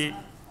যাচ্ছি।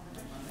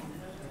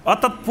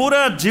 অর্থাৎ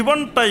পুরো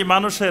জীবনটাই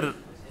মানুষের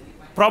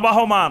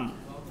প্রবাহমান,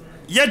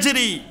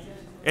 ইয়াজরি,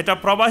 এটা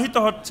প্রবাহিত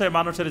হচ্ছে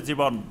মানুষের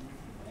জীবন।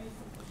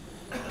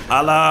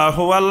 আলা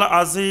হুয়াল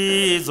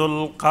আজিজুল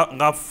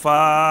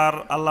গাফফার,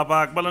 আল্লাহ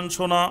পাক বলেন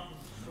শোনো,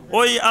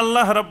 ওই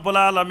আল্লাহ রাব্বুল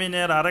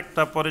আলামিনের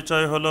আরেকটা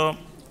পরিচয় হলো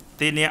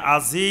তিনি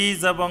আজিজ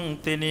এবং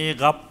তিনি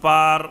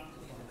গাফফার।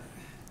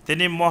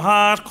 তিনি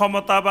মহা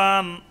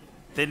ক্ষমতাবান,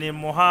 তিনি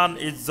মহান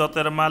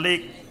ইজ্জতের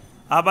মালিক,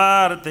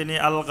 আবার তিনি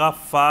আল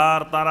গাফফার।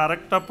 তার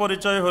আরেকটা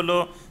পরিচয় হলো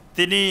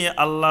তিনি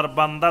আল্লাহর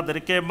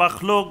বান্দাদেরকে,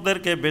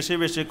 মাখলুকদেরকে বেশি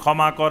বেশি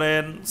ক্ষমা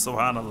করেন।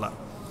 সুবহানাল্লাহ।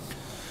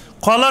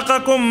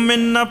 খলাকাকুম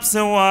মিন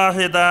নাফসিন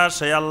ওয়াহিদা,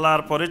 সেই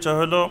আল্লাহর পরিচয়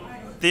হলো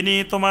তিনি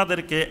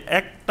তোমাদেরকে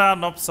একটা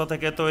নফস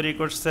থেকে তৈরি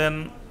করছেন।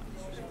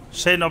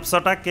 সেই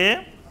নফসটাকে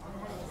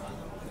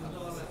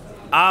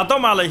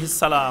আদম আলাইহিস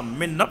সালাম,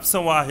 মিন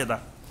নাফসিন ওয়াহিদা।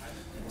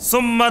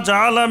 সুম্মা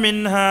জাআলা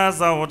মিনহা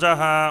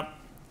যাওজাহা,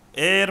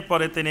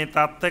 এরপরে তিনি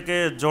তার থেকে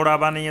জোড়া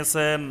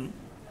বানিয়েছেন।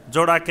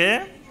 জোড়াকে,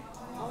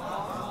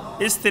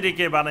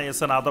 স্ত্রীকে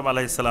বানিয়েছেন আদম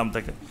আলাইহিস সালাম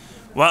থেকে।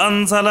 ওয়া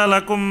আনজালা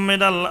লাকুম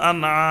মিনাল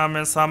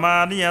আনআমি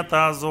সামানিয়াতা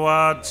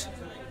আজওয়াজ,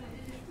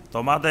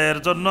 তোমাদের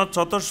জন্য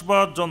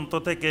চতুষ্পদ জন্তু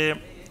থেকে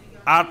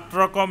 8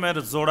 রকমের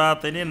জোড়া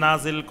তিনি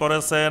নাজিল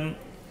করেছেন।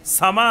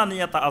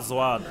 সামানিয়াতা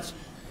আজওয়াজ,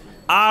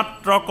 8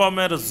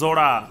 রকমের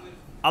জোড়া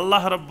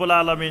আল্লাহ রাব্বুল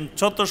আলামিন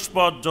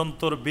চতুষ্পদ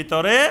জন্তুর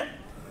ভিতরে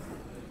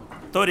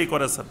তৈরি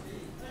করেছেন।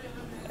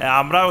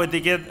 আমরা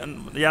ওইদিকে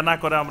না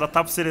করে আমরা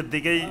তাফসিরের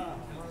দিকেই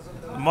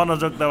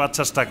মনোযোগ দেওয়ার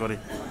চেষ্টা করি।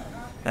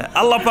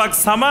 আল্লাহ পাক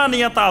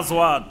সামানিয়াতা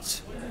আজওয়াজ,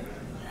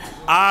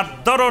 8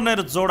 ধরনের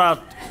জোড়া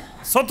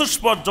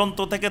চতুষ্পদ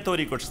জন্তু থেকে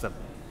তৈরি করছেন।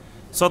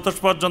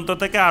 চতুষ্পদ জন্তু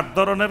থেকে 8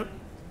 ধরনের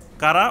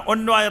কারা?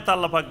 অন্য আয়াতে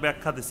আল্লাহ পাক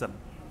ব্যাখ্যা দিচ্ছেন।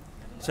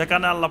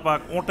 সেখানে আল্লাহ পাক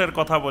উটের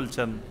কথা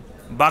বলছেন,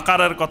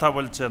 বাকারের কথা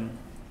বলছেন,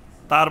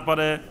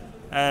 তারপরে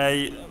এই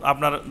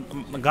আপনার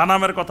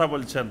গানামের কথা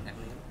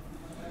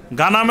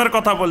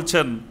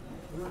বলছেন,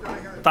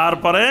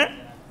 তারপরে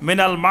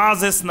মিনাল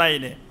মাজিস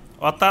নাইনে,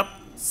 অর্থাৎ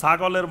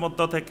ছাগলের মধ্য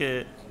থেকে,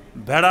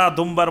 ভেড়া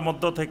দুম্বার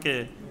মধ্য থেকে,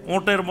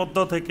 উটের মধ্য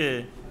থেকে,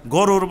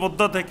 গরুর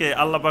মধ্য থেকে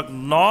আল্লাহ পাক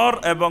নর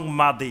এবং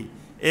মাদি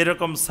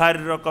এরকম 4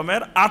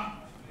 রকমের 8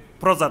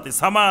 প্রজাতি,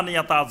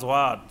 সামানিয়াত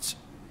আজওয়াজ।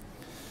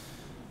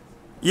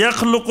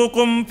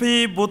 ইয়াখলুকুকুম ফি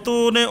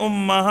বুতুনি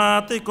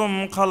উম্মাহাতিকুম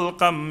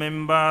খালকাম মিন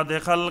বাদি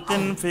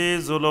খালকিন ফি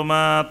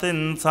যুলুমাতিন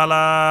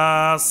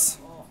সালাস।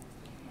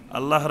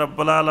 আল্লাহ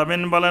রাব্বুল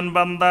আলামিন বলেন,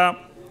 বান্দা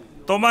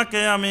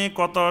তোমাকে আমি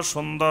কত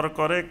সুন্দর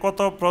করে, কত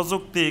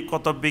প্রযুক্তি,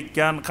 কত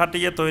বিজ্ঞান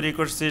খাটিয়ে তৈরি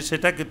করছি,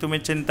 সেটা কি তুমি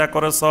চিন্তা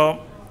করেছ?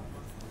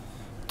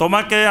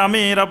 তোমাকে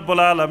আমি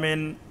রাব্বুল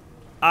আলামিন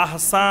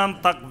আহসান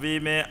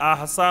তাকবীমে,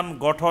 আহসান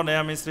গঠনে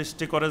আমি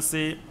সৃষ্টি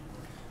করেছি।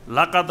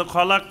 লাকাদ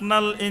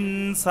খলাকনাল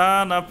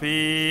ইনসানা ফি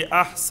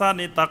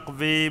আহসানি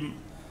তাকবীম।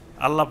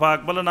 আল্লাহ পাক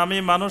বলেন, আমি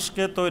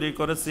মানুষকে তৈরি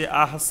করেছি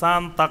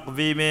আহসান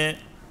তাকবীমে।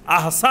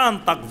 আহসান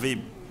তাকবীম,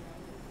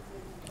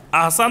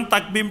 আহসান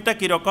তাকবীমটা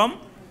কীরকম?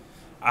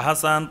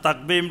 আহসান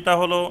তাকবীমটা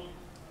হলো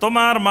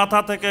তোমার মাথা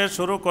থেকে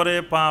শুরু করে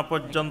পা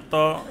পর্যন্ত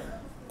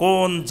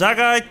কোন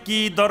জায়গায় কি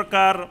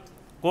দরকার,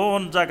 কোন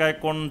জায়গায়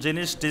কোন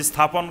জিনিসটি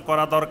স্থাপন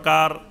করা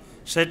দরকার,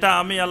 সেটা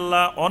আমি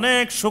আল্লাহ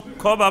অনেক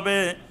সূক্ষ্মভাবে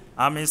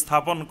আমি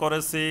স্থাপন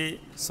করেছি।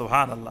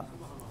 সুবহানাল্লাহ।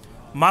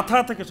 মাথা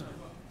থেকে,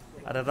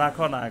 আরে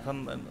রাখো না এখন,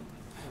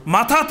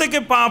 মাথা থেকে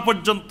পা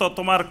পর্যন্ত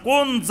তোমার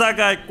কোন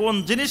জায়গায় কোন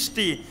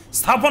জিনিসটি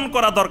স্থাপন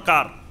করা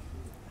দরকার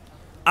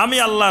আমি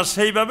আল্লাহ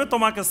সেইভাবে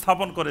তোমাকে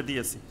স্থাপন করে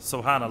দিয়েছি।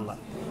 সুবহানাল্লাহ।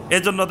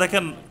 এজন্য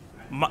দেখেন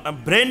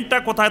ব্রেনটা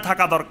কোথায়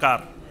থাকা দরকার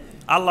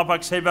আল্লাহ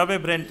পাক সেইভাবে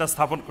ব্রেনটা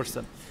স্থাপন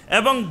করছেন,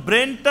 এবং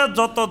ব্রেনটা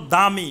যত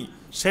দামি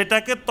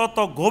সেটাকে তত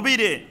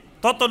গভীরে,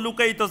 তত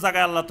লুকায়িত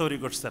জায়গায় আল্লাহ তৈরি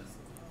করছেন।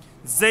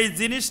 যেই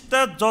জিনিসটা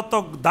যত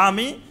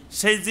দামি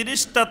সেই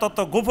জিনিসটা তত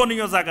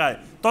গোপনীয় জায়গায়,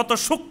 তত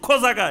সূক্ষ্ম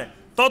জায়গায়,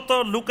 তত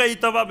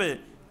লুকায়িতভাবে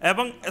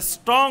এবং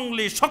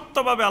স্ট্রংলি,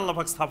 শক্তভাবে আল্লাহ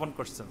পাক স্থাপন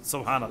করছেন।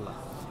 সুবহানাল্লাহ।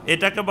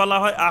 এটাকে বলা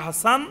হয়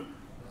আহসান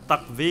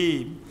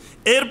তাকবীম।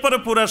 এরপরে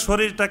পুরা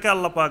শরীরটাকে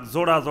আল্লাহ পাক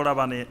জোড়া জোড়া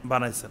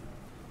বানাইছেন,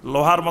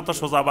 লোহার মতো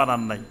সোজা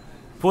বানান নাই,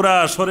 পুরা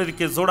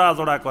শরীরকে জোড়া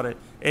জোড়া করে।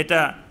 এটা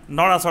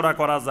নড়াচড়া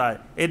করা যায়,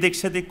 এদিক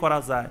সেদিক করা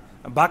যায়,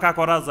 বাঁকা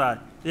করা যায়,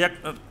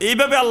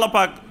 এইভাবে আল্লাহ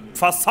পাক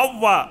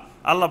ফাসাওয়া,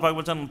 আল্লাহ পাক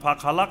বলছেন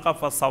ফাখালাকা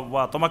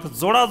ফাসাওয়া, তোমাকে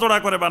জোড়া জোড়া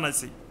করে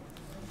বানাইছি।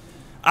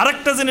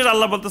 আরেকটা জিনিস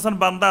আল্লাহ বলতেছেন,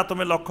 বান্দা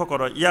তুমি লক্ষ্য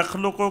করো,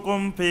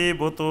 ইয়াখলুকুকুম ফি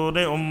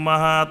বুতুনি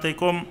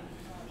উম্মাহাতিকুম,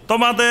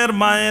 তোমাদের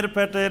মায়ের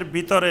পেটের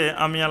ভিতরে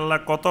আমি আল্লাহ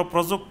কত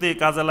প্রযুক্তি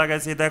কাজে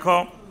লাগাইছি দেখো।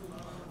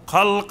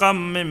 খালকাম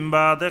মিন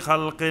বাদি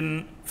খালকিন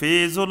ফি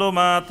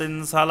যুলুমাতিন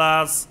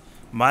সালাস,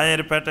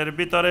 মায়ের পেটের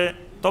ভিতরে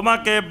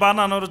তোমাকে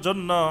বানানোর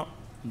জন্য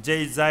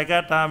যেই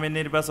জায়গাটা আমি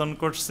নির্বাচন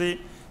করছি,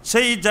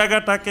 সেই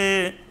জায়গাটাকে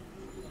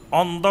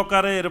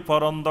অন্ধকারের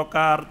পর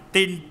অন্ধকার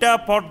 3টা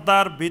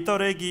পর্দার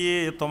ভিতরে গিয়ে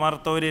তোমার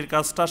তৈরির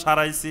কাজটা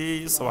সারাইছি।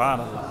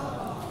 সুবহানাল্লাহ।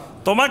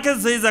 তোমাকে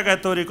যেই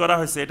জায়গায় তৈরি করা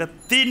হয়েছে এটা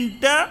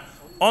 3টা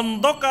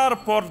অন্ধকার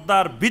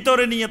পর্দার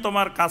ভিতরে নিয়ে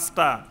তোমার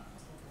কাজটা,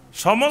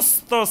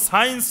 সমস্ত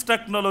সায়েন্স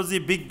টেকনোলজি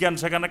বিজ্ঞান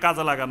সেখানে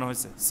কাজে লাগানো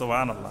হয়েছে।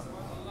 সুবহানাল্লাহ।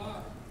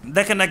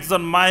 দেখেন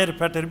একজন মায়ের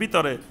পেটের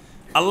ভিতরে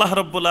আল্লাহ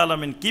রাব্বুল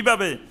আলামিন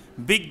কিভাবে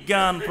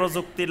বিজ্ঞান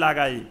প্রযুক্তি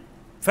লাগাই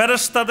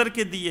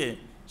ফেরেশতাদেরকে দিয়ে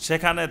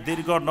সেখানে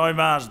দীর্ঘ 9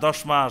 মাস 10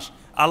 মাস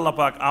আল্লাহ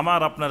পাক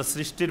আমার আপনার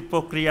সৃষ্টির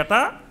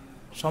প্রক্রিয়াটা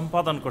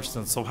সম্পাদন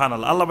করছেন।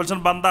 সুবহানাল্লাহ। আল্লাহ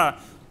বলছেন, বান্দা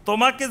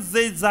তোমাকে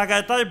যেই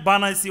জায়গাটায়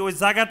বানাইছি ওই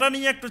জায়গাটা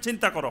নিয়ে একটু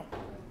চিন্তা করো।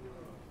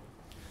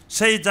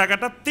 সেই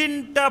জায়গাটা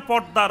 3টা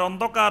পর্দার,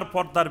 অন্ধকার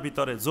পর্দার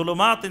ভিতরে,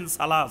 জুলুমাতিন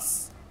সালাস।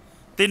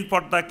 3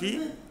 পর্দা কি?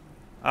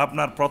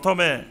 আপনার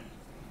প্রথমে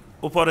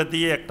উপরে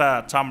দিয়ে একটা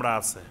চামড়া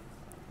আছে,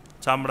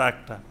 চামড়া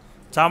একটা,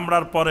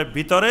 চামড়ার পরে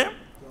ভিতরে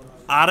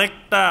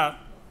আরেকটা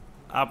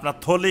আপনার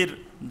থলির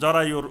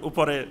জরায়ুর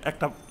উপরে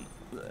একটা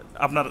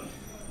আপনার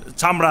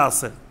চামড়া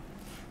আছে,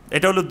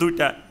 এটা হলো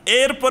 2টা।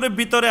 এরপরে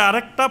ভিতরে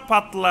আরেকটা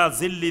পাতলা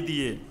জিল্লি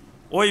দিয়ে,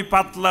 ওই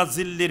পাতলা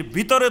জিল্লির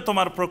ভিতরে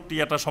তোমার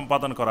প্রক্রিয়াটা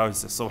সম্পাদন করা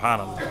হয়েছে।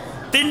 সুবহানাল্লাহ।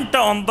 3টা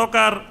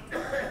অন্ধকার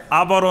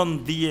আবরণ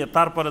দিয়ে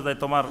তারপরে যায়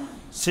তোমার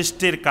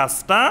সৃষ্টির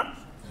কাজটা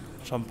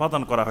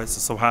সম্পাদন করা হয়েছে।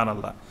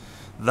 সুবহানাল্লাহ।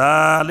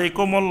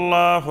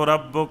 যালিকুমুল্লাহু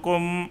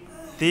রাব্বুকুম,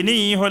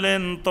 তিনিই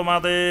হলেন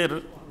তোমাদের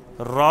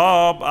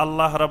রব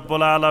আল্লাহ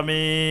রাব্বুল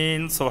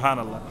আলামিন।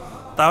 সুবহানাল্লাহ।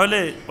 তাহলে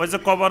ওই যে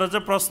কবরে যে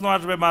প্রশ্ন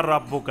আসবে, মার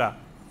রাব্বুকা,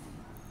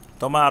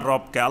 তোমার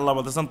রবকে, আল্লাহ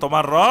বলতেছেন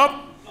তোমার রব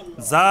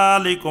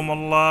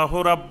যালিকুমুল্লাহু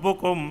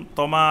রাব্বুকুম,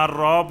 তোমার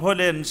রব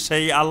হলেন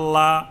সেই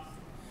আল্লাহ,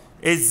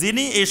 এই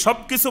যিনি এই সব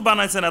কিছু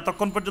বানাইছেন।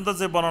 এতক্ষণ পর্যন্ত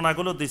যে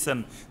বর্ণনাগুলো দিয়েছেন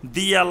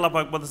দিয়ে আল্লাহ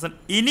পাক বলতেছেন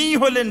ইনিই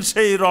হলেন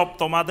সেই রব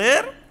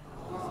তোমাদের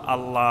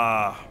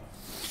আল্লাহ।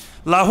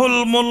 লাহুল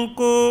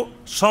মুলকু,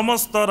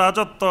 সমস্ত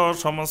রাজত্ব,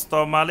 সমস্ত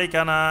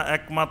মালিকানা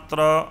একমাত্র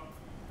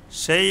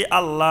সেই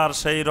আল্লাহর,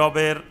 সেই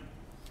রবের।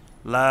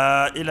 লা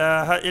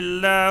ইলাহা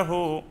ইল্লাহু,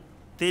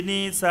 তিনি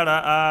ছাড়া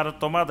আর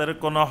তোমাদের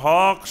কোনো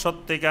হক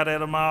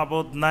সত্যিকারের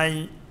মাবুদ নাই।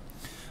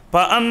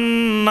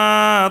 ফাআন্না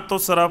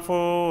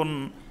তুসরাফুন,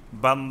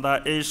 বান্দা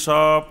এই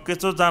সব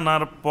কিছু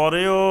জানার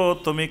পরেও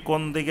তুমি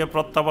কোন দিকে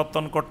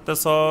প্রত্যাবর্তন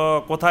করতেছ,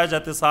 কোথায়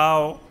যেতে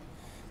চাও?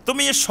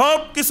 তুমি সব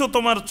কিছু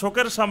তোমার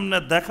চোখের সামনে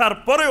দেখার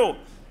পরেও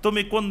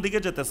তুমি কোন দিকে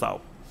যেতে চাও?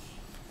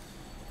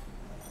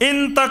 ইন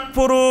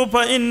তাকফুরু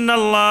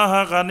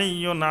ফাইন্নাল্লাহা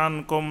গানিয়্যুন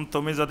আনকুম,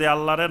 তুমি যদি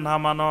আল্লাহরে না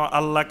মানো,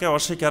 আল্লাহকে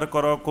অস্বীকার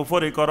করো,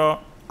 কুফরি করো,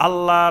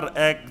 আল্লাহর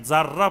এক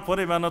জাররা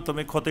পরিমাণও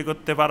তুমি ক্ষতি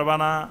করতে পারবা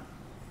না।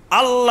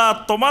 আল্লাহ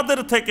তোমাদের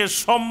থেকে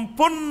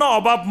সম্পূর্ণ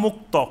অভাব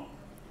মুক্ত।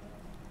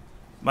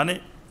 মানে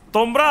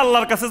তোমরা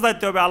আল্লাহর কাছে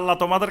যাইতে হবে, আল্লাহ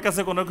তোমাদের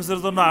কাছে কোনো কিছুর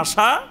জন্য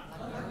আশা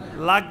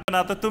লাগবে না।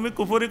 তো তুমি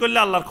কুফরি করলে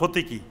আল্লাহর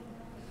ক্ষতি কি?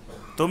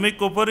 তুমি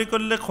কুফরি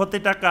করলে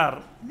ক্ষতিটা কার?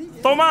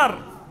 তোমার।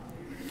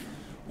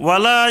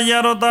 ওয়ালা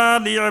ইয়ারদা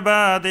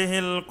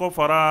লিইবাদিহিল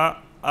কুফরা,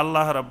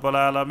 আল্লাহ রাব্বুল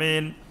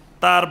আলামিন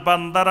তার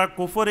বান্দারা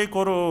কুফরি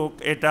করুক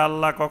এটা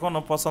আল্লাহ কখনো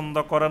পছন্দ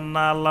করেন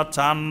না, আল্লাহ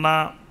চান না।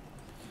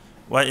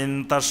 ওয়া ইন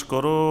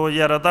তাশকুরু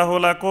ইয়ারদাহু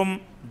লাকুম,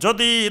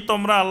 যদি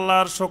তোমরা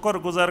আল্লাহর শুকর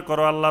গুজার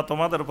করো, আল্লাহ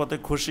তোমাদের প্রতি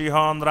খুশি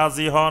হন,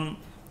 রাজি হন।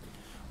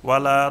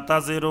 ওয়ালা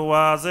তাজিরু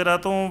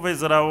ওয়াজিরাতুন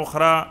বিজরা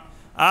উখরা,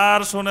 আর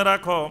শুনে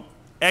রাখো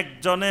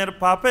একজনের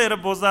পাপের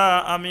বোঝা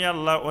আমি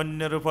আল্লাহ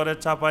অন্যের উপরে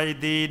চাপাই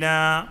দিই না।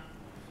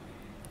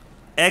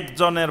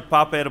 একজনের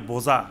পাপের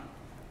বোঝা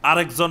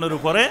আরেকজনের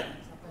উপরে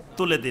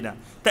তুলে দিই না।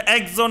 তা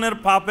একজনের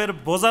পাপের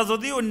বোঝা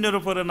যদি অন্যের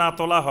উপরে না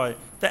তোলা হয়,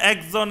 তা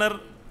একজনের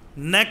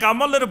নেক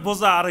আমলের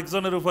বোঝা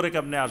আরেকজনের উপরে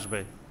কেমনে আসবে?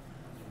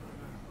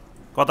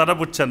 কথাটা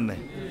বুঝছেন না?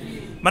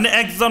 মানে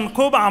একজন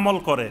খুব আমল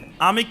করে,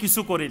 আমি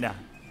কিছু করি না,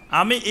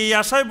 আমি এই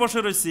আশায় বসে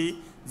রয়েছি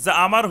যে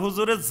আমার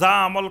হুজুরে যা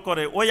আমল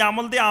করে ওই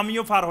আমল দিয়ে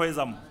আমিও পার হয়ে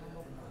যাব।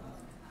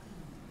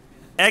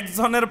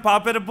 একজনের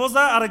পাপের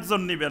বোঝা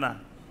আরেকজন নিবে না,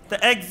 তো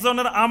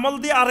একজনের আমল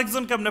দিয়ে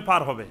আরেকজন কেমনে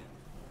পার হবে?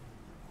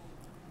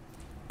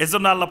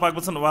 এজন্য আল্লাহ পাক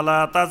বলেন ওয়ালা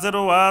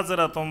তাজিরু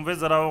ওয়াজিরাতুন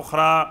বিজরা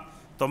উখরা,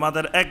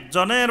 তোমাদের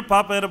একজনের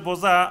পাপের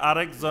বোঝা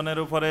আরেকজনের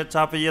উপরে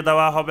চাপিয়ে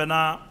দেওয়া হবে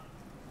না।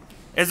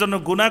 এজন্য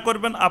গুনাহ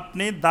করবেন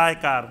আপনি, দায়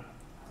কার?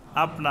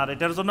 আপনার।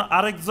 এটার জন্য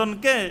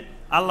আরেকজনকে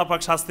আল্লাহ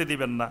পাক শাস্তি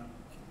দিবেন না।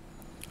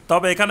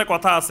 তবে এখানে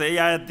কথা আছে, এই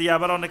আয়াত দিয়ে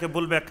আবার অনেকে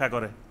ভুল ব্যাখ্যা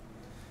করে,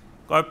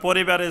 কয়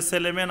পরিবারের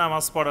ছেলে মেয়ে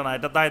নামাজ পড়ে না,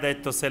 এটা দায়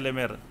দায়িত্ব ছেলে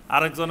মেয়ের,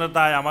 আরেকজনের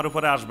দায় আমার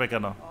উপরে আসবে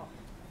কেন?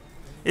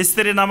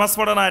 স্ত্রী নামাজ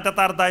পড়ে না, এটা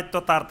তার দায়িত্ব,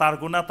 তার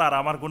গুনাহ তার,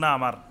 আমার গুনাহ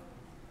আমার।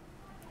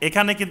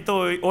 এখানে কিন্তু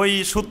ওই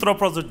সূত্র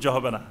প্রযোজ্য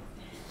হবে না।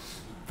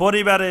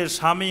 পরিবারের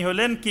স্বামী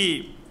হলেন কি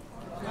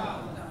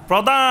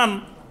প্রধান,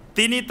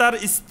 তিনি তার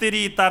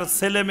স্ত্রী তার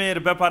ছেলে মেয়ের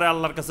ব্যাপারে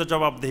আল্লাহর কাছে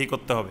জবাবদিহি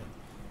করতে হবে।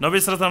 নবী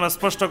সাল্লাল্লাহু আলাইহি ওয়াসাল্লাম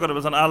স্পষ্ট করে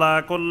বলেছেন আলা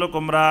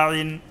কুল্লুকুম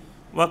রাঈন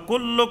ওয়া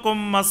কুল্লুকুম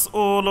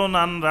মাসউলুন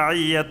আন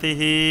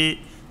রাইয়াতিহি,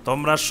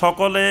 তোমরা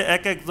সকলে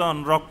এক একজন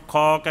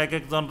রক্ষক, এক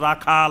একজন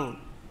রাখাল।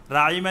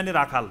 রাই মানে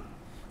রাখাল,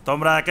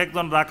 তোমরা এক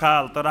একজন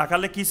রাখাল। তো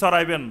রাখালে কি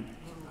চড়াইবেন?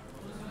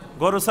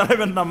 গরু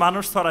চড়াইবেন না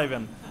মানুষ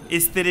চড়াইবেন?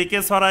 স্ত্রীকে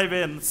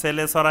চড়াইবেন,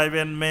 ছেলে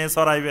চড়াইবেন, মেয়ে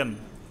চড়াইবেন।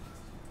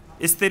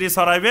 স্ত্রী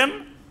চড়াইবেন,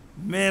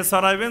 মেয়ে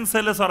চড়াইবেন,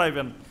 ছেলে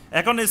চড়াইবেন।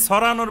 এখন এই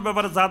চড়ানোর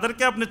ব্যাপারে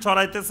যাদেরকে আপনি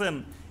চড়াইতেছেন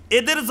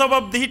এদের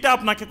জবাবদিহিটা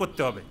আপনাকে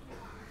করতে হবে।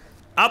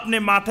 আপনি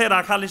মাঠে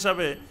রাখাল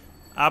হিসাবে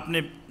আপনি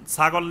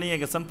ছাগল নিয়ে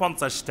গেছেন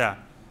 50টা,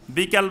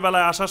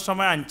 বিকালবেলায় আসার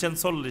সময় আনছেন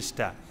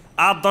 40টা,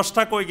 আর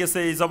 10টা কই গেছে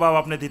এই জবাব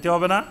আপনি দিতে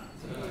হবে না?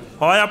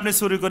 হয় আপনি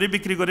চুরি করে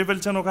বিক্রি করে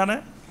ফেলছেন ওখানে,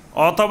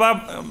 অথবা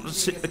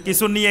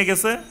কিছু নিয়ে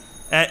গেছে,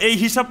 এই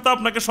হিসাবটা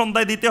আপনাকে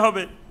সন্ধ্যায় দিতে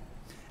হবে।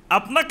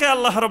 আপনাকে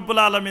আল্লাহ রাব্বুল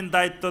আলামিন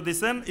দায়িত্ব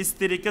দিয়েছেন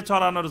স্ত্রীকে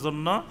চড়ানোর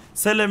জন্য,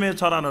 ছেলে মেয়ে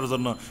চড়ানোর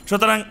জন্য।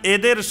 সুতরাং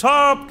এদের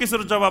সব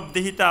কিছুর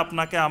জবাবদিহিতা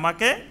আপনাকে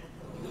আমাকে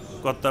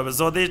করতে হবে।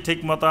 যদি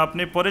ঠিকমতো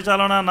আপনি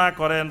পরিচালনা না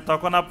করেন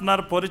তখন আপনার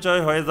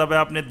পরিচয় হয়ে যাবে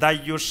আপনি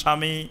দায়ুস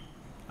স্বামী,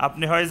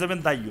 আপনি হয়ে যাবেন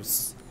দায়ুস।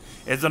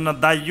 এজন্য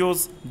দায়ুস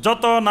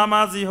যত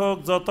নামাজি হোক,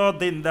 যত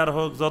দিনদার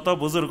হোক, যত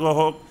বুজুর্গ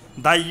হোক,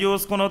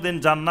 দায়ুস কোনো দিন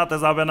জান্নাতে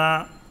যাবে না।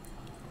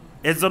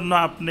 এজন্য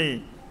আপনি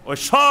ওই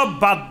সব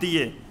বাদ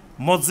দিয়ে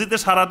মসজিদে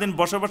সারাদিন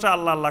বসে বসে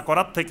আল্লাহ আল্লাহ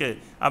করার থেকে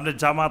আপনি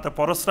জামাতে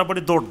পরশরা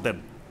পড়ি দৌড় দেন,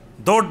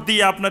 দৌড়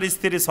দিয়ে আপনার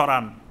স্ত্রী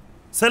সরান,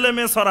 ছেলে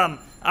মেয়ে সরান।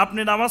 আপনি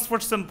নামাজ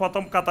পড়ছেন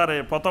প্রথম কাতারে,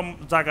 প্রথম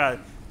জায়গায়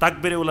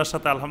তাকবীরে উলার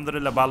সাথে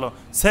আলহামদুলিল্লাহ ভালো,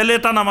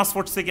 ছেলেটা নামাজ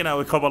পড়ছে কিনা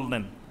ওই খবর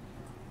নেন,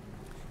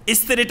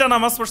 স্ত্রীটা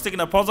নামাজ পড়ছে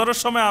কিনা। ফজরের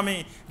সময় আমি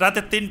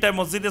রাতে 3টায়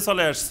মসজিদে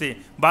চলে আসছি,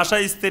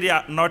 বাসায় স্ত্রী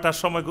 9টার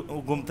সময়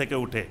ঘুম থেকে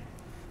উঠে।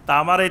 তা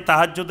আমার এই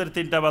তাহাজ্জুদের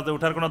 3টা বাজে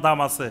উঠার কোনো দাম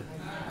আছে?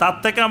 তার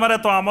থেকে আমার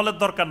এত আমলের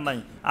দরকার নাই।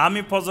 আমি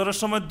ফজরের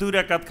সময় 2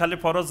 রাকাত খালি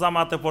ফরজ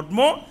জামাতে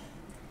পড়বো,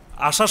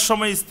 আসার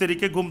সময়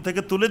স্ত্রীকে ঘুম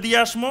থেকে তুলে দিয়ে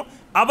আসবো,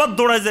 আবার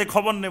দৌড়ায় যাই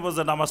খবর নেবো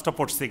যে নামাজটা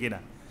পড়ছে কিনা,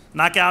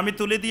 নাকি আমি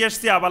তুলে দিয়ে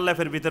আসছি আবার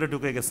লেফের ভিতরে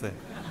ঢুকে গেছে।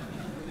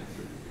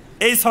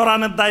 এই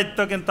সরানের দায়িত্ব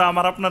কিন্তু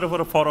আমার আপনার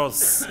উপরে ফরজ।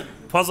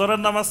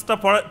 ফজরের নামাজটা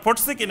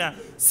পড়ছে কিনা,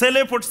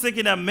 ছেলে পড়ছে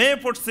কিনা, মেয়ে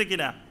পড়ছে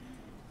কিনা।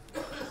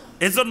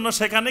 এজন্য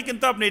সেখানে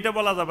কিন্তু আপনি এটা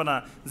বলা যাবে না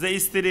যে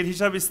স্ত্রীর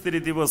হিসাব স্ত্রী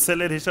দিব,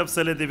 ছেলের হিসাব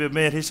ছেলে দিবে,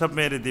 মেয়ের হিসাব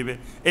মেয়ের দিবে,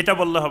 এটা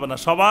বললে হবে না।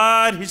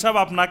 সবার হিসাব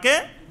আপনাকে।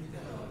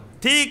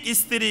 ঠিক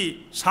স্ত্রী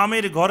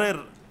স্বামীর ঘরের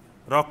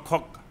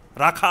রক্ষক,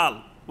 রাখাল।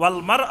 ওয়াল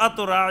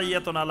মারআতু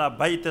রাইয়াতুন আলা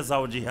বাইতি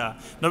যাওজিহা,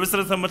 নবী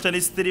সাল্লাল্লাহু আলাইহি ওয়াসাল্লাম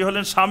বলেন স্ত্রী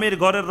হলেন স্বামীর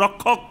ঘরের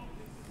রক্ষক।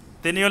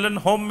 তিনি হলেন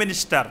হোম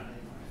মিনিস্টার।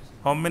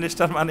 হোম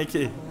মিনিস্টার মানে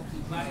কি?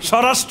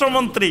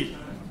 স্বরাষ্ট্রমন্ত্রী।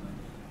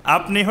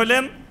 আপনি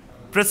হলেন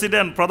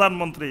প্রেসিডেন্ট,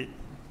 প্রধানমন্ত্রী,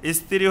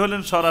 স্ত্রী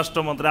হলেন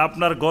স্বরাষ্ট্রমন্ত্রী।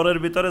 আপনার ঘরের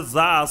ভিতরে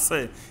যা আছে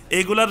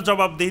এগুলার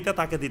জবাবদিহিতা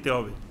তাকে দিতে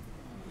হবে।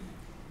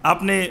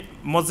 আপনি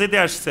মসজিদে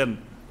আসছেন,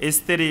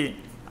 স্ত্রী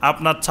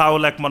আপনার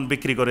চাউল 1 মণ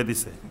বিক্রি করে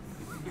দিছে,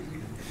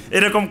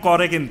 এরকম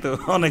করে কিন্তু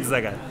অনেক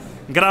জায়গায়,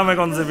 গ্রামে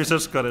গঞ্জে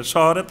বিশেষ করে।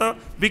 শহরে তো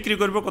বিক্রি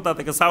করবো কোথা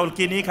থেকে, চাউল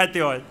কিনেই খাইতে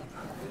হয়।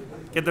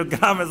 কিন্তু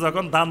গ্রামে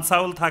যখন ধান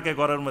চাউল থাকে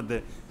ঘরের মধ্যে,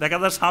 দেখা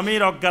যায়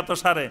স্বামীর অজ্ঞাত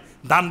সারে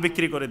ধান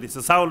বিক্রি করে দিছে,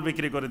 চাউল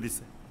বিক্রি করে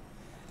দিছে।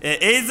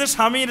 এই যে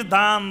স্বামীর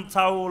ধান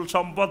চাউল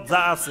সম্পদ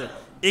যা আছে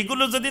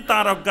এগুলো যদি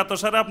তার অজ্ঞাত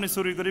সারে আপনি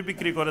চুরি করে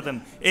বিক্রি করে দেন,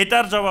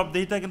 এটার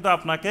জবাবদিহিতা কিন্তু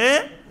আপনাকে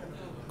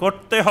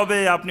করতে হবে।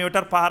 আপনি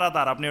ওটার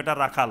পাহারাদার, আপনি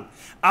ওটার রাখাল।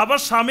 আবার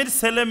স্বামীর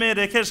ছেলে মেয়ে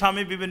রেখে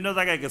স্বামী বিভিন্ন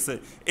জায়গায় গেছে,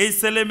 এই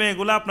ছেলে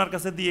মেয়েগুলো আপনার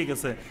কাছে দিয়ে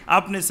গেছে,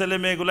 আপনি ছেলে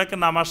মেয়েগুলোকে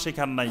নামাজ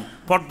শিখান নাই,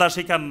 পর্দা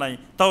শিখান নাই,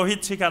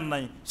 তাওহীদ শিখান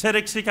নাই,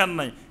 শিরক শিখান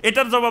নাই,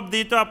 এটার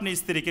জবাবদিহিতা আপনি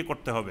স্ত্রীকে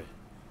করতে হবে।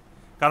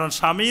 কারণ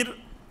স্বামীর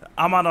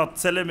আমানত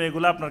ছেলে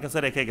মেয়েগুলো আপনার কাছে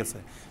রেখে গেছে।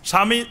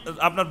 স্বামী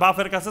আপনার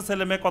বাপের কাছে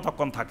ছেলে মেয়ে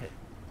কতক্ষণ থাকে?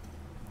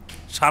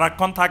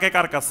 সারাক্ষণ থাকে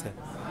কার কাছে?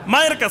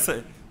 মায়ের কাছে।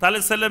 তাহলে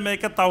ছেলে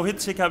মেয়েকে তাওহীদ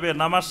শিখাবে,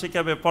 নামাজ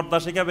শিখাবে, পর্দা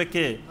শিখাবে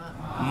কে?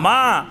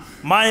 মা।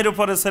 মায়ের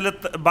উপরে ছেলে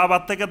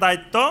বাবার থেকে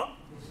দায়িত্ব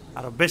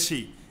আরো বেশি।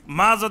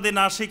 মা যদি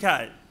না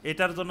শিখায়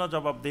এটার জন্য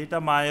জবাবদিহিতা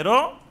মায়েরও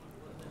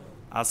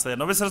আছে।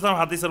 নবী সাল্লাল্লাহু আলাইহি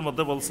ওয়াসাল্লাম হাদিসের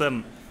মধ্যে বলছেন,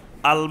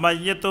 আল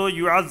মাইয়িতু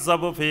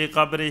ইউআযাবু ফি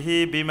কবরিহি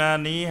বিমা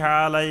নিহা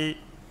আলাই।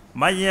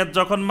 মাইয়িত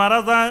যখন মারা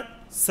যায়,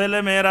 ছেলে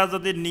মেয়েরা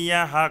যদি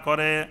নিয়া হা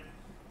করে,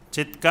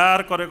 চিৎকার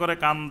করে করে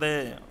কান্দে,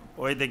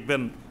 ওই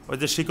দেখবেন ওই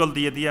যে শিকল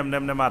দিয়ে দিয়ে এমনি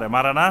এমনি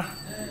মারে না?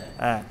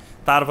 হ্যাঁ।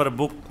 তারপরে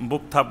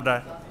বুক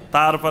থাপড়ায়,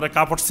 তারপরে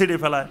কাপড় ছিঁড়ে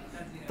ফেলায়,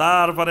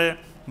 তারপরে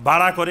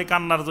ভাড়া করে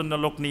কান্নার জন্য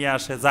লোক নিয়ে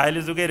আসে।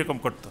 জাহেলি যুগে এরকম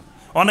করতো।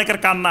 অনেকের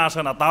কান্না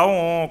আসে না, তাও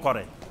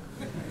করে,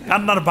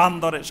 কান্নার বান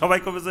ধরে। সবাই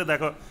কবে যে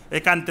দেখো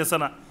এই কানতেছে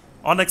না।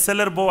 অনেক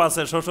ছেলের বউ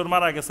আছে, শ্বশুর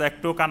মারা গেছে,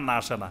 একটু কান্না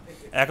আসে না।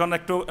 এখন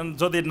একটু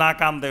যদি না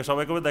কান্দে,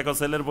 সবাই কবে দেখো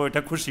ছেলের বউ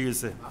এটা খুশি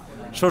হয়েছে,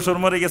 শ্বশুর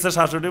মরে গেছে,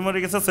 শাশুড়ি মরে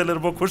গেছে, ছেলের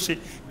বউ খুশি।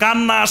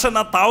 কান্না আসে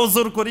না, তাও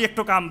জোর করি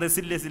একটু কান্দে,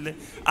 চিল্লে চিল্লে।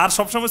 আর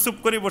সবসময় চুপ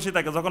করে বসে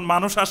থাকে, যখন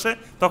মানুষ আসে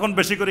তখন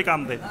বেশি করে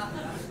কান্দে,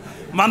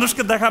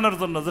 মানুষকে দেখানোর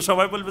জন্য, যে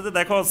সবাই বলবে যে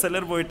দেখো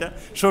ছেলের বইটা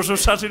শ্বশুর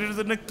শাশুড়ির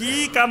জন্য কি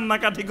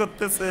কান্নাকাটি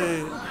করতেছে,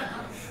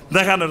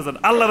 দেখানোর জন্য।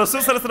 আল্লাহ রাসূল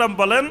সাল্লাল্লাহু আলাইহি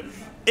ওয়াসাল্লাম বলেন,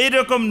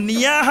 এইরকম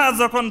নিয়াহা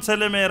যখন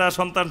ছেলে মেয়েরা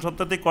সন্তান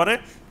সন্ততি করে,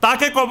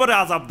 তাকে কবরে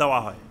আযাব দেওয়া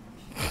হয়।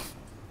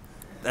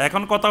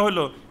 এখন কথা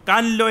হলো,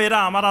 কানলো এরা,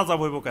 আমার আযাব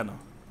হইব কেন?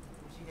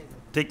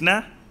 ঠিক না?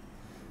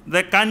 যে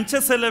কানছে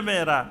ছেলে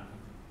মেয়েরা,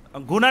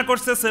 গুনাহ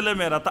করছে ছেলে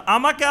মেয়েরা, তা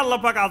আমাকে আল্লাহ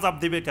পাক আযাব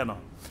দিবে কেন?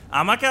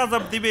 আমাকে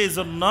আযাব দিবে এই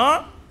জন্য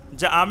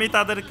যে আমি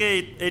তাদেরকে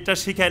এটা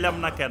শিখাইলাম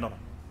না কেন,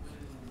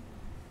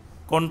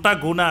 কোনটা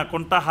গুনাহ,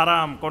 কোনটা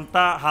হারাম,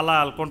 কোনটা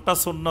হালাল, কোনটা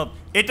সুন্নত,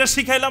 এটা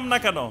শিখাইলাম না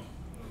কেন?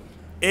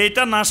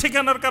 এইটা না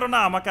শেখানোর কারণে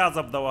আমাকে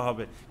আযাব দেওয়া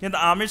হবে। কিন্তু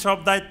আমি সব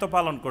দায়িত্ব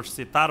পালন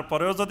করছি,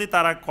 তারপরেও যদি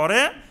তারা করে,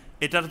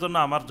 এটার জন্য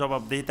আমার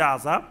জবাবদিহিতা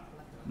আযাব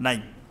নাই।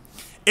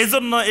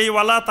 এজন্য এই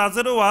ওয়ালা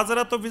তাজেরু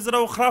ওয়াজরাতু বিজরা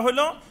উখরা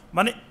হলো,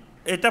 মানে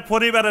এটা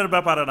পরিবারের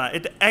ব্যাপারে না,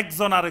 এটা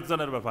একজন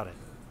আরেকজনের ব্যাপারে।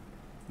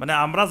 মানে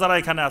আমরা যারা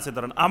এখানে আছি,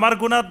 ধরেন আমার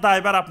গুনার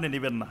দায়ভার আপনি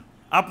নেবেন না,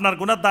 আপনার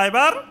গুনার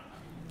দায়ভার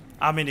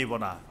আমি নিব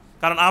না।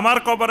 কারণ আমার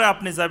কবরে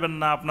আপনি যাবেন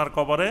না, আপনার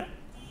কবরে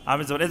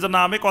আমি যাব। এই জন্য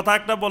আমি কথা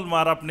একটা বলবো,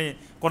 আর আপনি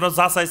কোনো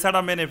যাচাই ছাড়া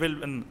মেনে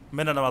ফেলবেন,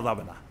 মেনে নেওয়া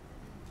যাবে না।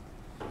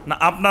 না,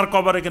 আপনার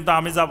কবরে কিন্তু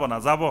আমি যাব না।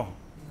 যাব?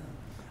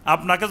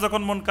 আপনাকে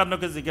যখন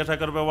মুনকারকে জিজ্ঞাসা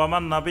করবে,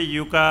 ওয়ামান নাবি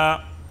ইউকা,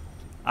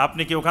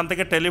 আপনি কি ওখান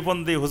থেকে টেলিফোন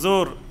দিই,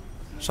 হুজুর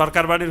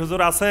সরকারবাড়ির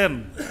হুজুর আছেন?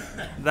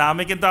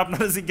 আমি কিন্তু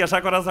আপনার জিজ্ঞাসা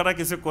করা ছাড়া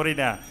কিছু করি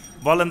না।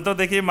 বলেন তো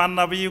দেখি, মান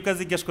নাবি ইউকা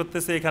জিজ্ঞেস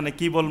করতেছে, এখানে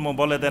কি বলবো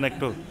বলে দেন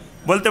একটু,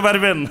 বলতে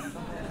পারবেন?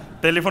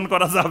 টেলিফোন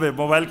করা যাবে,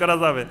 মোবাইল করা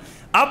যাবে।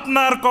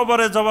 আপনার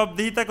কবরে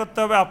জবাবদিহিতা করতে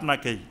হবে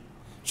আপনাকেই।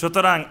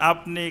 সুতরাং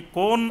আপনি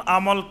কোন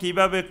আমল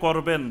কিভাবে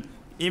করবেন,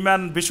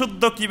 ঈমান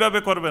বিশুদ্ধ কিভাবে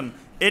করবেন,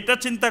 এটা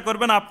চিন্তা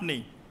করবেন আপনি।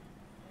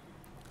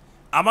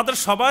 আমাদের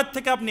সবার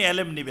থেকে আপনি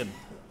এলেম নেবেন,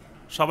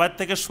 সবার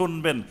থেকে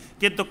শুনবেন,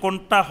 কিন্তু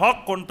কোনটা হক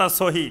কোনটা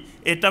সহি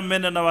এটা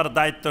মেনে নেওয়ার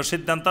দায়িত্ব,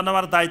 সিদ্ধান্ত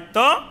নেওয়ার দায়িত্ব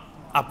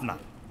আপনার।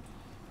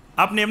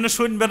 আপনি এমনি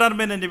শুনবেন আর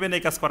মেনে নেবেন,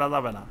 এই কাজ করা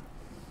যাবে না।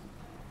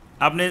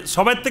 আপনি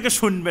সবার থেকে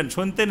শুনবেন,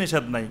 শুনতে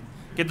নিষেধ নাই,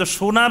 কিন্তু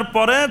শোনার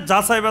পরে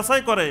যাচাই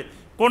বাছাই করে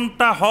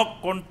কোনটা হক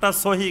কোনটা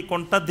সহি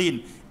কোনটা দিন,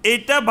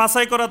 এইটা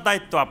বাছাই করার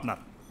দায়িত্ব আপনার।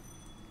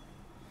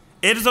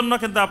 এর জন্য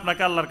কিন্তু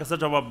আপনাকে আল্লাহর কাছে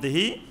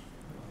জবাবদিহি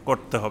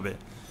করতে হবে।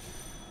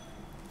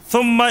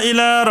 সুম্মা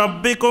ইলা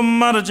রাব্বিকুম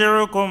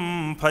মারজিউকুম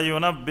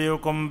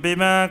ফায়ুনাব্বিউকুম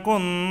বিমা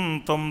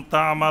কুনতুম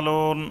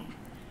তা'মালুন।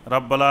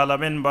 রব্বুল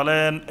আলামিন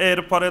বলেন,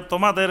 এরপরে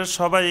তোমাদের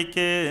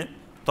সবাইকে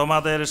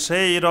তোমাদের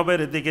সেই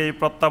রবের দিকেই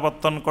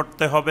প্রত্যাবর্তন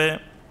করতে হবে।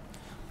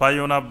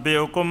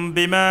 ফায়ুনাব্বিউকুম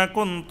বিমা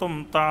কুনতুম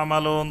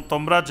তা'মালুন,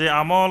 তোমরা যে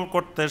আমল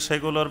করতে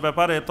সেগুলোর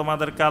ব্যাপারে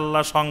তোমাদেরকে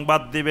আল্লাহ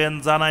সংবাদ দিবেন,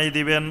 জানাই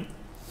দিবেন।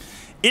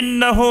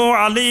 ইন্নাহু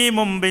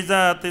আলিমুম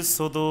বিজাতিস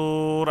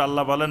সুদূর,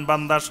 আল্লাহ বলেন,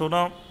 বান্দা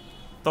শুনো,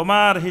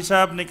 তোমার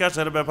হিসাব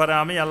নিকাশের ব্যাপারে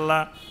আমি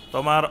আল্লাহ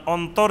তোমার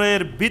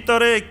অন্তরের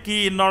ভিতরে কি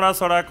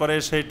নড়াচড়া করে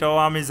সেটাও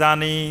আমি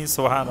জানি।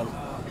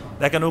 সুবহানাল্লাহ।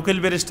 দেখেন উকিল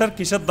ব্যারিস্টার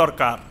কিসের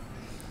দরকার?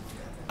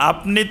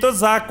 আপনি তো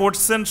যা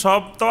করছেন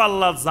সব তো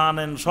আল্লাহ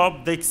জানেন, সব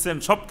দেখছেন,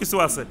 সব কিছু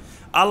আছে।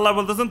 আল্লাহ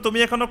বলতেছেন তুমি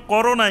এখনো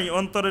করো নাই,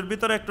 অন্তরের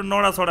ভিতরে একটু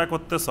নড়াচড়া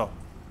করতেছ,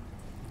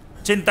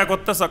 চিন্তা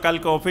করতেছ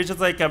কালকে অফিসে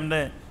যাই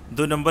কেমনে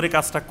 2 নম্বরই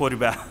কাজটা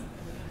করবা,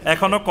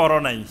 এখনো করো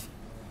নাই।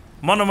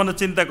 মনে মনে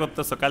চিন্তা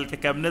করতেছ কালকে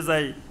কেমনে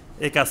যাই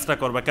এই কাজটা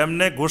করবা,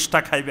 কেমনে ঘুষটা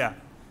খাইবা,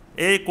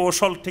 এই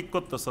কৌশল ঠিক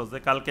করতেছ যে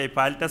কালকে এই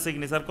ফাইলটা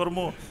সিগনেচার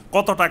করবো,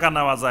 কত টাকা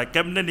নেওয়া যায়,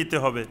 কেমনে নিতে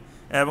হবে,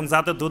 এবং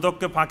যাতে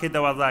দুদককে ফাঁকি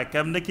দেওয়া যায়,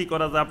 কেমনে কি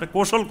করা যায়, আপনি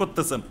কৌশল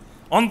করতেছেন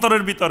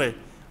অন্তরের ভিতরে।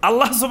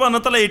 আল্লাহ সুবহানাহু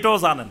ওয়া তাআলা এটাও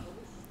জানেন।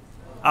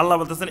 আল্লাহ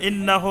বলতেছেন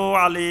ইন্নাহু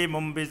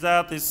আলিমুম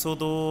বিযাতিস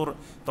সুদূর,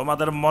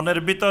 তোমাদের মনের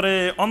ভিতরে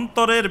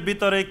অন্তরের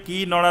ভিতরে কি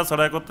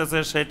নড়াচড়া করতেছে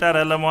সেটার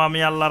ইলমও আমি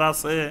আল্লাহর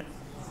আছে।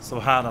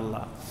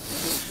 সুবহানাল্লাহ।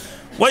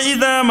 ওয়া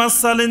ইযা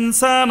মাসাল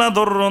ইনসানা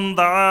দুররুন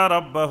দাআ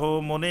রাব্বাহু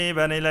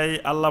মুনিবান ইলাই,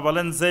 আল্লাহ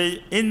বলেন যেই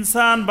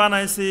ইনসান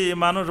বানাইছি,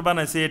 মানুষ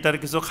বানাইছি, এটার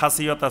কিছু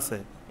খাসিয়ত আছে।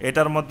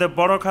 এটার মধ্যে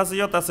বড়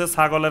খাসিয়ত আছে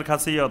ছাগলের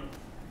খাসিয়ত।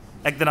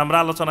 একদিন আমরা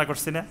আলোচনা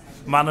করছি না,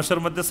 মানুষের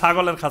মধ্যে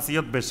ছাগলের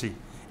খাসিয়ত বেশি,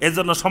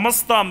 এজন্য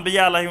সমস্ত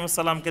আম্বিয়া আলাইহিস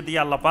সালামকে দিয়ে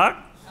আল্লাহ পাক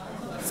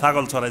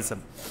ছাগল ছড়াইছেন।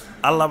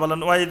 আল্লাহ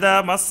বলেন ওয়াইদা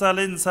মাসাল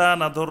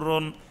ইনসানা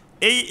দুররুন,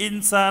 এই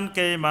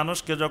ইনসানকে,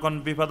 মানুষকে যখন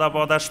বিপদ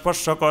আপদ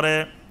স্পর্শ করে,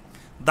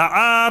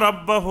 দাআ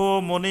রাব্বাহু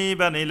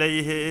মুনিবান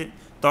ইলাইহি,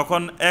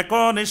 তখন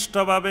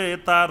একনিষ্ঠভাবে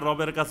তার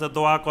রবের কাছে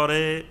দোয়া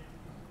করে।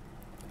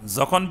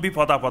 যখন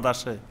বিপদ আপদ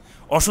আসে,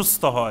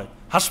 অসুস্থ হয়,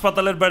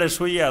 হাসপাতালের বেডে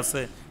শুয়ে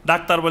আছে,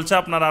 ডাক্তার বলছে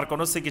আপনার আর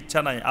কোনো চিকিৎসা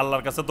নাই,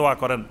 আল্লাহর কাছে দোয়া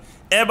করেন,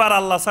 এবার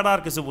আল্লাহ ছাড়া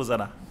আর কিছু বুঝে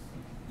না,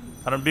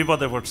 কারণ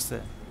বিপদে পড়ছে।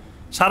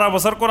 সারা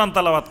বছর কোরআন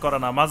তেলাওয়াত করে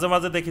না, মাঝে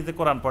মাঝে দেখি যে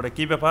কোরআন পড়ে।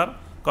 কি ব্যাপার?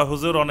 কয়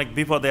হুজুর অনেক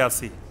বিপদে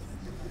আছি,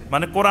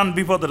 মানে কোরআন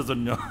বিপদের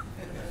জন্য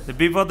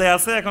বিপদে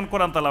আছে, এখন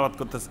কোরআন তেলাওয়াত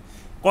করতেছে।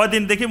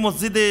 কয়দিন দেখি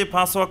মসজিদে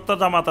 5 ওয়াক্ত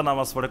জামাতে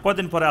নামাজ পড়ে,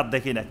 কয়দিন পরে আর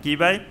দেখি না। কি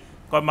ভাই?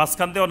 কয়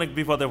মাঝখান দিয়ে অনেক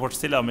বিপদে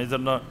পড়ছিলাম, এই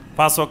জন্য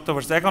 5 ওয়াক্ত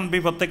পড়ছে, এখন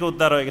বিপদ থেকে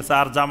উদ্ধার হয়ে গেছে,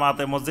 আর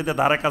জামাতে মসজিদে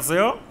ধারে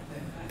কাছেও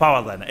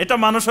পাওয়া যায় না। এটা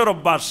মানুষের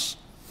অভ্যাস।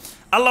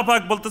 আল্লাহ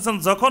পাক বলতেছেন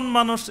যখন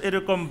মানুষ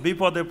এরকম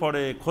বিপদে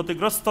পড়ে,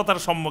 ক্ষতিগ্রস্ততার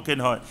সম্মুখীন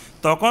হয়,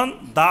 তখন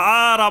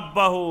দাআ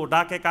রাব্বাহু,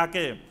 ডাকে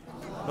কাকে?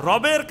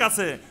 রবের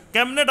কাছে।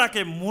 কেমনে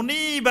ডাকে?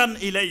 মুনিবান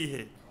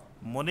ইলাইহি,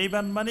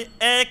 মুনিবান মানে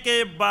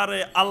একেবারে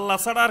আল্লাহ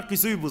ছাড়া আর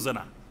কিছুই বুঝে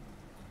না,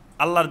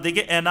 আল্লাহর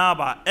দিকে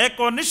এনাবা,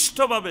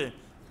 একনিষ্ঠভাবে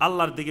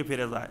আল্লাহর দিকে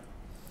ফিরে যায়।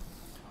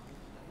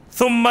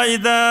 সুম্মা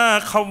ইযা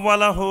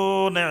খাওয়ালাহু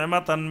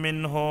নি'মাতান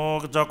মিনহু,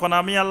 যখন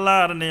আমি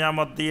আল্লাহর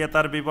নিয়ামত দিয়ে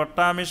তার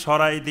বিপদটা আমি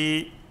সরাই দিই,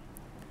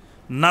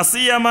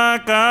 নাসিয়া মা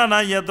কানা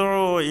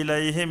ইয়াদউ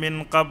ইলাইহি মিন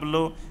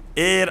কাবলু,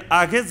 এর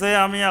আগে যে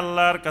আমি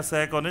আল্লাহর কাছে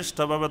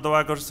একনিষ্ঠভাবে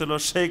দোয়া করছিল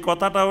সেই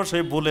কথাটাও সে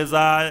ভুলে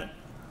যায়।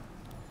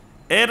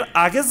 এর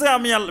আগে যে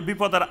আমি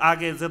বিপদের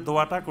আগে যে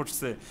দোয়াটা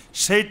করছে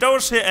সেইটাও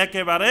সে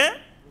একেবারে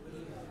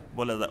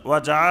বলে যায়। ওয়া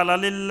জাআলা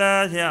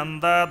লিল্লাহি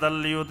আনদাদাল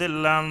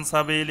লিউদিল্লা আন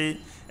সাবিলি,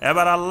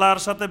 এবার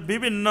আল্লাহর সাথে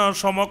বিভিন্ন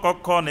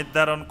সমকক্ষ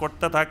নির্ধারণ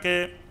করতে থাকে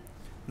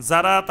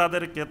যারা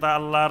তাদেরকে তা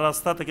আল্লাহর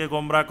রাস্তা থেকে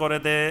গোমরা করে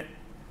দেয়।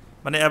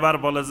 মানে এবার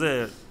বলে যে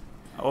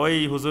ওই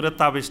হুজুরের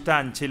তাবিজটা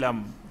আনছিলাম,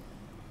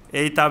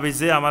 এই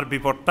তাবিজে আমার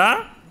বিপদটা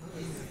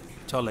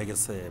চলে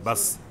গেছে,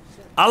 বাস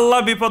আল্লাহ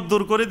বিপদ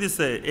দূর করে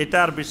দিছে, এটা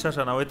আর বিশ্বাস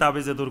হয় না, ওই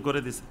তাবিজে দূর করে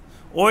দিছে।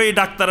 ওই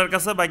ডাক্তারের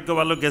কাছে ভাগ্য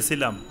ভালো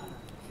গেছিলাম,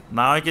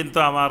 না হয় কিন্তু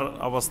আমার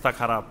অবস্থা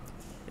খারাপ,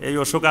 এই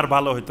অসুখ আর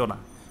ভালো হইতো না।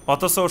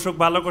 অথচ অসুখ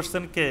ভালো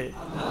করছেন কে?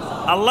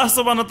 আল্লাহ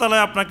সুবহানাহু ওয়া তাআলা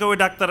আপনাকে ওই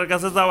ডাক্তারের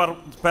কাছে যাওয়ার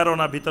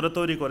প্রেরণা ভিতরে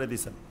তৈরি করে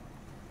দিয়েছেন।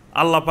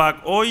 আল্লাহ পাক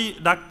ওই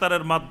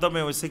ডাক্তারের মাধ্যমে,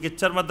 ওই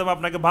চিকিৎসার মাধ্যমে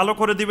আপনাকে ভালো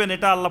করে দিবেন,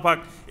 এটা আল্লাহ পাক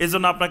এই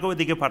জন্য আপনাকে ওই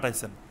দিকে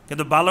পাঠাইছেন।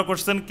 কিন্তু ভালো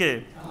করছেন কে?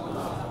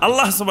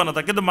 আল্লাহ সুবহানাহু ওয়া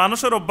তাআলা। কিন্তু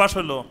মানুষের অভ্যাস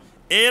হলো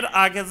এর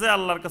আগে যে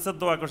আল্লাহর কাছে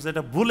দোয়া করছে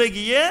এটা ভুলে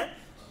গিয়ে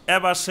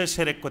এবার সে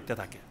শিরক করতে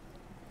থাকে।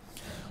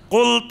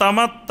 কুল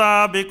তামাত্তা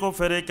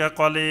বিকুফরিকা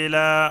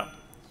কলিলা,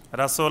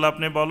 রাসূল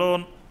আপনি বলুন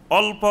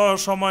অল্প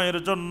সময়ের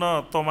জন্য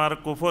তোমার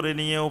কুফরি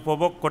নিয়ে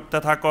উপভোগ করতে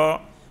থাকো।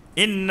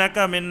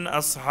 ইন্নাকা মিন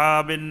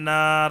আসহাবিন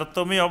নার,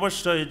 তুমি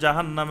অবশ্যই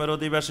জাহান্নামের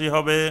অধিবাসী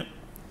হবে।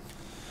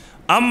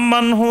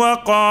 আম্মান হুয়া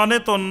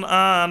কানিতুন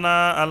আনা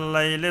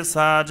আল-লাইলি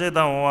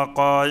সাজিদান ওয়া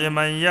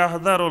কায়িমান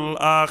ইয়াহদারুল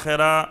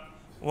আখিরা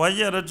ওয়া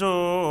ইয়ারজু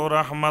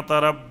রাহমাত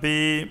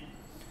রাব্বি,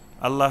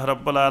 আল্লাহ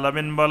রাব্বুল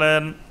আলামিন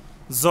বলেন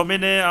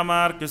জমিনে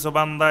আমার কিছু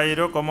বান্দা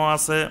এরকমও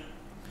আছে।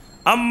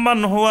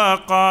 আম্মান হুয়া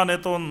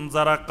কানিতুন,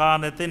 যারা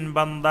কানিতিন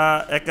বান্দা,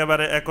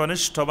 একেবারে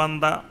একনিষ্ঠ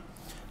বান্দা।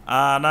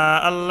 আনা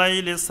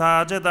আল-লাইলি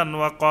সাজিদান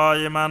ওয়া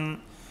কায়িমান,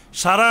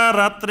 সারা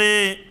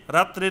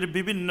রাত্রির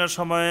বিভিন্ন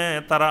সময়ে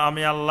তারা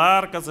আমি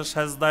আল্লাহর কাছে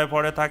সেজদায়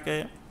পড়ে থাকে,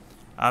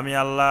 আমি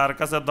আল্লাহর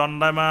কাছে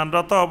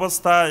দণ্ডায়মানরত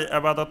অবস্থায়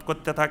ইবাদত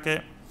করতে থাকে।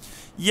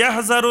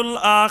 ইয়াহজারুল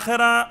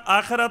আখিরা,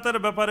 আখিরাতের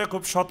ব্যাপারে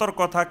খুব সতর্ক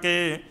থাকে।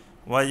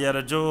 ওয়া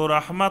ইয়ারজু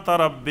রাহমাত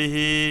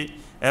রাব্বিহি,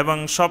 এবং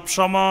সব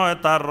সময়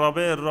তার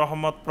রবের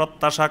রহমত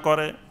প্রত্যাশা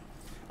করে।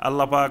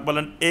 আল্লাহ পাক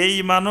বলেন এই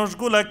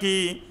মানুষগুলা কি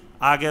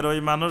আগের ওই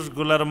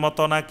মানুষগুলার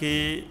মতো নাকি?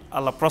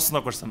 আল্লাহ প্রশ্ন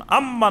করছেন।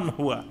 আম্মান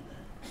হুয়া,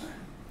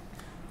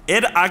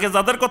 এর আগে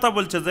যাদের কথা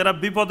বলছে, যারা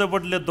বিপদে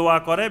পড়লে দোয়া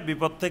করে,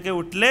 বিপদ থেকে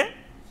উঠলে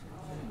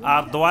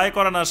আর দোয়াই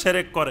করে না,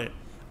 শিরক করে।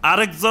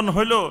 আরেকজন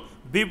হইল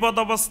বিপদ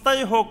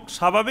অবস্থায় হোক,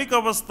 স্বাভাবিক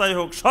অবস্থায়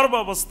হোক, সর্ব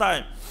অবস্থায়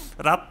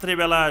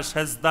রাত্রিবেলায়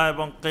সেজদা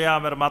এবং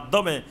কিয়ামের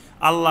মাধ্যমে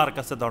আল্লাহর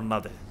কাছে ধর্ণা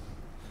দেয়।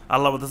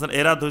 আল্লাহ বলতেছেন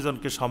এরা দুইজন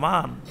কি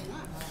সমান?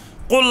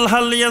 কুল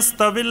হাল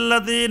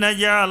ইয়াস্তাবিল্লাযীনা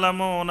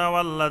ইয়ালামুনা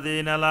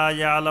ওয়াল্লাযীনা লা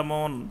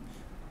ইয়ালামুন।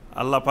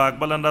 আল্লাহ পাক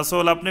বলেন,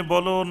 রাসূল আপনি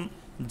বলুন,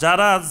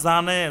 যারা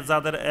জানে,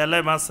 যাদের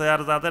এলেম আছে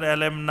আর যাদের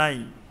এলেম নাই,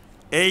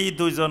 এই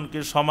দুইজন কি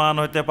সমান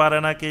হইতে পারে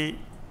নাকি?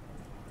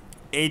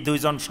 এই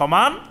দুইজন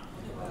সমান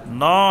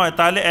নয়।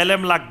 তাহলে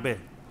এলেম লাগবে।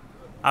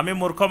 আমি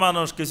মূর্খ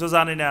মানুষ, কিছু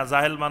জানি না,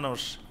 জাহেল মানুষ,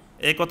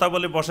 এই কথা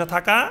বলে বসে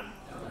থাকা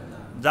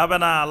যাবে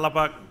না। আল্লাহ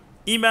পাক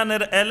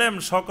ইমানের এলেম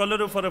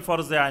সকলের উপরে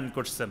ফরজে আইন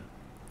করছেন।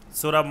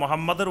 সূরা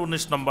মুহাম্মাদের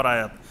 19 নম্বর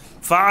আয়াত,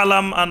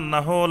 ফাআলাম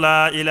আন্নাহু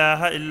লা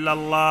ইলাহা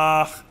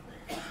ইল্লাল্লাহ।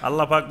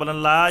 আল্লাহ পাক বলেন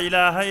লা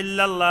ইলাহা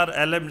ইল্লাল্লাহর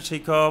এলেম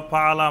শিখো।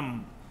 ফাআলাম,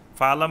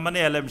 ফাআলাম মানে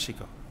এলেম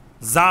শিখো,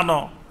 জানো,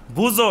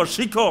 বুঝো,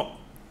 শিখো।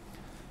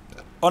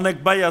 অনেক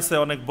ভাই আছে,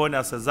 অনেক বোন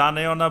আছে,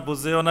 জানেও না,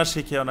 বুঝেও না,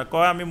 শিখেও না,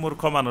 কয় আমি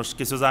মূর্খ মানুষ,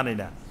 কিছু জানি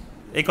না,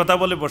 এই কথা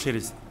বলে বসে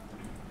রয়েছে।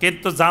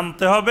 কিন্তু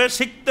জানতে হবে,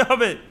 শিখতে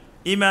হবে,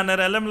 ইমানের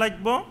এলেম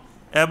লাগবে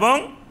এবং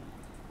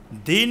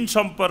দিন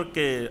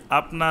সম্পর্কে,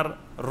 আপনার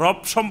রব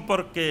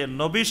সম্পর্কে,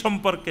 নবী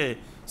সম্পর্কে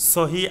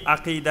সহি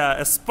আকীদা,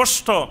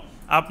 স্পষ্ট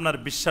আপনার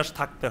বিশ্বাস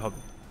থাকতে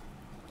হবে।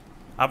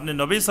 আপনি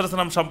নবী সাল্লাল্লাহু আলাইহি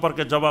ওয়াসাল্লাম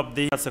সম্পর্কে জবাব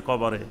দিয়ে আছে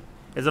কবরে,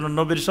 এজন্য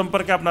নবীর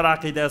সম্পর্কে আপনার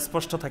আকীদা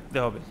স্পষ্ট থাকতে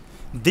হবে,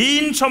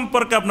 দিন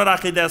সম্পর্কে আপনার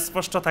আকীদা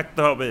স্পষ্ট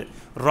থাকতে হবে,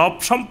 রব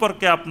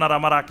সম্পর্কে আপনার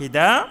আমার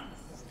আকীদা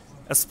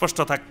স্পষ্ট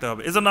থাকতে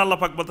হবে। এজন্য আল্লাহ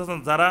পাক বলতেছেন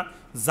যারা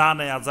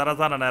জানে আর যারা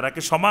জানে না এরা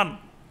কি সমান?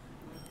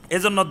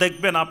 এজন্য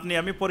দেখবেন, আপনি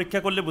আমি পরীক্ষা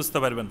করলে বুঝতে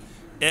পারবেন।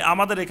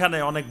 আমাদের এখানে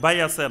অনেক ভাই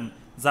আছেন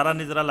যারা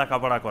নিজেরা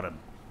লেখাপড়া করেন,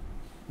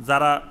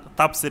 যারা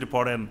তাফসির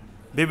পড়েন,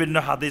 বিভিন্ন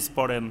হাদিস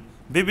পড়েন,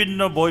 বিভিন্ন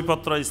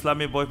বইপত্র,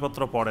 ইসলামী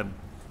বইপত্র পড়েন,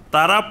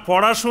 তারা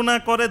পড়াশোনা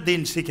করে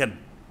দিন শিখেন।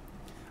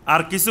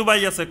 আর কিছু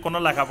ভাই আছে কোনো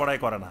লেখাপড়াই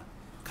করে না,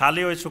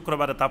 খালি ওই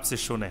শুক্রবারে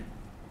তাফসির শুনে,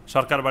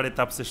 সরকারবাড়ি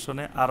তাফসির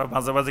শুনে, আর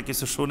মাঝে মাঝে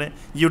কিছু শুনে,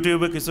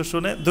 ইউটিউবে কিছু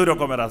শুনে, দুই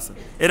রকমের আছে।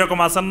 এরকম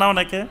আছেন না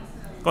অনেকে,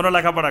 কোনো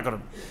লেখাপড়া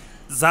করেন।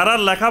 যারা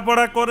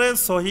লেখাপড়া করে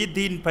সহি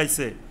দিন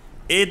পাইছে,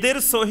 এদের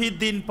সহি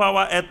দিন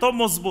পাওয়া এত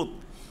মজবুত,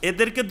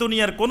 এদেরকে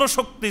দুনিয়ার কোনো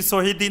শক্তি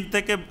সহি দিন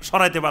থেকে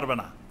সরাইতে পারবে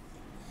না।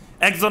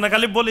 একজনে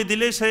খালি বলে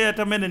দিলে সে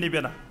এটা মেনে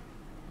নিবে না,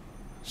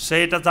 সে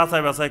এটা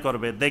যাচাই বাছাই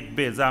করবে,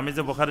 দেখবে যে আমি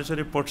যে বুখারী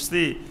শরীফ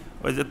পড়ছি,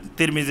 ওই যে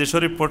তিরমিজি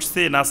শরীফ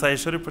পড়ছি, নাসাই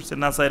শরীফ পড়ছি,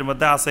 নাসাইয়ের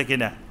মধ্যে আছে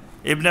কিনা,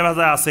 ইবনে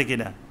মাজাহ আছে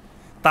কিনা,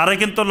 তারে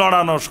কিন্তু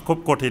লড়ানো খুব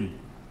কঠিন।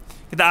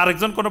 কিন্তু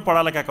আরেকজন কোনো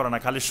পড়ালেখা করে না,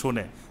 খালি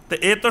শুনে। তো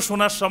এ তো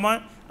শোনার সময়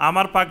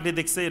আমার পাগড়ি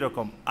দেখছে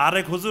এরকম,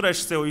 আরেক হুজুর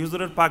আসছে, ওই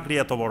হুজুরের পাগড়ি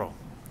এত বড়,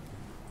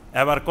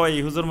 এবার কয়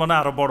এই হুজুর মনে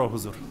আরো বড়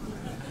হুজুর।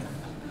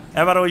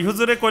 এবার ওই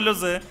হুজুরে কইল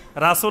যে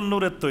রাসূল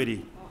নূরের তৈরি,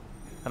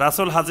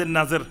 রাসূল হাজির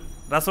নাজির,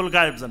 রাসূল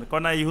গায়েব জানে।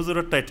 কয় না, এই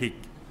হুজুরেরটাই ঠিক,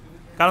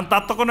 কারণ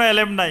তার তো কোনো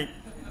এলেম নাই,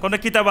 কোনো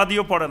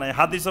কিতাবাদিও পড়ে নাই,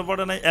 হাদিসও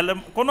পড়ে নাই, এলেম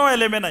কোনো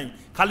এলেমে নাই,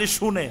 খালি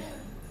শুনে।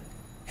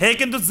 হে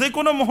কিন্তু যে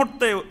কোনো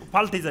মুহূর্তে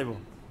পাল্টে যাইব,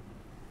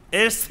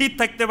 এর স্থির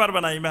থাকতে পারবে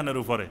না ইমানের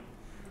উপরে।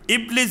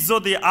 ইবলিস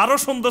যদি আরো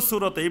সুন্দর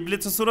সুরতে,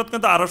 ইবলিসের সুরত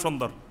কিন্তু আরো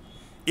সুন্দর,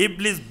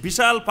 ইবলিস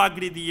বিশাল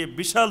পাগড়ি দিয়ে,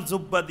 বিশাল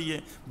জুব্বা দিয়ে,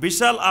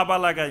 বিশাল আবা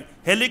লাগায়,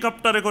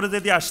 হেলিকপ্টারে করে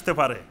যদি আসতে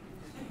পারে,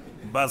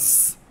 বাস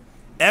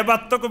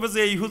এবার তো কবে যে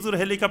এই হুজুর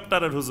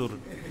হেলিকপ্টারের হুজুর,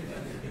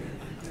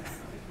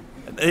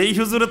 এই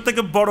হুজুরের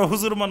থেকে বড়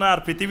হুজুর মনে আর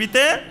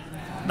পৃথিবীতে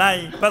নাই।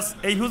 বাস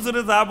এই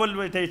হুজুরে যা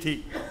বলবে এটাই ঠিক।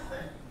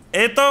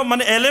 এ তো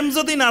মানে এলেম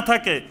যদি না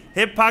থাকে,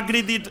 হে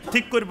পাগড়ি দিয়ে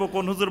ঠিক করবো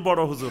কোন হুজুর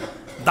বড় হুজুর,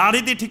 দাড়ি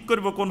দিয়ে ঠিক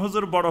করবো কোন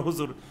হুজুর বড়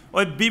হুজুর,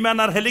 ওই বিমান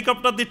আর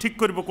হেলিকপ্টার দিয়ে ঠিক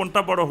করবো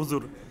কোনটা বড়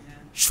হুজুর,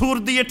 সুর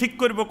দিয়ে ঠিক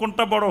করবো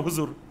কোনটা বড়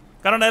হুজুর,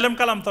 কারণ এলেম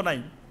কালাম তো নাই।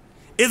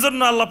 এজন্য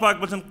আল্লাহ পাক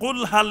বলছেন কুল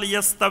হাল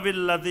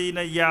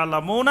ইয়াস্তাবিল্লাযীনা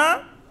ইয়ালামুনা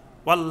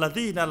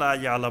ওয়াল্লাযীনা লা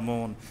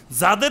ইয়ালামুন।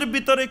 যাদের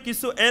ভিতরে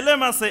কিছু এলেম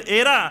আছে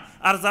এরা,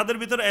 আর যাদের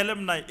ভিতরে এলেম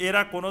নাই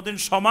এরা কোনোদিন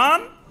সমান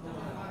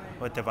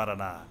হইতে পারে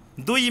না।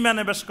 দুই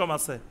ইমানে বেশ কম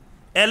আছে,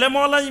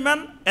 এলেমওয়ালা ইমান,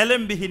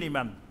 এলেমবিহীন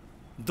ইমান,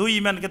 দুই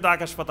ইমান কিন্তু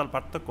আকাশ পাতাল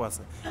পার্থক্য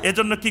আছে।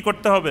 এজন্য কি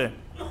করতে হবে?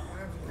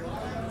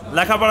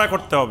 লেখাপড়া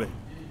করতে হবে।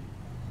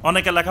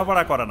 অনেকে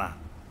লেখাপড়া করে না।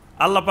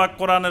 আল্লাহ পাক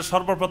কোরআনের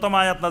সর্বপ্রথম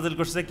আয়াত নাজিল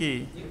করছে কি?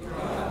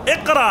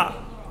 ইকরা।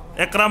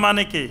 ইকরা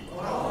মানে কি?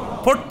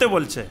 পড়তে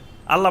বলছে।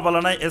 আল্লাহ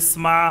বলে নাই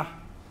ইসমা,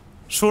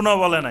 শুনো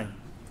বলে নাই,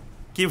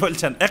 কি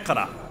বলছেন?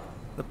 ইকরা,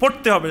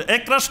 পড়তে হবে।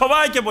 ইকরা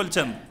সবাইকে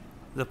বলছেন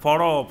যে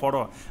পড়ো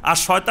পড়ো। আর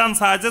শয়তান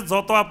চায় যে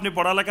যত আপনি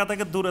পড়ালেখা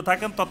থেকে দূরে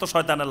থাকেন তত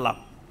শয়তানের লাভ।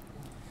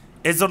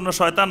 এই জন্য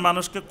শয়তান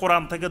মানুষকে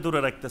কোরআন থেকে দূরে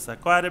রাখতেছে।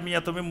 কয় রে মিয়া,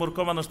 তুমি মূর্খ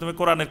মানুষ, তুমি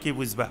কোরআনের কি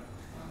বুঝবা?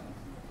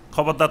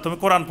 খবরদার, তুমি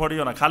কোরআন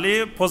পড়িও না, খালি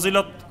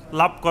ফজিলত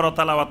লাভ করো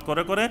তেলাওয়াত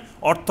করে করে,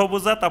 অর্থ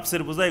বোঝা,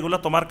 তাফসির বোঝা, এগুলো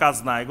তোমার কাজ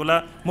না, এগুলা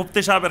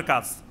মুফতি সাহেবের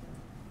কাজ,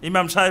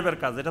 ইমাম সাহেবের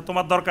কাজ, এটা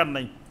তোমার দরকার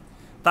নাই।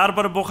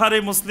 তারপরে বুখারী,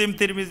 মুসলিম,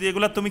 তিরমিজি,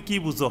 এগুলো তুমি কি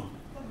বুঝো?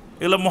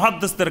 এগুলো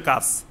মুহাদ্দিসদের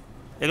কাজ,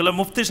 এগুলো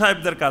মুফতি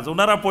সাহেবদের কাজ,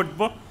 ওনারা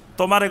পড়বো,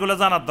 তোমার এগুলো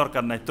জানার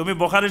দরকার নাই। তুমি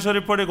বুখারী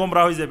শরীফ পড়ে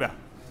গোমরা হয়ে যাবে,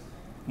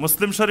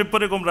 মুসলিম শরীফ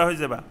পড়ে গোমরা হয়ে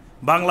যাবে,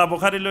 বাংলা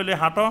বুখারি লইলে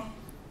হাঁটো,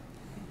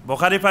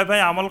 বুখারি পাই পাই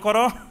আমল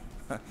করো,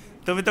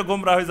 তুমি তো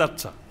গোমরা হয়ে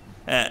যাচ্ছ।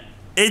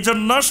 এই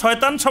জন্য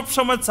শয়তান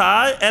সবসময়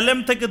চায় এলেম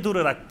থেকে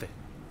দূরে রাখতে।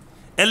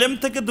 এলেম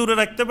থেকে দূরে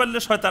রাখতে পারলে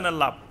শয়তানের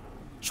লাভ।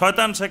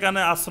 শয়তান সেখানে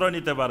আশ্রয়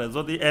নিতে পারে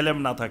যদি এলেম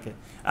না থাকে,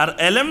 আর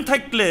এলেম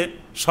থাকলে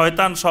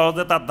শয়তান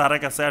সহজে তার ধারে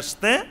কাছে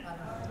আসতে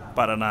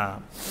পারে না।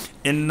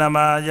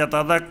 ইন্নামা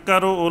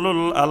ইয়াতাযাক্কারু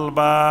উলুল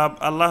আলবাব,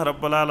 আল্লাহ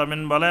রাব্বুল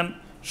আলামিন বলেন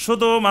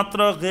শুধুমাত্র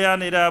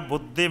জ্ঞানীরা,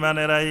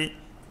 বুদ্ধিমানেরাই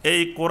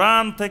এই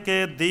কোরআন থেকে,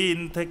 দিন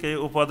থেকে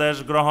উপদেশ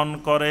গ্রহণ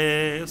করে।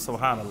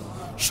 সুবহানাল্লাহ।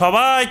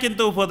 সবাই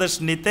কিন্তু উপদেশ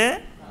নিতে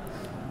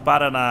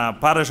পারে না,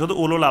 পারে শুধু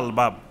উলুল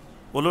আলবাব।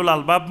 উলুল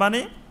আলবাব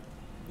মানে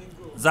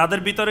যাদের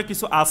ভিতরে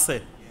কিছু আছে,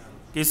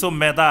 কিছু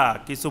মেধা,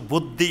 কিছু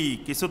বুদ্ধি,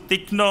 কিছু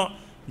তীক্ষ্ণ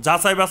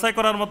যাচাই বাছাই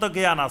করার মতো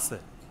জ্ঞান আছে।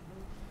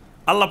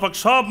 আল্লাহ পাক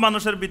সব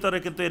মানুষের ভিতরে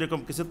কিন্তু এরকম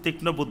কিছু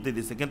তীক্ষ্ণ বুদ্ধি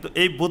দিছে, কিন্তু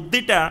এই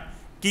বুদ্ধিটা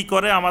কি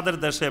করে আমাদের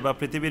দেশে বা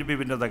পৃথিবীর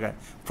বিভিন্ন জায়গায়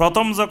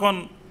প্রথম যখন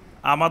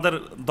আমাদের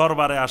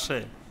দরবারে আসে,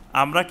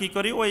 আমরা কি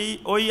করি,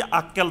 ওই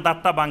আক্কেল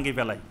দাঁতটা ভাঙ্গি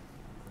ফেলাই।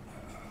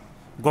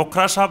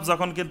 গোখরা সাপ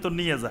যখন কিন্তু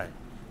নিয়ে যায়,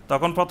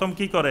 তখন প্রথম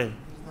কি করে,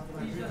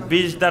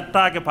 20 দাঁতটা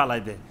আগে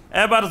পালাই দেয়।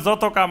 এবার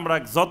যত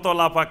কামড়াক, যত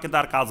লাফাক, কিন্তু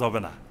আর কাজ হবে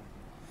না।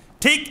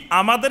 ঠিক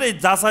আমাদের এই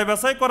যাচাই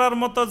বাছাই করার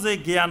মতো যে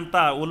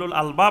জ্ঞানটা, উলুল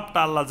আলবাবটা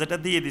আল্লাহ যেটা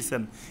দিয়ে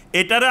দিছেন,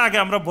 এটারে আগে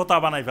আমরা বোতা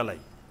বানাই ফেলাই।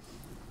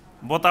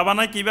 বোতা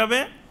বানাই কিভাবে,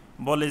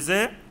 বলি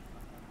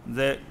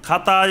যে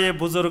খাতায়ে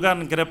বুজুর্গান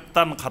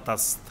গ্রেপ্তান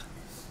খাতাস্ত,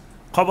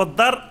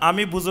 খবরদার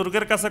আমি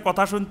বুজুর্গের কাছে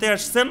কথা শুনতে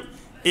আসছেন,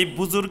 এই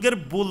বুজুর্গের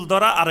ভুল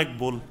ধরা আরেক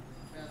ভুল।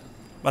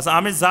 বাস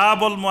আমি যা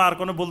বলবো আর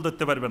কোনো ভুল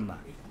ধরতে পারবেন না।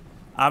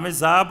 আমি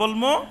যা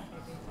বলবো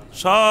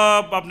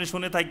সব আপনি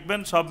শুনে থাকবেন,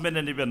 সব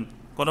মেনে নেবেন,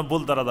 কোনো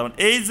ভুল ধরা যাবেন।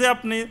 এই যে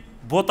আপনি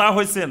বোতা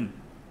হয়েছেন,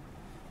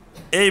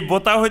 এই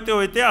বোতা হইতে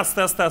হইতে আস্তে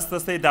আস্তে আস্তে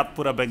আস্তে এই দাঁত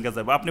পুরা ভেঙে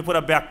যাবে, আপনি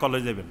পুরা ব্যাককল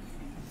হয়ে যাবেন।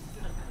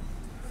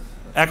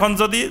 এখন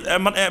যদি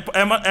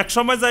এক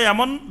সময় যাই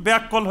এমন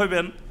ব্যাককল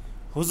হইবেন,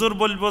 হুজুর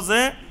বলবো যে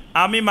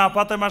আমি মা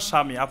ফাতেমার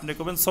স্বামী, আপনি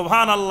কবেন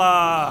সুবহানাল্লাহ,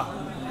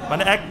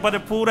 মানে একবারে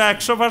পুরা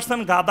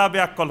 100% গাদা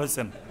ব্যাককল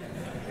হয়েছেন।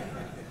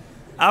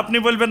 আপনি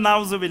বলবেন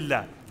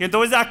নাউজুবিল্লাহ, কিন্তু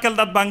ওই যে আক্কেল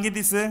দাঁত ভাঙ্গি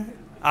দিছে,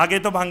 আগে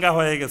তো ভাঙ্গা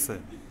হয়ে গেছে,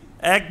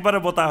 একবারে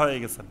বোতা হয়ে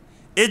গেছেন।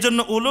 এই জন্য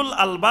উলুল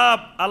আলবাব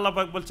আল্লাহ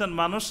পাক বলছেন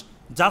মানুষ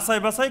যাচাই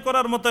বাছাই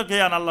করার মতো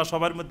জ্ঞান আল্লাহ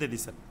সবার মধ্যে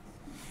দিচ্ছেন।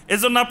 এই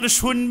জন্য আপনি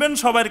শুনবেন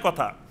সবার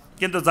কথা,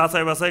 কিন্তু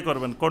যাচাই বাছাই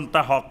করবেন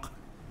কোনটা হক,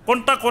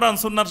 কোনটা কোরআন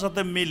সুন্নাহর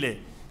সাথে মিলে,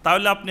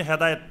 তাহলে আপনি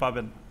হেদায়েত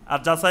পাবেন। আর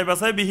যাচাই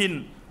বাছাই বিহীন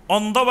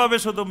অন্ধভাবে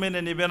শুধু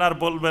মেনে নেবেন আর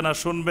বলবেন আর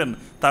শুনবেন,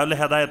 তাহলে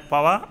হেদায়েত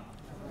পাওয়া।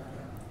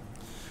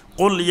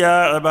 কুল ইয়া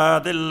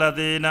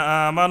ইবাদিল্লাযীনা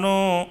আমানু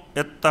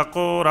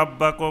ইত্তাকু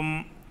রাব্বাকুম,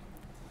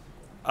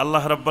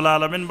 আল্লাহ রাব্বুল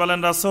আলামিন বলেন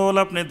রাসূল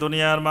আপনি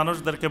দুনিয়ার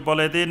মানুষদেরকে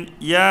বলে দিন,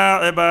 ইয়া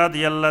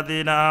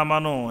ইবাদিয়াল্লাযীনা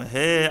আমানু,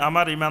 হে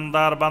আমার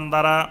ঈমানদার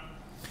বান্দারা,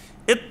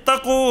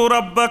 ইত্তাকু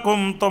রাব্বাকুম,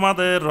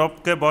 তোমাদের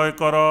রবকে ভয়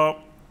করো,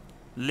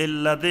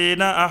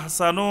 লিল্লাযীনা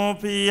আহসানু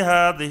ফি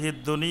হাযিহিদ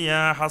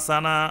দুনিয়া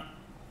হাসানা,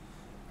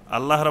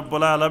 আল্লাহ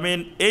রাব্বুল আলামিন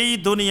এই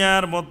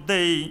দুনিয়ার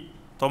মধ্যেই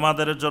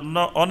তোমাদের জন্য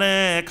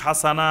অনেক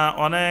হাসানা,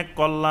 অনেক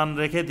কল্যাণ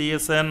রেখে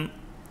দিয়েছেন।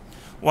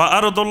 ওয়া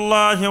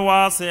আরদুল্লাহি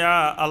ওয়াসিআ,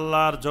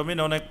 আল্লাহর জমিন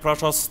অনেক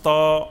প্রশস্ত।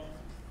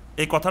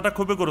 এই কথাটা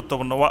খুবই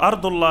গুরুত্বপূর্ণ, ওয়া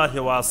আরদুল্লাহি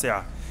ওয়াসিআ।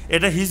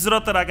 এটা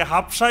হিজরতের আগে,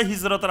 হাবশায়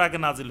হিজরতের আগে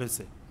নাজিল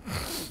হয়েছে।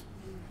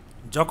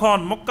 যখন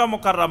মক্কা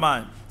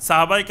মুকাররমায়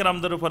সাহাবায়ে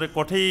কেরামদের উপরে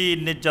কঠিন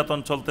নির্যাতন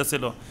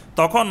চলতেছিল,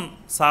 তখন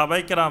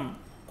সাহাবায়ে কেরাম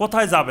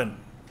কোথায় যাবেন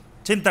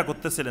চিন্তা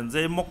করতেছিলেন, যে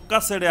মক্কা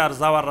ছেড়ে আর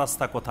যাওয়ার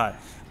রাস্তা কোথায়।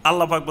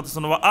 আল্লাহ পাক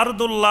বলতেছেন ওয়া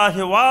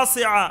আরদুল্লাহি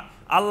ওয়াসিআ,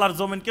 আল্লাহর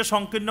জমিনকে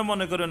সংকীর্ণ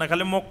মনে করি না,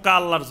 খালি মক্কা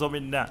আল্লাহর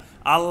জমিন না,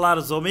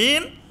 আল্লাহর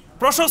জমিন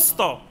প্রশস্ত।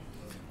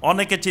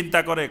 অনেকে চিন্তা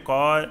করে,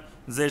 কয়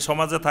যে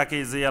সমাজে থাকি,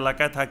 যে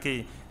এলাকায় থাকি,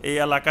 এই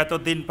এলাকায় তো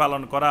দিন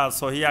পালন করা,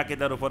 সহি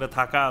আকীদার উপরে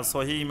থাকা,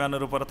 সহি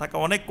ঈমানের উপরে থাকা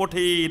অনেক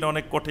কঠিন,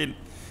 অনেক কঠিন।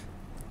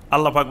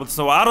 আল্লাহ পাক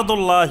বলতেছে ওয়া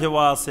আরদুল্লাহি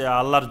ওয়াসিআ,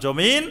 আল্লাহর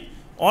জমিন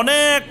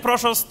অনেক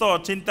প্রশস্ত,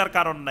 চিন্তার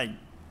কারণ নাই।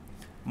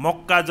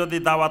 মক্কা যদি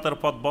দাওয়াতের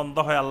পথ বন্ধ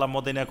হয়, আল্লাহ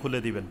মদিনা খুলে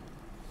দিবেন,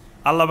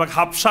 আল্লাহ পাক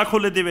হাবশা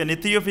খুলে দিবেন,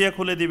 ইথিওপিয়া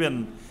খুলে দিবেন।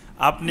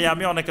 আপনি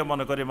আমি অনেকে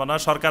মনে করি মনে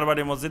হয়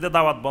সরকারবাড়ি মসজিদে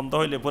দাওয়াত বন্ধ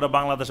হইলে পুরো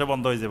বাংলাদেশে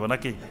বন্ধ হয়ে যাবে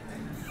নাকি?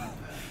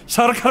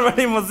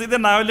 সরকারবাড়ি মসজিদে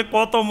না হইলে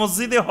কত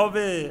মসজিদে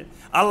হবে?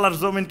 আল্লাহর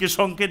জমিন কি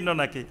সংকীর্ণ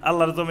নাকি?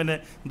 আল্লাহর জমিনে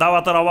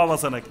দাওয়াতের অভাব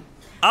আছে নাকি?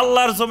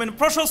 আল্লাহর জমিন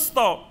প্রশস্ত।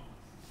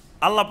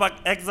 আল্লাহ পাক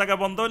এক জায়গায়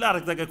বন্ধ হইলে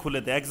আরেক জায়গায় খুলে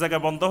দেয়, এক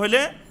জায়গায় বন্ধ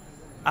হইলে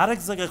আরেক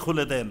জায়গায়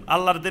খুলে দেন।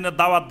 আল্লাহর দিনের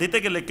দাওয়াত দিতে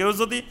গেলে কেউ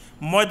যদি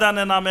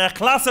ময়দানে নামে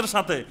ইখলাসের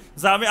সাথে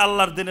যে আমি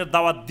আল্লাহর দিনের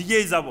দাওয়াত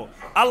দিয়েই যাব,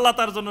 আল্লাহ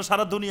তার জন্য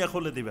সারা দুনিয়া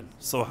খুলে দিবেন।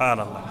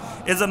 সুবহানাল্লাহ।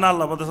 এজন্য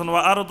আল্লাহ বলেছেন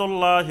ওয়া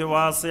আরদুল্লাহি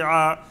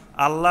ওয়াসিআ,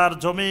 আল্লাহর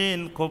জমিন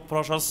খুব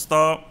প্রশস্ত।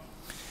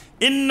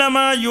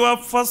 ইন্নামা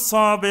ইউওয়াফাস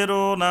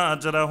সাবিরুনা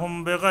আজরাহুম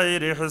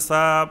বিগাইরি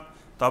হিসাব,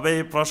 তবে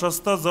এই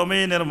প্রশস্ত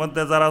জমিনের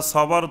মধ্যে যারা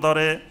সবর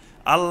ধরে,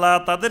 আল্লাহ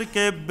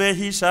তাদেরকে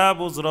বেহিসাব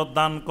উজরত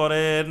দান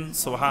করেন।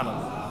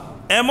 সুবহানাল্লাহ।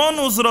 এমন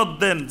উজরত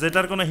দেন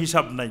যেটার কোনো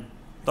হিসাব নাই,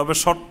 তবে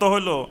শর্ত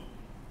হলো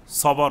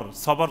সবর,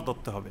 সবর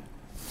ধরতে হবে।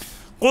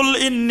 কুল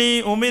ইন্নী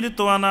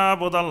উমিরতু আন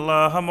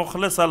আ'বুদাল্লাহা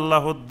মুখলিসাল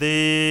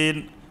লাহুদ্দিন,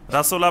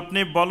 রাসূল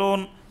আপনি বলুন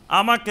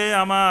আমাকে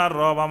আমার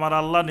রব আমার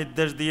আল্লাহ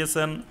নির্দেশ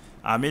দিয়েছেন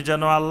আমি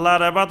যেন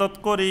আল্লাহর ইবাদত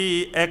করি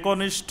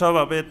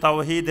একনিষ্ঠভাবে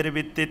তাওহীদের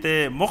ভিত্তিতে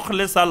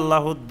মুখলিস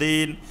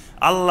আল্লাহুদ্দিন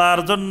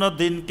আল্লাহর জন্য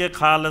দিনকে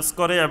খালেস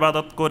করে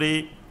ইবাদত করি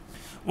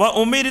ওয়া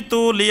উমিরতু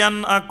লিয়ান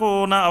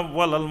আকুনা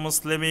আউয়ালাল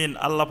মুসলিমিন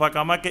আল্লাহ পাক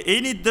আমাকে এই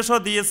নির্দেশও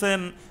দিয়েছেন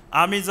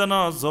আমি যেন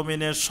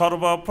জমিনের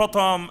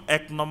সর্বপ্রথম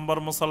এক নম্বর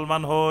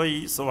মুসলমান হই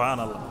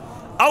সুবহানাল্লাহ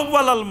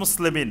আউয়ালাল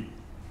মুসলিমিন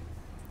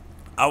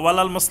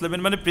আউয়ালাল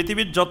মুসলিমিন মানে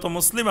পৃথিবীর যত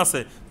মুসলিম আছে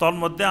তার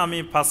মধ্যে আমি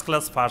ফার্স্ট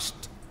ক্লাস ফার্স্ট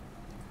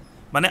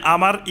মানে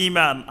আমার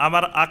ঈমান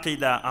আমার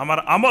আকীদা আমার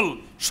আমল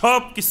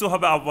সব কিছু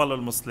হবে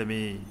আউয়ালুল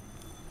মুসলিমিন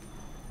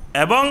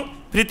এবং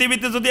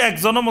পৃথিবীতে যদি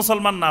একজনও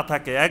মুসলমান না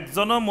থাকে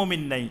একজনও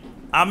মুমিন নাই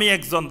আমি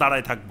একজন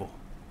দাঁড়ায় থাকব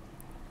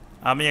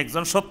আমি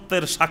একজন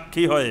সত্যের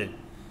সাক্ষী হয়ে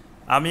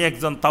আমি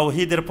একজন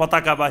তাওহীদের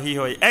পতাকাবাহী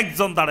হয়ে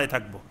একজন দাঁড়ায়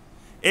থাকব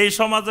এই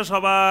সমাজে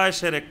সবাই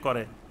শিরক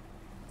করে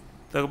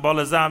তো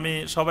বলে যে আমি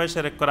সবাই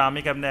শিরক করে আমি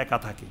কেমনে একা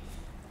থাকি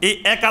এই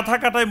একা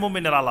থাকাটাই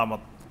মুমিনের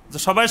আলামত যে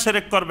সবাই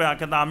শিরক করবে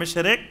কিন্তু আমি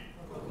শিরক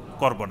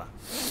করব না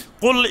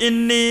কুল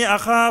ইন্নী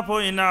আখাফু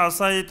ইন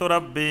আসাইতু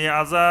রাব্বি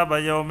আযাবা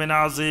ইয়াউমিন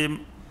আযীম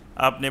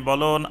আপনি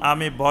বলুন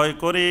আমি ভয়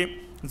করি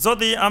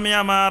যদি আমি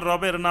আমার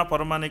রবের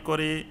নাফরমানি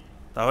করি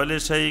তাহলে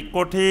সেই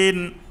কঠিন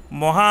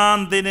মহান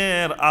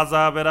দিনের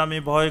আযাবের আমি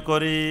ভয়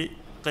করি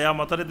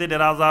কিয়ামতের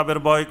দিনের আযাবের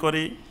ভয়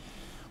করি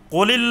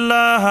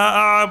কুলিল্লাহ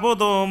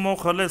আ'বুদু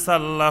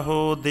মুখলিসাল লাহু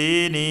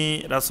দীনি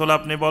রাসূল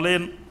আপনি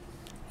বলেন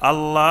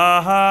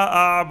আল্লাহ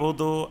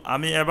আ'বুদু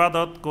আমি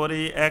ইবাদত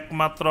করি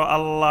একমাত্র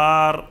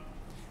আল্লাহর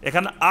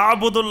এখানে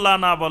আ'বুদুল্লাহ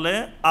না বলে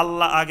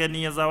আল্লাহ আগে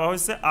নিয়ে যাওয়া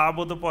হয়েছে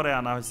আ'বুদু পরে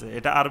আনা হয়েছে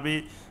এটা আরবি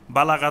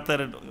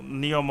বালাগাতের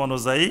নিয়ম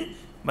অনুযায়ী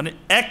মানে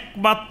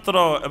একমাত্র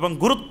এবং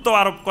গুরুত্ব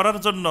আরোপ করার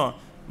জন্য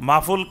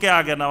মাফুলকে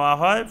আগে নেওয়া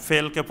হয়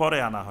ফেলকে পরে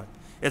আনা হয়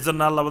এজন্য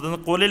আল্লাহ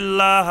বলেন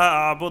কুলিল্লাহ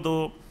আ'বুদু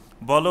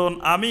বলুন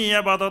আমি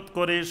ইবাদত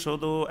করি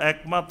শুধু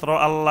একমাত্র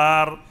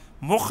আল্লাহর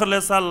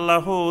মুখলিসাল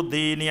লাহু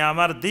দীনি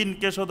আমার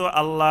দিনকে শুধু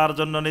আল্লাহর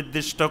জন্য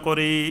নির্দিষ্ট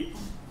করি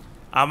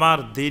আমার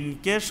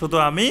দিনকে শুধু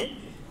আমি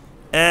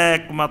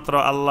একমাত্র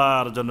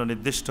আল্লাহর জন্য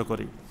নির্দিষ্ট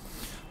করি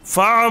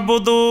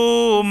ফা'বুদু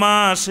মা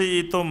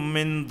শি'তুম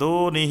মিন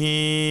দুনিহি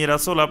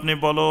রাসূল আপনি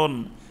বলুন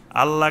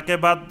আল্লাহকে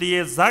বাদ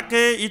দিয়ে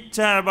যাকে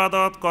ইচ্ছা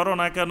ইবাদত করো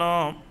না কেন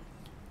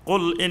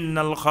কুল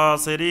ইন্নাল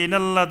খাসিরিনা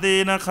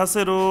আল্লাযীনা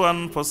খাসিরু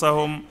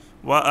আনফুসাহুম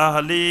ওয়া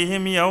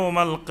আহলিহিম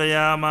ইয়াওমাল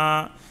কিয়ামা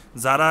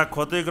যারা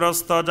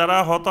ক্ষতিগ্রস্ত যারা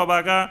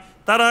হতভাগা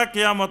তারা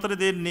কিয়ামতের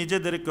দিন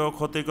নিজেদেরকেও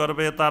ক্ষতি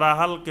করবে তারা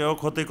হালকেও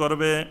ক্ষতি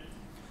করবে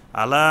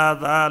আলা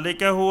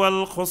যালিকা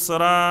হুয়াল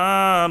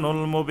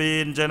খুসরানুল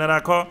মুবিন জেনে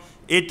রাখো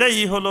এটাই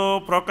হলো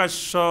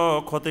প্রকাশ্য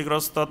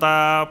ক্ষতিগ্রস্ততা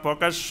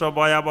প্রকাশ্য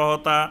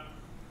ভয়াবহতা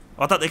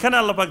অর্থাৎ এখানে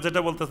আল্লাহ পাক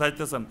যেটা বলতে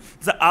চাইতেছেন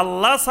যে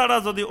আল্লাহ ছাড়া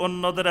যদি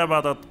অন্যদের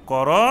ইবাদত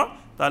করো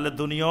তাহলে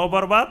দুনিয়াও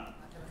বরবাদ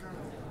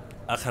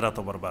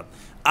আখিরাতও বরবাদ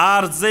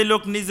আর যে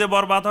লোক নিজে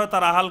বরবাদ হয়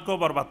তার আহালকেও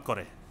বরবাদ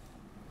করে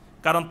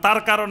কারণ তার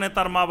কারণে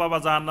তার মা বাবা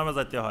জাহান্নামে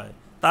যেতে হয়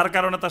তার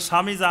কারণে তার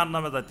স্বামী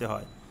জাহান্নামে যেতে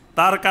হয়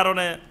তার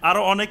কারণে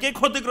আরো অনেকেই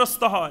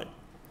ক্ষতিগ্রস্ত হয়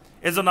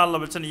এজন্য আল্লাহ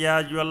বলছেন ইয়া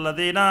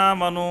আইয়ুহাল্লাযীনা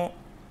আমানু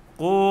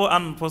কু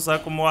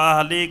আনফুসাকুম ওয়া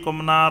আহলিকুম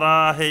নারা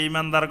হে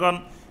ঈমানদারগণ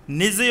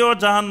নিজেও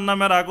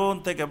জাহান্নামের আগুন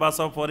থেকে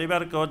বাঁচাও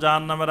পরিবারকেও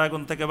জাহান্নামের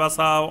আগুন থেকে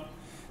বাঁচাও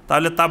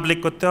তাহলে তাবলীগ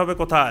করতে হবে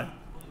কোথায়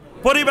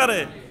পরিবারে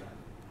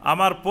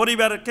আমার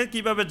পরিবারকে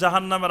কিভাবে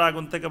জাহান্নামের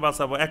আগুন থেকে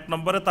বাঁচাবো এক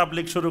নম্বরে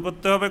তাবলীগ শুরু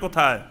করতে হবে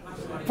কোথায়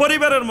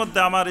পরিবারের মধ্যে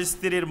আমার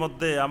স্ত্রীর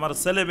মধ্যে আমার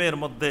ছেলে মেয়ের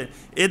মধ্যে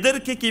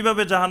এদেরকে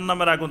কিভাবে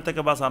জাহান্নামের আগুন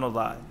থেকে বাঁচানো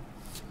যায়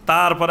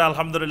তারপরে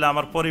আলহামদুলিল্লাহ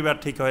আমার পরিবার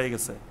ঠিক হয়ে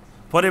গেছে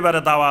পরিবারে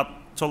দাওয়াত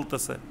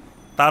চলতেছে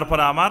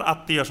তারপরে আমার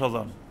আত্মীয়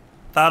স্বজন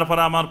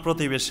তারপরে আমার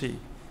প্রতিবেশী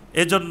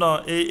এজন্য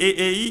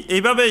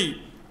এইভাবেই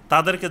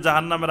তাদেরকে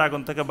জাহান্নামের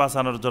আগুন থেকে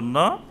বাঁচানোর জন্য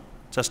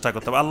চেষ্টা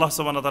করতে হবে আল্লাহ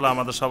সুবহানাহু ওয়া তাআলা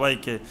আমাদের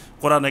সবাইকে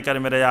কোরআনে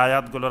কারিমের এই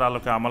আয়াতগুলোর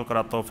আলোকে আমল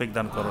করার তৌফিক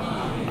দান করুন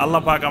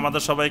আল্লাহ পাক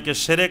আমাদের সবাইকে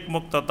শিরক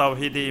মুক্ত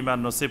তাওহীদি ঈমান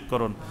নসিব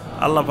করুন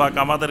আল্লাহ পাক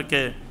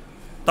আমাদেরকে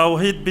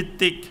তাওহীদ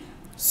ভিত্তিক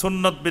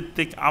সুন্নত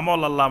ভিত্তিক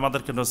আমল আল্লাহ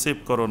আমাদেরকে নসিব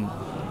করুন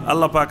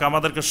আল্লাহ পাক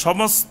আমাদেরকে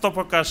সমস্ত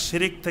প্রকার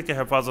শিরক থেকে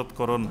হেফাজত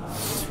করুন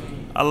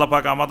আল্লাহ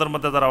পাক আমাদের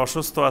মধ্যে যারা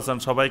অসুস্থ আছেন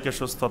সবাইকে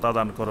সুস্থতা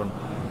দান করুন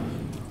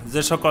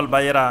যে সকল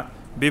ভাইয়েরা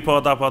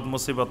বিপদ আপদ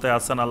মুসিবতে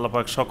আছেন আল্লাহ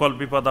পাক সকল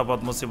বিপদ আপদ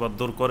মুসিবত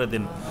দূর করে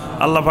দিন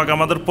আল্লাহ পাক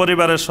আমাদের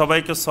পরিবারের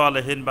সবাইকে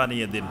সালেহীন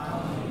বানিয়ে দিন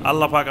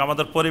আল্লাহ পাক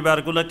আমাদের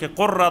পরিবারগুলোকে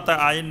কুররাতে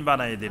আইন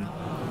বানিয়ে দিন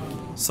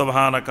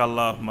সুবহানাকা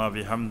আল্লাহুম্মা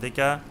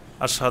বিহামদিকা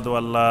আশহাদু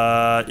আল্লা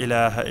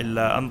ইলাহা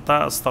ইল্লা আনতা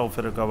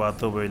আস্তাগফিরুকা ওয়া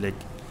আতুবু ইলাইক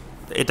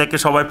এটাকে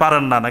সবাই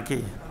পারেন না নাকি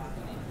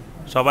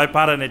সবাই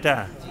পারেন এটা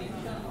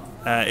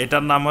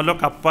এটার নাম হলো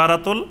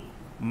কাফফারাতুল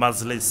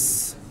মাজলিস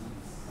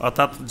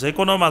অর্থাৎ যে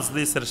কোনো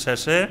মাজলিসের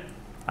শেষে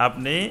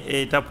আপনি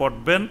এইটা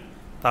পড়বেন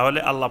তাহলে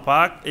আল্লাহ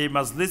পাক এই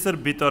মাজলিসের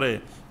ভিতরে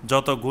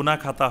যত গুনাহ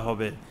খাতা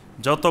হবে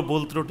যত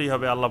ভুল ত্রুটি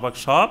হবে আল্লাহ পাক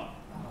সব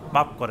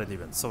মাফ করে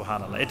দিবেন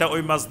সুবহানাল্লাহ এটা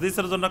ওই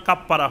মাজলিসের জন্য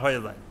কাফফারা হয়ে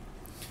যায়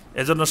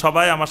এজন্য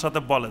সবাই আমার সাথে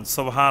বলেন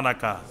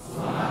সুবহানাকা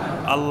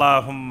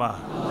আল্লাহুম্মা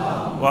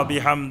ওয়া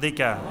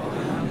বিহামদিকা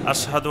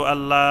আশহাদু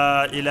আল্লা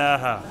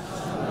ইলাহা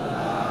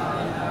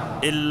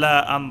ইল্লা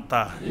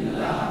আনতা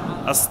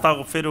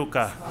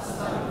আস্তাগফিরুকা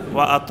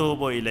ওয়া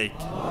আতুবু ইলাইক।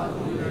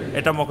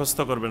 এটা মুখস্থ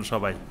করবেন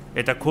সবাই,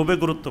 এটা খুবই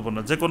গুরুত্বপূর্ণ।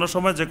 যে কোনো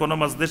সময় যে কোনো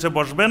মজলিসে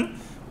বসবেন,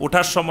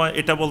 উঠার সময়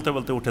এটা বলতে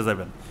বলতে উঠে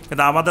যাবেন।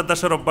 কিন্তু আমাদের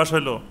দেশের অভ্যাস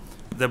হইলো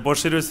যে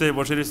বসে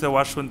রয়েছে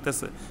ওয়াজ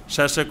শুনতেছে,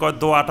 শেষে কয়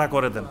দোয়াটা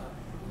করে দেন।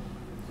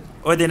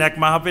 ওই দিন এক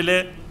মাহফিলে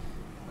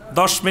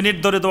 10 মিনিট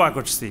ধরে দোয়া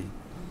করছি,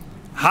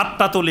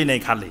 হাতটা তুলি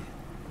নেই, খালি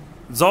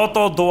যত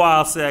দোয়া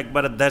আছে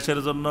একবারে দেশের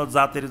জন্য,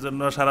 জাতির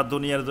জন্য, সারা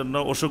দুনিয়ার জন্য,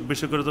 অসুখ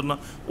বিসুখের জন্য,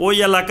 ওই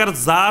এলাকার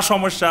যা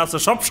সমস্যা আছে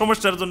সব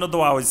সমস্যার জন্য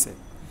দোয়া হয়েছে।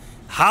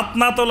 হাত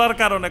না তোলার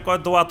কারণে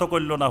কয় দোয়া তো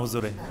করলো না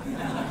হুজুরে।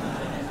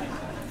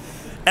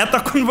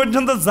 এতক্ষণ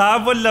পর্যন্ত যা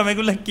বললাম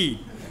এগুলো কি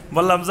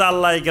বললাম যে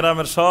আল্লাহ এই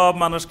গ্রামের সব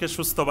মানুষকে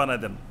সুস্থ বানাই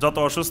দেন, যত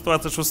অসুস্থ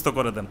আছে সুস্থ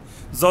করে দেন,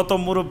 যত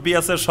মুরব্বী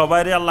আছে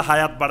সবাইরে আল্লাহ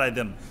হায়াত বাড়াই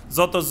দেন,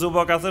 যত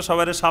যুবক আছে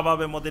সবাইরে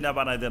শাবাবে মদিনা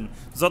বানাই দেন,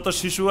 যত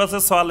শিশু আছে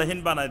সালেহীন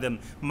বানাই দেন,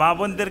 মা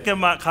বোনদেরকে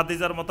মা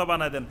খাদিজার মতো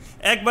বানাই দেন।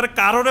 একবার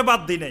কারোরে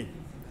বাদ দিই নাই,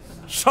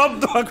 সব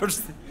দোয়া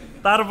করছি।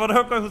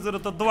 তারপরেও কয় হুজুরে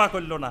তো দোয়া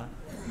করলো না।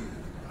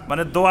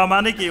 মানে দোয়া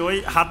মানে কি ওই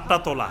হাতটা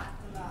তোলা,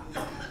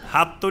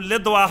 হাত তুললে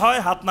দোয়া হয়,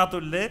 হাত না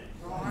তুললে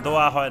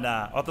দোয়া হয় না।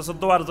 অথচ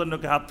দোয়ার জন্য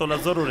কি হাত তোলা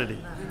জরুরি?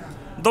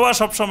 দোয়া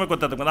সবসময়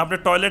করতে থাকবেন। আপনি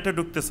টয়লেটে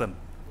ঢুকতেছেন,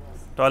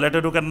 টয়লেটে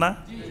ঢুকেন না?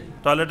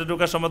 টয়লেটে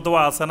ঢুকার সময়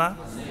দোয়া আছে না?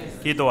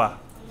 কি দোয়া?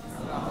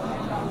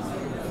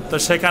 তো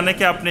সেখানে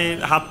কি আপনি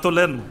হাত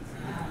তোলেন?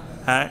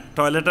 হ্যাঁ,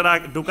 টয়লেটের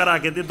ঢুকার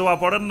আগে দিয়ে দোয়া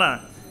পড়েন না?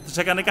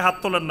 সেখানে কি হাত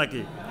তোলেন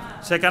নাকি?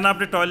 সেখানে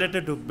আপনি টয়লেটে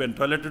ঢুকবেন,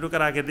 টয়লেটে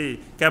ঢুকার আগে দিয়ে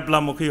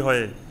ক্যাবলামুখী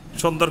হয়ে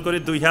সুন্দর করে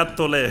 2 হাত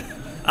তোলে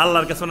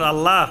আল্লাহর কাছে,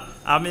 আল্লাহ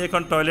আমি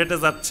এখন টয়লেটে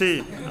যাচ্ছি,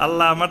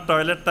 আল্লাহ আমার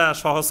টয়লেটটা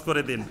সহজ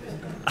করে দিন,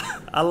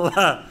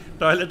 আল্লাহ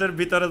টয়লেটের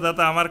ভিতরে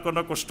যাতে আমার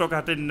কোনো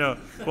কোষ্ঠকাঠিন্য,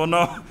 কোনো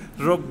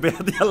রোগ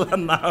ব্যাধি আল্লাহ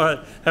না হয়,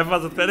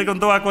 হেফাজত করে। এরকম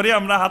দোয়া করি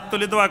আমরা, হাত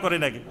তুলি দোয়া করি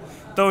নাকি?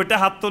 তো ওইটা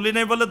হাত তুলি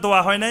নাই বলে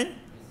দোয়া হয় নাই।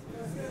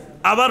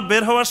 আবার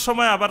বের হওয়ার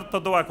সময় আবার তো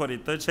দোয়া করি,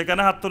 তো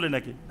সেখানে হাত তুলি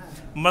নাকি?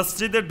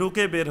 মসজিদে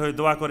ঢুকে বের হই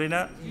দোয়া করি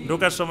না?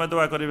 ঢুকার সময়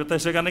দোয়া করি, তো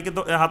সেখানে কি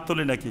হাত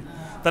তুলি নাকি?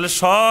 তাহলে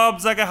সব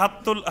জায়গায়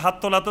হাত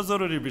তোলা তো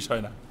জরুরি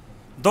বিষয় না,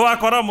 দোয়া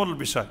করা মূল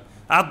বিষয়।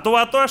 আর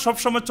দোয়া তো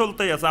সবসময়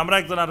চলতেই আছে। আমরা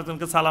একজন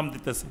আরেকজনকে সালাম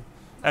দিতেছি,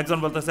 একজন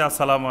বলতেছি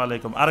আসসালামু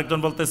আলাইকুম, আরেকজন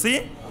বলতেছি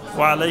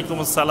ওয়ালাইকুম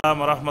আসসালাম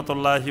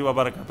রহমতুল্লাহি ওয়া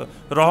বারাকাতুহু,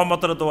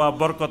 রহমতের দোয়া,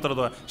 বরকতের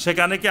দোয়া।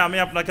 সেখানে কি আমি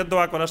আপনাকে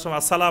দোয়া করার সময়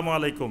আসসালামু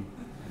আলাইকুম,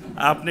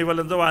 আপনি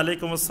বলেন যে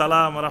ওয়ালাইকুম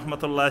আসসালাম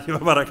রহমতুল্লাহি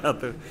ওয়া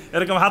বারাকাতুহু,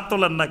 এরকম হাত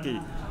তোলেন নাকি?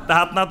 তা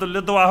হাত না তুললে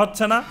দোয়া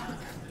হচ্ছে না?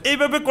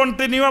 এইভাবে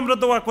কন্টিনিউ আমরা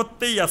দোয়া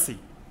করতেই আসি।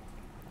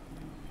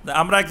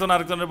 আমরা একজন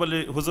আরেকজনের বলি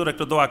হুজুর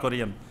একটু দোয়া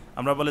করিয়েন,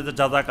 আমরা বলি যে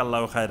জাযাক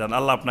আল্লাহু খায়রান,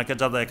 আল্লাহ আপনাকে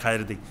জাযায়ে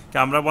খায়ের দিক।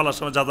 আমরা বলার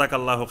সময় জাযাক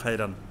আল্লাহু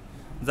খায়রান,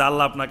 যে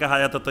আল্লাহ আপনাকে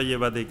হায়াতে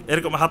তৈয়বা দিক,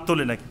 এরকম হাত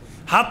তুলি নাকি?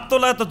 হাত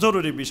তোলা এত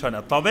জরুরি বিষয় না।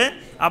 তবে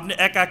আপনি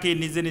একাকী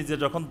নিজে নিজে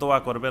যখন দোয়া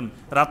করবেন,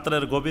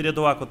 রাত্রের গভীরে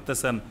দোয়া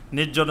করতেছেন,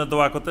 নির্জনে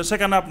দোয়া করতে,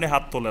 সেখানে আপনি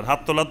হাত তোলেন। হাত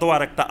তোলা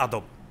দোয়ার একটা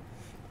আদব।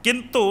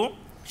 কিন্তু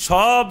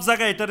সব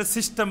জায়গায় এটার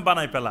সিস্টেম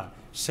বানাই ফেলা,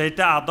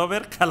 সেটা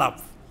আদবের খেলাফ,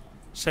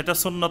 সেটা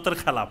সুন্নতের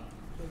খেলাফ,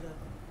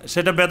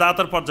 সেটা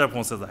বেদাতের পর্যায়ে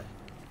পৌঁছে যায়।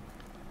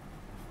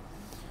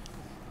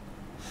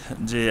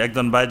 জি,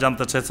 একজন ভাই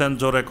জানতে চেয়েছেন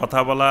জোরে কথা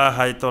বলা,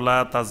 হাই তোলা,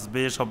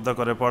 তাসবিহ শব্দ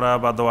করে পড়া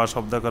বা দোয়া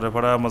শব্দ করে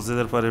পড়া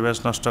মসজিদের পরিবেশ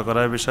নষ্ট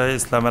করার বিষয়ে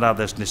ইসলামের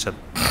আদেশ নিষেধ।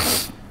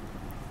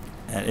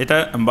 এটা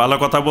ভালো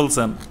কথা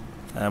বলছেন।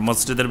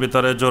 মসজিদের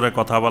ভিতরে জোরে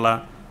কথা বলা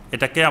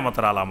এটা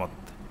কিয়ামতের আলামত।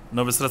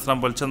 নবী সাল্লাল্লাহু আলাইহি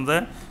ওয়াসাল্লাম বলছেন যে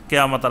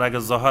কিয়ামতের আগে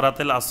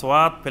জহরাতিল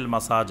আসওয়াত ফিল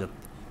মাসাজিদ,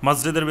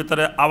 মসজিদের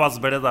ভিতরে আওয়াজ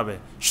বেড়ে যাবে,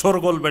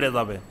 শোরগোল বেড়ে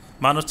যাবে,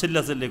 মানুষ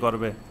চিল্লাচিল্লি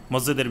করবে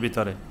মসজিদের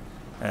ভিতরে।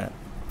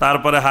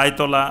 তারপরে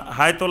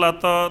হাই তোলা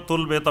তো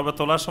তুলবে, তবে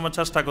তোলার সময়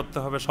চেষ্টা করতে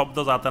হবে শব্দ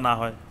যাতে না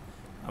হয়।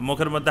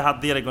 মুখের মধ্যে হাত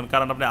দিয়ে রাখবেন,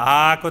 কারণ আপনি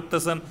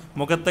করতেছেন,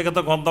 মুখের থেকে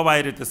তো গন্ধ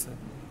বাইর হইতেছে,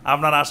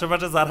 আপনার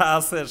আশেপাশে যারা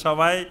আছে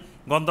সবাই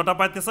গন্ধটা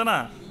পাইতেছে না,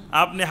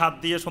 আপনি হাত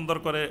দিয়ে সুন্দর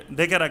করে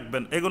ঢেকে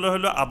রাখবেন। এগুলো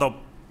হলো আদব।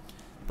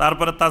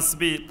 তারপরে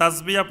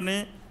তাসবিহ আপনি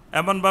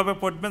এমনভাবে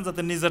পড়বেন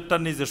যাতে নিজেরটা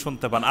নিজে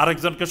শুনতে পান,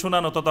 আরেকজনকে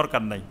শোনানো তো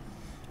দরকার নাই।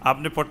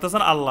 আপনি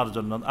পড়তেছেন আল্লাহর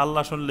জন্য,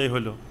 আল্লাহ শুনলেই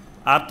হলো।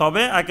 আর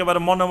তবে একেবারে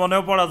মনে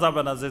মনেও পড়া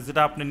যাবে না যে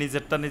যেটা আপনি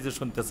নিজেরটা নিজে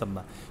শুনতেছেন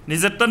না,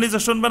 নিজেরটা নিজে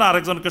শুনবেন,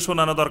 আরেকজনকে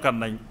শোনানো দরকার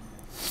নাই।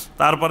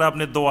 তারপরে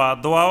আপনি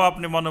দোয়াও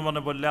আপনি মনে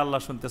মনে বললে আল্লাহ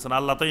শুনতেছেন।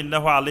 আল্লাহ তো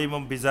ইন্নাহু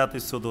আলিমুম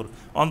বিজাতিস সুদূর,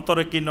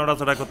 অন্তরে কি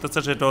নড়াচড়া করতেছে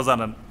সেটাও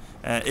জানেন।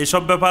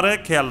 এইসব ব্যাপারে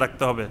খেয়াল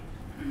রাখতে হবে।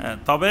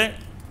 তবে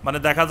মানে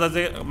দেখা যায়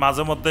যে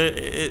মাঝে মধ্যে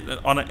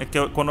অনেক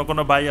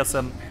কোনো ভাই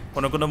আছেন,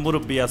 কোনো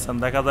মুরব্বী আছেন,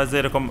 দেখা যায় যে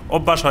এরকম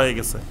অভ্যাস হয়ে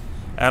গেছে।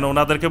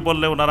 ওনাদেরকে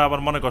বললে ওনারা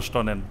আবার মনে কষ্ট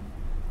নেন,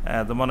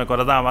 মনে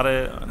করে যে আমারে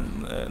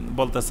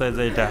বলতেছে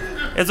যে এটা,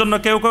 এজন্য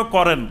কেউ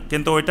করেন,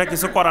 কিন্তু ওইটা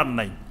কিছু করার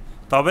নাই।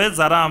 তবে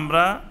যারা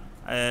আমরা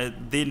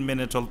দিন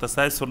মেনে চলতে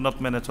চাই, সুন্নত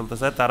মেনে চলতে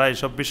চাই, তারা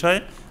এইসব বিষয়ে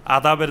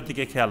আদাবের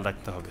দিকে খেয়াল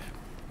রাখতে হবে।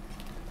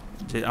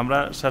 জি, আমরা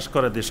শেষ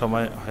করে দিই,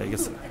 সময় হয়ে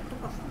গেছে।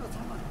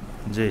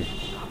 জি,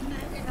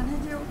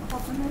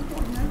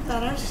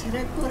 তারা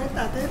শিরক করে,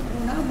 তাদের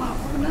গুনাহ মাফ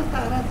হবে না,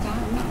 তারা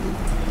জাহান্নামী।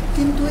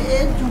 কিন্তু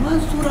এই জুমা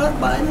সূরার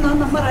 52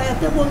 নম্বর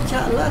আয়াতে বলছে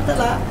আল্লাহ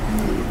তাআলা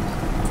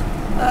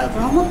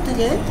রহমত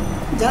থেকে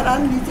যারা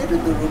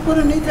নিজেদের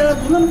উপরে নিজেরা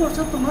জুলুম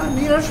করছে তোমরা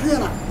নিরাশ হয়ে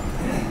না,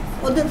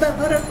 ওদের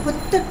ব্যাপারে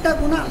প্রত্যেকটা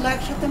গুনাহ আল্লাহ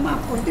একসাথে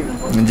মাফ করে দিবেন।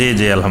 জি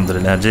জি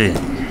আলহামদুলিল্লাহ। জি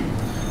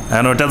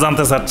হ্যাঁ, ওটা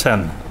জানতে চাচ্ছেন?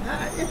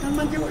 হ্যাঁ, এটার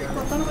মাঝে ওই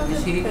কথার মাঝে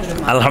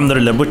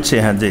আলহামদুলিল্লাহ বুঝছি।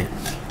 হ্যাঁ জি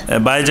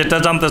ভাই, যেটা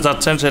জানতে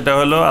চাচ্ছেন সেটা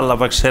হলো আল্লাহ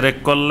পাক শিরক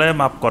করলে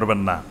মাফ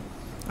করবেন না,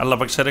 আল্লাহ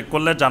পাক শিরক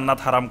করলে জান্নাত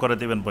হারাম করে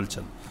দিবেন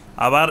বলছেন।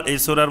 আবার এই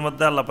সূরার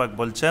মধ্যে আল্লাহ পাক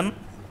বলছেন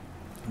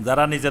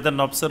যারা নিজেদের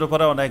নফসের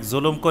উপরে অনেক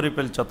জুলুম করে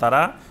ফেলছো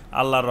তারা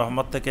আল্লাহর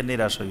রহমত থেকে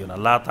নিরাশ হইও না।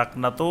 লা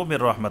তাকনাতু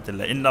মির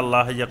রাহমাতিল্লাহ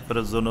ইন্নাল্লাহা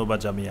ইয়াগফিরুয যুনুবা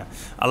জামিয়া।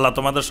 আল্লাহ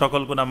তোমাদের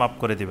সকল গুনাহ মাফ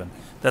করে দিবেন।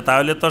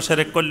 তাহলে তো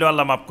শিরক করলেও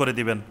আল্লাহ মাফ করে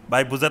দিবেন।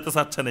 ভাই বুঝাতে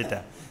চাচ্ছেন এটা,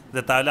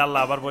 যে তাহলে আল্লাহ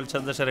আবার বলছেন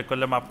যে শিরক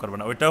করলে মাফ করবে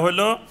না। ওইটা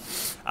হলো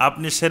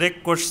আপনি শিরক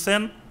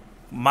করছেন,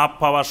 মাফ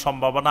পাওয়ার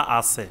সম্ভাবনা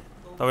আছে,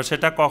 তবে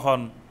সেটা কখন?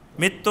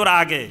 মৃত্যুর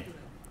আগে,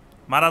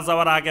 মারা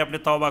যাওয়ার আগে আপনি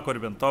তওবা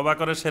করবেন, তওবা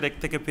করে শিরক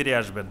থেকে ফিরে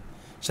আসবেন।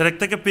 শিরক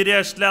থেকে ফিরে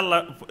আসলে আল্লাহ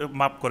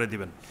মাফ করে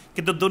দিবেন।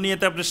 কিন্তু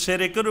দুনিয়াতে আপনি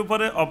শিরকের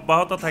উপরে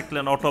অব্যাহত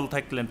থাকলেন, অটল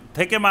থাকলেন,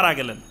 থেকে মারা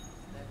গেলেন,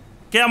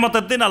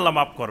 কিয়ামতের দিন আল্লাহ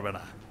মাফ করবে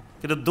না।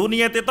 কিন্তু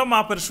দুনিয়াতে তো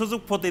মাফের সুযোগ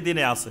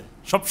প্রতিদিনে আছে,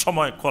 সব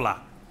সময় খোলা।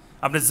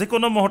 আপনি যে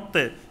কোনো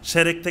মুহূর্তে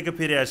শিরক থেকে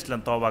ফিরে আসলেন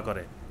তওবা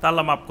করে, তা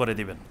আল্লাহ মাফ করে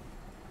দিবেন।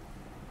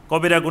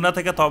 কবিরা গুনাহ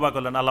থেকে তওবা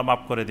করলেন, আল্লাহ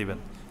মাফ করে দিবেন।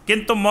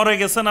 কিন্তু মরে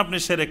গেছেন আপনি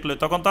শিরক লয়ে,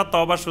 তখন তো আর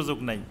তওবার সুযোগ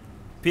নাই,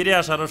 ফিরে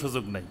আসারও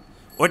সুযোগ নাই,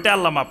 ওইটা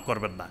আল্লাহ মাফ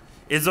করবেন না।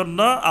 এই জন্য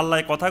আল্লাহ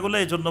কথাগুলো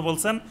এই জন্য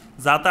বলছেন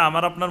যাতে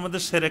আমার আপনার মধ্যে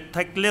শিরক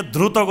থাকলে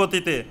দ্রুত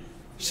গতিতে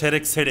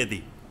শিরক ছেড়ে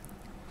দিই।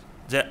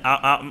 যে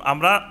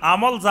আমরা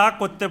আমল যা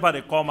করতে পারি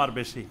কম আর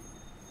বেশি,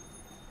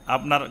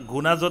 আপনার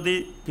গুনাহ যদি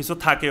কিছু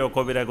থাকেও,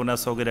 কবিরা গুনাহ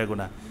সগীরা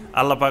গুনাহ,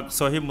 আল্লাহ পাক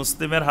সহিহ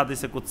মুসলিমের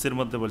হাদিসে কুদসির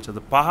মধ্যে বলছে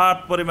যে পাহাড়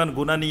পরিমাণ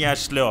গুনাহ নিয়ে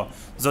আসলেও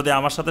যদি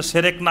আমার সাথে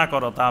শিরক না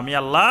করো তা আমি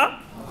আল্লাহ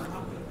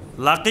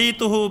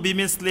লাকিতুহু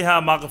বিমিসলিহা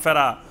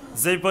মাগফিরা,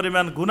 যেই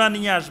পরিমাণ গুনাহ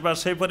নিয়ে আসবা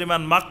সেই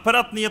পরিমাণ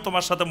মাগফিরাত নিয়ে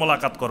তোমার সাথে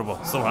মোলাকাত করব।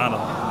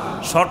 সুবহানাল্লাহ।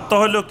 শর্ত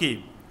হলো কি?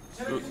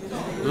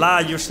 লা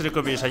ইউশরিকু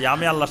বিহি শাইআ,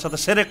 আমি আল্লাহর সাথে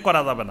শিরক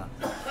করা যাবে না।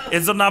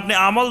 এর জন্য আপনি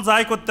আমল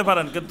যাই করতে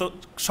পারেন, কিন্তু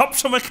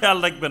সবসময় খেয়াল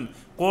রাখবেন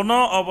কোনো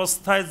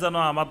অবস্থায় যেন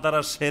আমার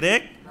দ্বারা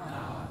শিরক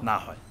না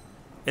হয়।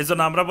 এই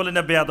জন্য আমরা বলি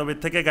না বেয়াদবির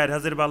থেকে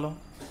গায়রহাজির ভালো,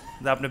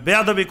 যে আপনি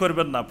বেয়াদবি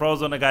করবেন না,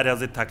 প্রয়োজনে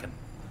গায়রহাজির থাকেন,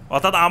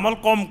 অর্থাৎ আমল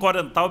কম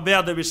করেন, তাও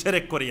বেয়াদবি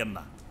শিরক করিয়েন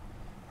না।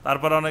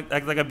 তারপর অনেক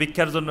এক জায়গায়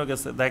ভিক্ষার জন্য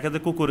গেছে, দেখে যে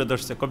কুকুরে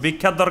ধরছে,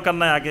 ভিক্ষার দরকার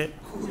নাই, আগে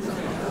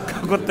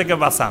কুকুর থেকে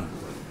বাঁচান।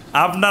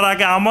 আপনার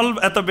আগে আমল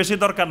এত বেশি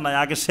দরকার নাই,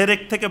 আগে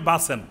শিরক থেকে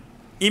বাঁচেন,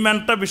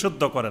 ইমানটা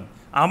বিশুদ্ধ করেন,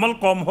 আমল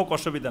কম হোক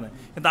অসুবিধা নেই।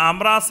 কিন্তু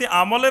আমরা আছি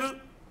আমলের,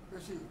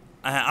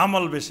 হ্যাঁ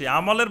আমল বেশি,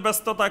 আমলের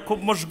ব্যস্ততায় খুব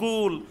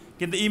মশগুল,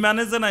 কিন্তু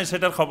ইমানে যে নাই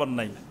সেটার খবর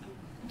নাই।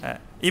 হ্যাঁ,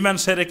 ইমান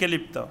শিরকে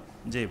লিপ্ত।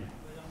 জি ভাই।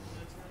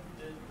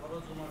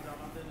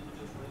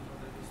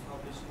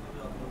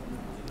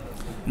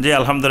 জি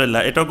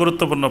আলহামদুলিল্লাহ, এটাও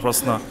গুরুত্বপূর্ণ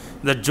প্রশ্ন,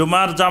 যে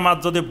জুমার জামাত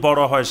যদি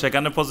বড় হয়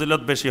সেখানে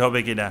ফজিলত বেশি হবে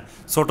কিনা,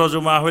 ছোট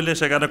জুমা হইলে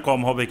সেখানে কম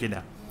হবে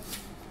কিনা।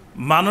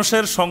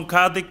 মানুষের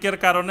সংখ্যাধিক্যের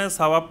কারণে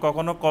সওয়াব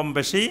কখনো কম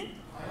বেশি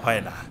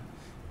হয় না।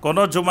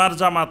 কোনো জুমার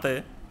জামাতে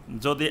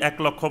যদি 1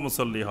 লক্ষ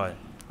মুসল্লি হয়,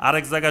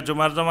 আরেক জায়গায়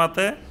জুমার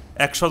জামাতে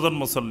 100 জন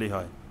মুসল্লি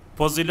হয়,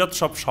 ফজিলত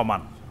সব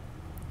সমান।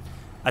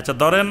 আচ্ছা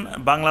ধরেন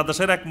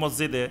বাংলাদেশের এক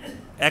মসজিদে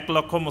 1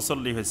 লক্ষ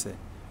মুসল্লি হয়েছে,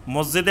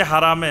 মসজিদে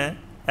হারামে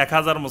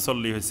 1000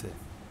 মুসল্লি হয়েছে,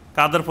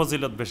 কাদের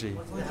ফজিলত বেশি?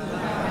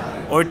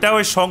 ওইটা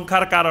ওই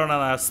সংখ্যার কারণে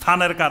না,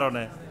 স্থানের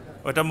কারণে,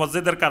 ওইটা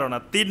মসজিদের কারণে।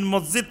 3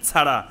 মসজিদ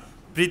ছাড়া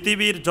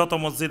পৃথিবীর যত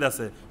মসজিদ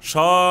আছে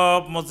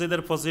সব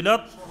মসজিদের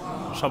ফজিলত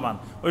সমান।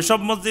 ওই সব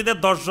মসজিদে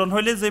 10 জন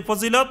হইলে যে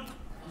ফজিলত,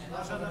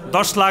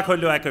 10 লাখ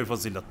হইলেও একই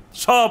ফজিলত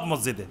সব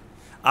মসজিদে।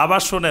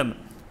 আবার শোনেন,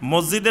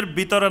 মসজিদের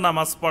ভিতরে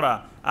নামাজ পড়া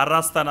আর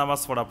রাস্তায়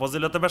নামাজ পড়া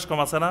ফজিলতে বেশ কম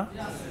আছে না?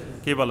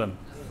 কি বলেন?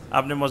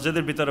 আপনি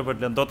মসজিদের ভিতরে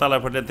পড়লেন, 2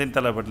 তলায় পড়লেন, 3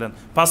 তলায় পড়লেন,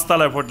 5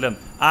 তলায় পড়লেন,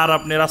 আর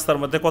আপনি রাস্তার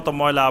মধ্যে কত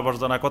ময়লা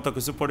আবর্জনা কত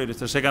কিছু পড়ে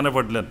রয়েছে সেখানে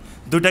পড়লেন,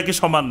 দুইটা কি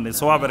সমান নেই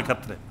সওয়াবের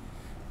ক্ষেত্রে?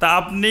 তা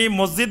আপনি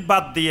মসজিদ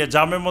বাদ দিয়ে,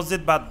 জামে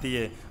মসজিদ বাদ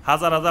দিয়ে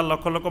হাজার হাজার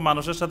লক্ষ লক্ষ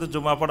মানুষের সাথে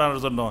জুমা পড়ানোর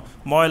জন্য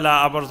ময়লা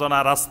আবর্জনা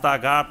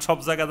রাস্তাঘাট সব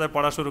জায়গায়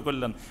পড়া শুরু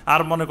করলেন,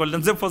 আর মনে করলেন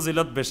যে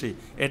ফজিলত বেশি।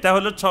 এটা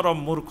হলো চরম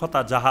মূর্খতা,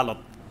 জাহালত,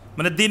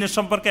 মানে দ্বীনের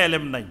সম্পর্কে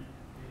এলেম নাই।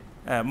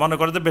 মনে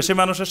করে যে বেশি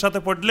মানুষের সাথে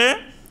পড়লে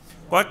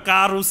কয়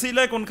কার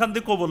উসিলায় কোনখান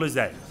দিয়ে কবুল হয়ে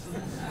যায়।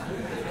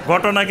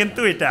 ঘটনা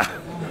কিন্তু এটা,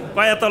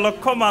 কয় এত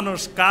লক্ষ মানুষ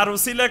কার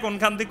উসিলায়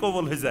কোনখান দিয়ে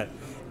কবুল হয়ে যায়।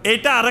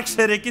 এইটা আরেক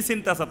শিরকি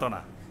চিন্তা চেতনা,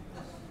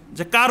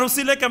 যে কার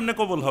উসিলে কেমনে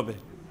কবুল হবে,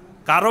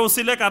 কারো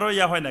উসিলে কারো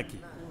ইয়া হয় নাকি?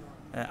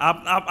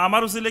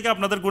 আমার উসিলে কি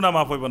আপনাদের গুনাহ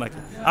মাফ হইব নাকি?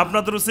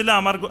 আপনাদের উসিলে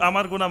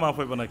আমার গুনাহ মাফ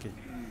হইব নাকি?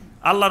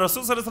 আল্লাহ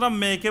রাসূল সাল্লাল্লাহু আলাইহি ওয়াসাল্লাম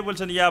মেয়েকে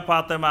বলছেন, ইয়া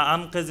ফাতেমা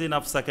আনকিজি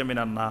নাফসাকা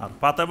মিনান নার,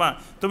 ফাতেমা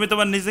তুমি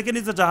তোমার নিজেকে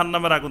নিজে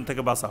জাহান্নামের আগুন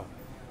থেকে বাঁচাও।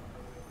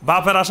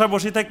 বাপের আশা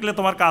বসে থাকলে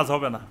তোমার কাজ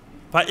হবে না।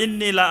 ফা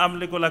ইন্নী লা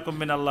আমলিকু লাকুম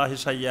মিনাল্লাহি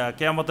শাইয়া,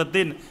 কিয়ামতের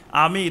দিন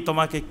আমি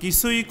তোমাকে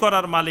কিছুই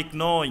করার মালিক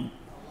নই।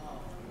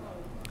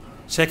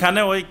 সেখানে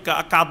ওই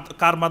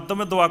কার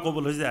মাধ্যমে দোয়া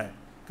কবুল হয়ে যায়,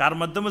 কার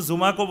মাধ্যমে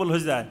জুমা কবুল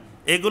হয়ে যায়,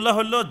 এগুলো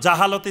হলো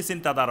জাহালতি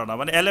চিন্তা ধারণা,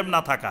 মানে এলেম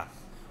না থাকা।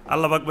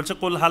 আল্লাহ পাক বলছে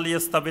কুল হাল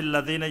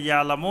ইয়াস্তাবিল্লাযিনা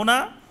ইয়ালামুনা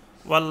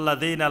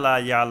ওয়াল্লাযিনা লা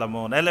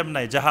ইয়ালামুন, এলেম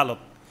নাই,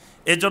 জাহালত।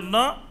 এজন্য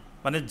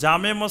মানে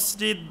জামে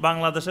মসজিদ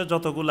বাংলাদেশে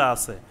যতগুলো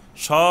আছে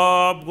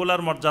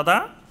সবগুলার মর্যাদা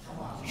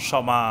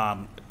সমান,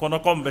 কোনো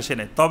কম বেশি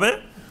নেই। তবে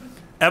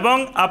এবং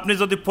আপনি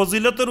যদি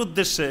ফজিলতের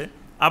উদ্দেশ্যে,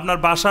 আপনার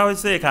বাসা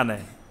হয়েছে এখানে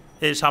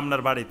এই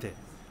সামনের বাড়িতে,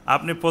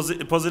 আপনি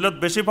ফজিলত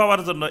বেশি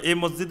পাওয়ার জন্য এই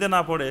মসজিদে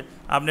না পড়ে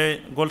আপনি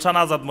গুলশান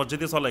আজাদ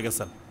মসজিদে চলে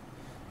গেছেন,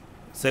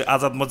 সে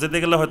আজাদ মসজিদে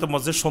গেলে হয়তো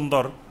মসজিদ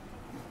সুন্দর,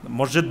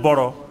 মসজিদ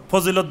বড়,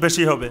 ফজিলত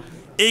বেশি হবে,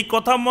 এই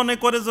কথা মনে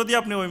করে যদি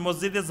আপনি ওই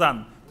মসজিদে যান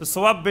তো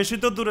সওয়াব বেশি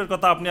তো দূরের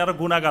কথা, আপনি আরো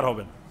গুনাহগার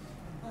হবেন।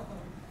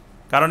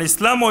 কারণ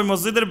ইসলাম ওই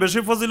মসজিদের বেশি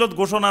ফজিলত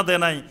ঘোষণা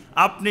দেয় নাই,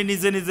 আপনি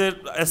নিজে নিজে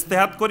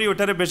ইস্তেহাদ করি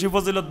ওইটারে বেশি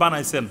ফজিলত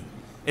বানাইছেন,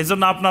 এই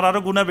জন্য আপনার আরো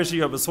গুনাহ বেশি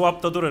হবে, সওয়াব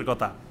তো দূরের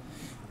কথা।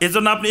 এই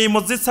জন্য আপনি এই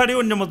মসজিদ ছাড়িয়ে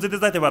অন্য মসজিদে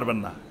যাইতে পারবেন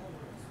না,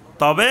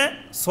 তবে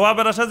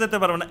সওয়াবের আশায় যেতে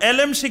পারবেন না,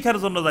 এলেম শিখার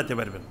জন্য যাইতে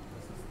পারবেন,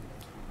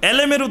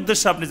 এলেমের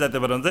উদ্দেশ্যে আপনি যাইতে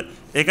পারেন। যে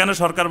এখানে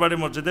সরকারবাড়ি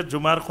মসজিদের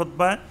জুমার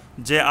খুতবায়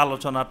যে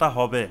আলোচনাটা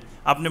হবে,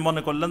 আপনি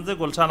মনে করলেন যে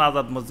গুলশান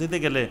আজাদ মসজিদে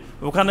গেলে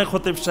ওখানে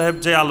খতিব সাহেব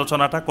যে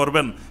আলোচনাটা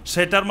করবেন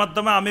সেটার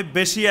মাধ্যমে আমি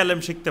বেশি এলেম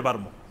শিখতে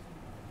পারবো,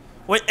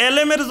 ওই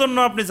এলেমের জন্য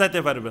আপনি যাইতে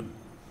পারবেন,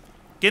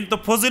 কিন্তু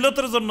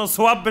ফজিলতের জন্য,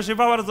 সওয়াব বেশি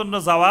পাওয়ার জন্য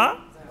যাওয়া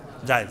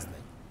জায়েজ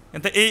নেই।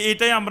 কিন্তু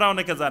এইটাই আমরা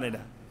অনেকে জানি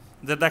না,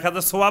 যে দেখা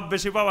যায় সওয়াব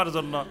বেশি পাওয়ার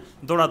জন্য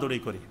দৌড়াদৌড়ি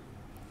করি।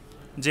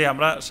 যে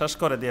আমরা শেষ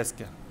করে দিই,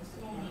 আজকে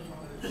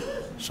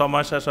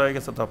সময় শেষ হয়ে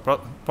গেছে, তো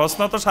প্রশ্ন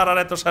তো সারা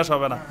রাত তো শেষ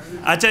হবে না।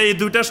 আচ্ছা, এই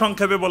দুইটা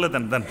সংক্ষেপে বলে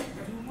দেন।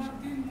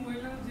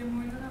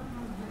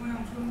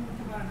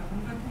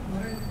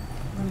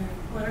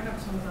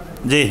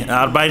 জি,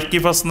 আর বাইশ কি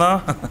প্রশ্ন?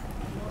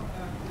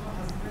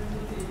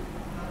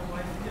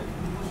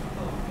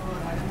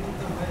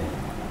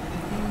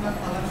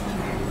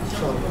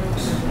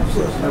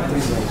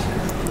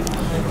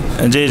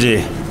 জি জি,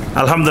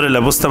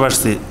 আলহামদুলিল্লাহ বুঝতে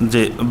পারছি।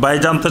 জি, ভাই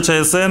জানতে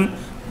চেয়েছেন,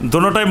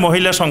 দুটোটাই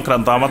মহিলা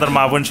সংক্রান্ত, আমাদের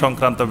মা বোন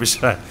সংক্রান্ত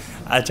বিষয়।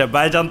 আচ্ছা,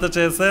 ভাই জানতে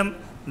চেয়েছেন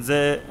যে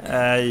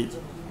এই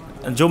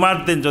জুমার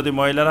দিন যদি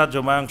মহিলারা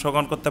জুমায়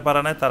অংশগ্রহণ করতে পারে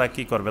না, তারা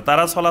কি করবে?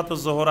 তারা সলাতুল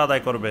জোহর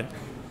আদায় করবে,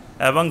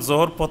 এবং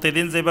জোহর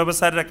প্রতিদিন যেভাবে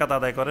 4 রাকাত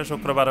আদায় করে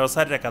শুক্রবারেও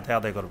 4 রাকাতে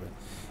আদায় করবে।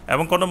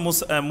 এবং কোনো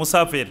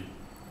মুসাফির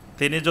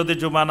তিনি যদি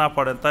জুমা না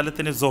পড়েন তাহলে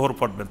তিনি জোহর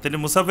পড়বেন, তিনি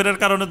মুসাফিরের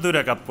কারণে 2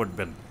 রাকাত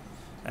পড়বেন।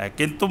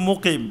 কিন্তু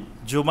মুকিম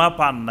জুমা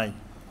পান নাই,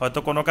 হয়তো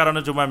কোনো কারণে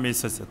জুমা মিস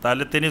হয়েছে,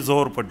 তাহলে তিনি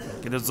জোহর পড়বেন।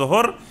 কিন্তু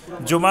জোহর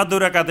জুমা 2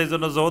 রাকাত, এই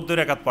জন্য জোহর 2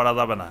 রাকাত পড়া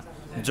যাবে না।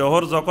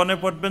 জোহর যখনই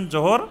পড়বেন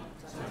জোহর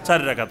 4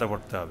 রাকাতে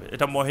পড়তে হবে।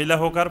 এটা মহিলা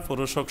হোক আর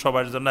পুরুষ হোক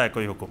সবার জন্য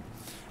একই হুকুম।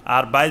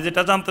 আর ভাই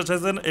যেটা জানতে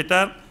চাইছেন, এটা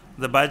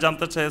যে ভাই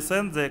জানতে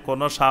চেয়েছেন যে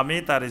কোনো স্বামী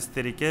তার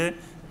স্ত্রীকে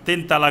 3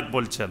 তালাক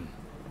বলছেন,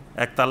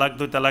 1 তালাক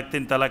 2 তালাক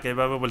 3 তালাক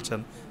এইভাবে বলছেন,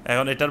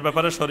 এখন এটার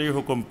ব্যাপারে শরীয়ত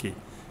হুকুম কি?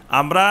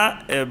 আমরা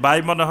ভাই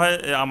মনে হয়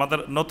আমাদের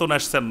নতুন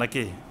আসছেন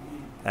নাকি,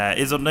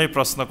 এই জন্যই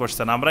প্রশ্ন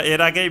করছেন। আমরা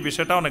এর আগে এই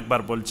বিষয়টা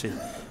অনেকবার বলছি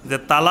যে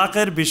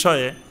তালাকের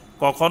বিষয়ে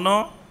কখনো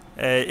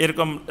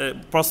এরকম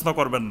প্রশ্ন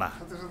করবেন না,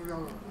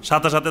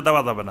 সাথে সাথে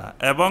দেওয়া যাবে না।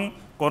 এবং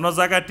কোনো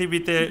জায়গায়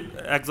টিভিতে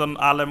একজন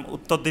আলেম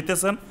উত্তর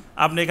দিতেছেন,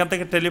 আপনি এখান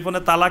থেকে টেলিফোনে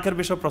তালাকের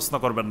বিষয় প্রশ্ন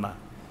করবেন না,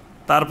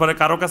 তারপরে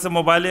কারো কাছে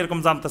মোবাইলে এরকম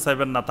জানতে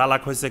চাইবেন না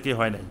তালাক হয়েছে কি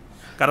হয় নাই।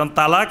 কারণ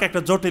তালাক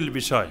একটা জটিল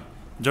বিষয়।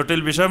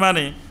 জটিল বিষয়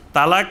মানে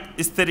তালাক,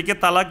 স্ত্রীকে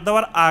তালাক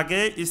দেওয়ার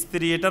আগে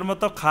স্ত্রী এটার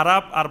মতো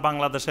খারাপ আর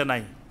বাংলাদেশে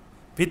নাই,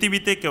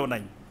 পৃথিবীতে কেউ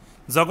নাই।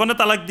 যখনই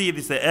তালাক দিয়ে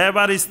দিছে,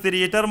 এবার স্ত্রী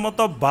এটার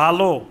মতো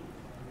ভালো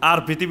আর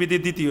পৃথিবীতে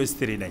দ্বিতীয়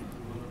স্ত্রী নাই।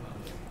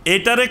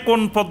 এইটারে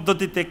কোন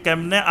পদ্ধতিতে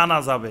কেমনে আনা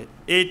যাবে,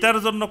 এইটার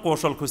জন্য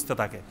কৌশল খুঁজতে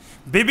থাকে,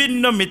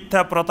 বিভিন্ন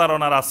মিথ্যা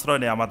প্রতারণার আশ্রয়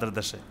নেই আমাদের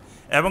দেশে।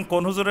 এবং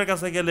কোন হুজুরের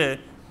কাছে গেলে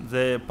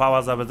যে পাওয়া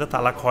যাবে যে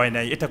তালাক হয়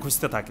নাই, এটা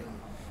খুঁজতে থাকে।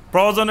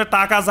 প্রয়োজনে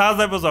টাকা যা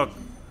যাবে যাক,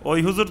 ওই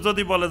হুজুর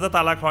যদি বলে যে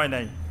তালাক হয়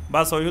নাই,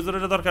 বাস ওই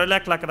হুজুরের দরকার হলে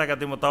 1 লাখ টাকা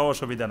দিব, তাও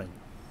অসুবিধা নেই।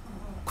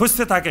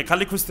 খুঁজতে থাকে,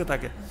 খালি খুঁজতে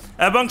থাকে,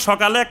 এবং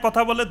সকালে এক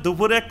কথা বলে,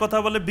 দুপুরে এক কথা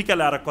বলে,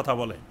 বিকালে আর এক কথা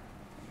বলে।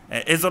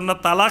 এই জন্য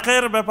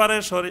তালাকের ব্যাপারে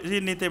শরীয়ী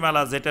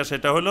নীতিমালা যেটা,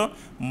 সেটা হলো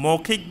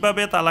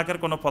মৌখিকভাবে তালাকের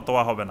কোনো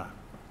ফতোয়া হবে না,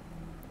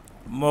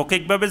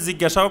 মৌখিকভাবে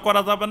জিজ্ঞাসাও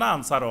করা যাবে না,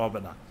 আনসারও হবে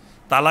না।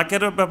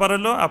 তালাকের ব্যাপার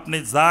হলো আপনি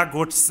যা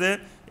ঘটছে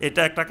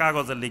এটা একটা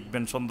কাগজে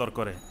লিখবেন সুন্দর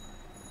করে,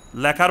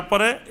 লেখার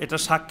পরে এটা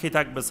সাক্ষী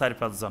থাকবে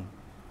 4-5 জন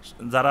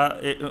যারা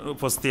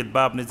উপস্থিত,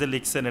 বা আপনি যে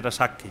লিখছেন এটা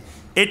সাক্ষী।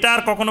 এটা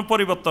আর কখনো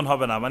পরিবর্তন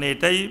হবে না, মানে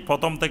এটাই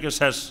প্রথম থেকে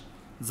শেষ,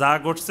 যা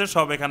ঘটছে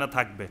সব এখানে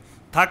থাকবে।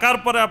 থাকার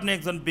পরে আপনি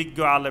একজন বিজ্ঞ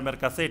আলেমের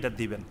কাছে এটা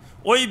দিবেন,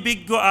 ওই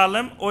বিজ্ঞ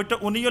আলেম ওইটা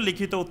উনিও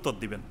লিখিত উত্তর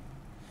দিবেন।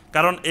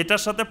 কারণ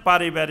এটার সাথে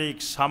পারিবারিক,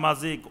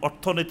 সামাজিক,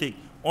 অর্থনৈতিক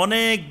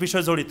অনেক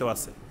বিষয় জড়িত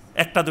আছে,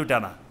 1-2টা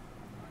না।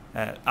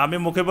 হ্যাঁ, আমি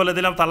মুখে বলে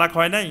দিলাম তালাক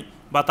হয় নাই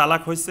বা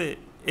তালাক হয়েছে,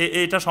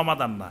 এইটা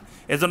সমাধান না।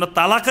 এজন্য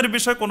তালাকের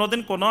বিষয়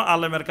কোনোদিন কোনো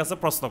আলেমের কাছে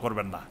প্রশ্ন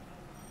করবেন না।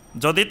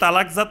 যদি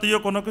তালাক জাতীয়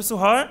কোনো কিছু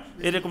হয়,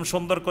 এরকম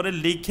সুন্দর করে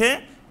লিখে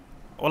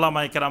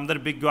ওলামায়ে কেরামদের,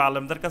 বিজ্ঞ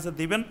আলেমদের কাছে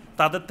দিবেন,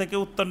 তাদের থেকে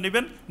উত্তর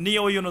নেবেন, নিয়ে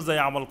ওই অনুযায়ী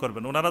আমল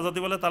করবেন। ওনারা যদি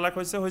বলে তালাক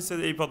হয়েছে, হয়েছে,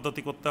 এই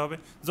পদ্ধতি করতে হবে।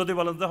 যদি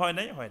বলেন যে হয়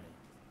নাই, হয় নাই।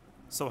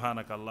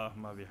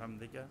 সুবহানাকাল্লাহুম্মা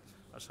বিহামদিকা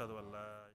আশহাদু আল্লা